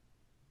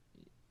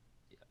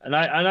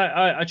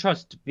I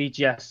trust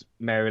VGS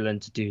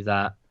Maryland to do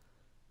that.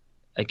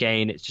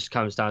 Again, it just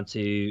comes down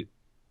to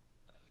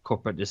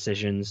corporate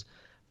decisions.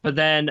 But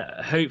then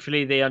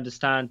hopefully they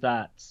understand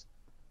that,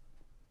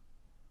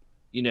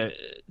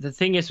 the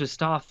thing is with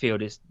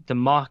Starfield is the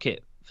marketing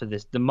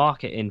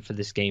for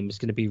this game is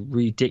going to be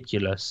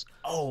ridiculous.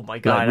 Oh my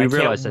God, I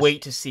can't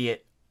wait to see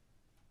it.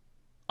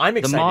 I'm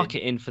excited. The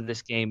marketing for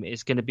this game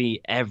is going to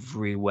be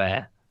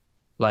everywhere.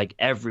 Like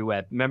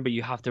everywhere. Remember,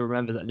 you have to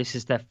remember that this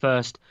is their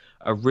first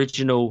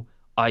original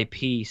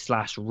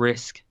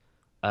IP/Risk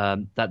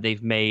that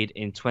they've made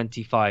in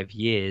 25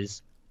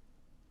 years.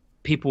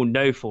 People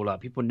know Fallout.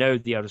 People know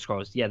the Elder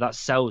Scrolls. Yeah, that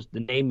sells.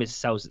 The name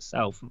sells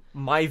itself.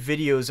 My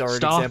videos are an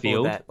example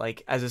of that.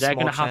 Like as a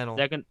small channel.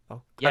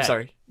 I'm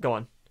sorry. Go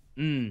on.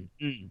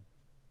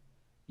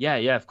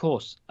 Yeah, of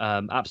course.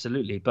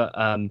 Absolutely. But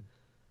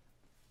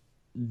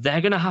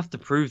they're gonna have to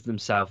prove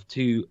themselves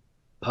to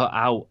put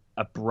out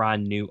a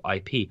brand new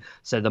IP.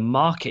 So the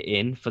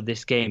marketing for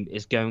this game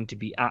is going to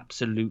be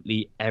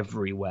absolutely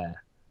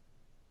everywhere.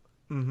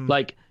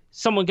 Like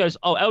someone goes,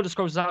 "Oh, Elder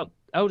Scrolls is out.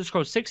 Elder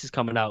Scrolls 6 is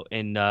coming out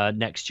in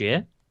next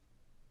year."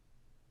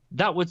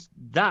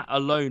 That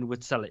alone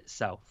would sell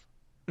itself.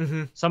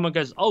 Someone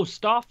goes, "Oh,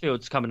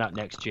 Starfield's coming out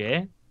next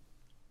year."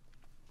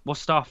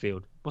 What's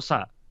Starfield? What's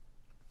that?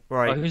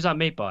 Right. Oh, who's that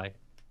made by?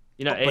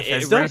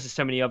 It raises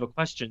so many other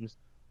questions.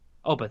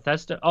 Oh,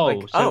 Bethesda. Oh,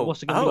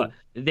 what's it going to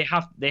be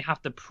like? They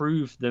have to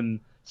prove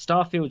them.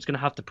 Starfield's going to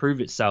have to prove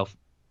itself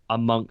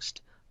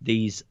amongst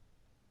these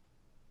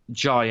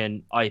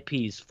giant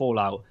IPs,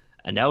 Fallout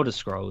and Elder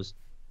Scrolls.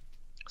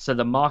 So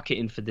the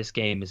marketing for this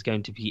game is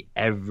going to be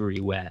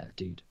everywhere,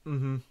 dude.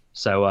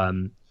 So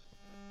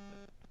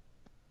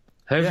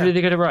hopefully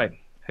they get it right.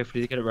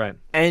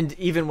 And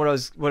even what I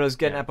was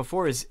getting at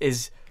before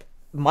is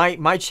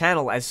my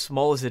channel, as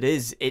small as it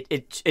is,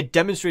 it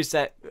demonstrates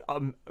that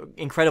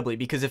incredibly,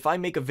 because if I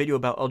make a video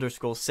about Elder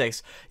Scrolls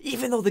 6,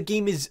 even though the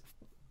game is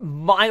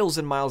miles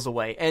and miles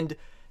away, and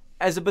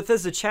as a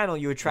Bethesda channel,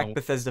 you attract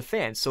Bethesda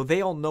fans, so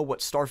they all know what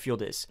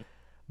Starfield is.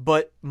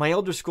 But my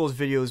Elder Scrolls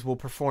videos will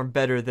perform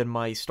better than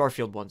my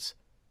Starfield ones,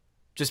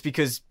 just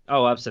because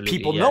absolutely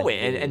people know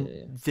it,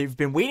 and they've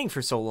been waiting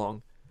for so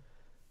long.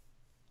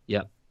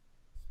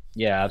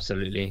 Yeah,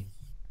 absolutely.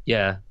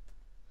 Yeah.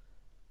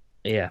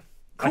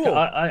 Cool.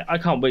 I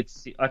can't wait to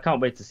see. I can't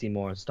wait to see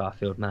more of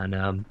Starfield,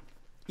 man.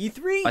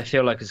 E3. I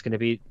feel like it's gonna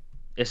be.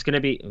 I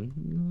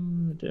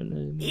don't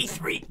know.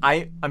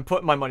 E3. I'm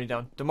putting my money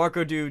down.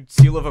 DeMarco, dude,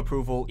 seal of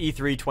approval.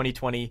 E3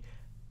 2020.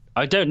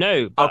 I don't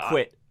know. I'll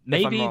quit.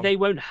 Maybe they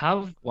won't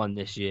have one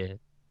this year.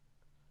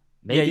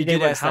 Maybe you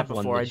did ask that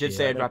before. I did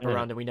say I'd wrap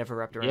around, and we never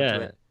wrapped around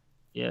to it.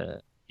 Yeah.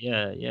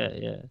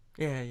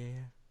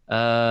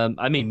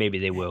 I mean, maybe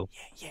they will.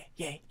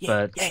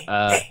 But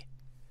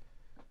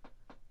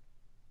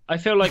I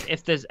feel like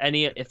if there's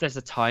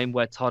a time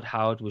where Todd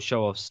Howard will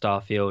show off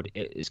Starfield,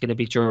 it's going to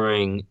be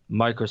during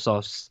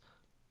Microsoft's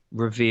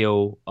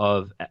reveal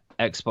of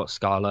Xbox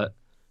Scarlet,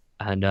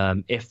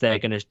 and if they're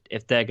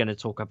gonna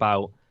talk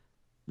about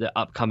the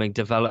upcoming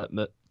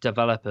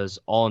developers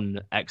on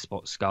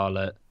Xbox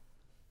Scarlet,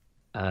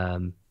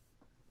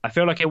 I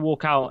feel like he'll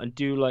walk out and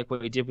do like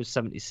what he did with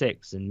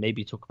 76 and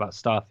maybe talk about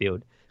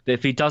Starfield. But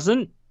if he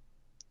doesn't,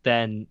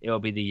 then it'll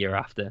be the year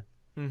after.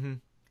 Mm-hmm.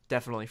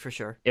 Definitely, for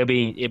sure. It'll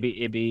be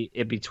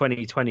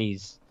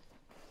 2020's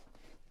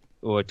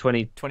or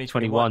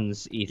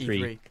 2021's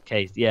E3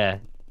 case. Yeah.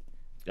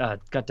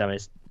 God damn it.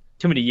 It's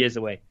too many years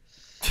away.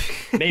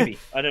 Maybe.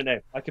 I don't know.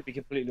 I could be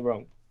completely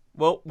wrong.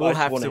 Well, we'll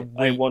have to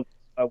wait.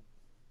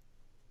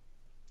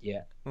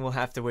 Yeah. We'll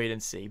have to wait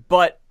and see.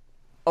 But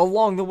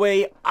along the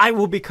way, I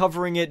will be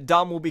covering it,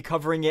 Dom will be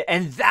covering it,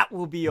 and that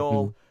will be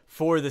all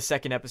for the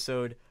second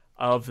episode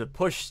of the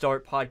Push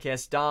Start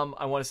podcast. Dom,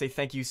 I want to say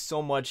thank you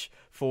so much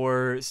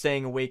for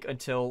staying awake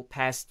until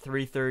past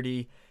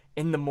 3:30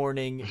 in the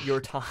morning,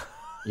 your time.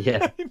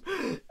 Yeah.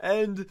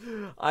 And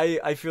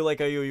I feel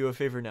like I owe you a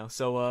favor now.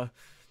 So,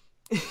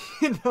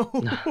 you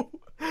know,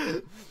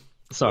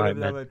 sorry, whatever man.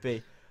 that might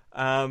be.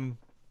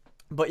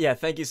 But yeah,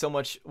 thank you so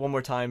much one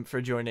more time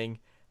for joining.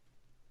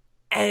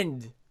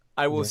 And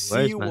I will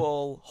see you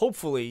all,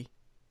 hopefully,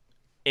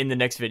 in the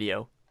next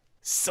video.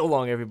 So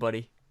long,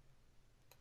 everybody.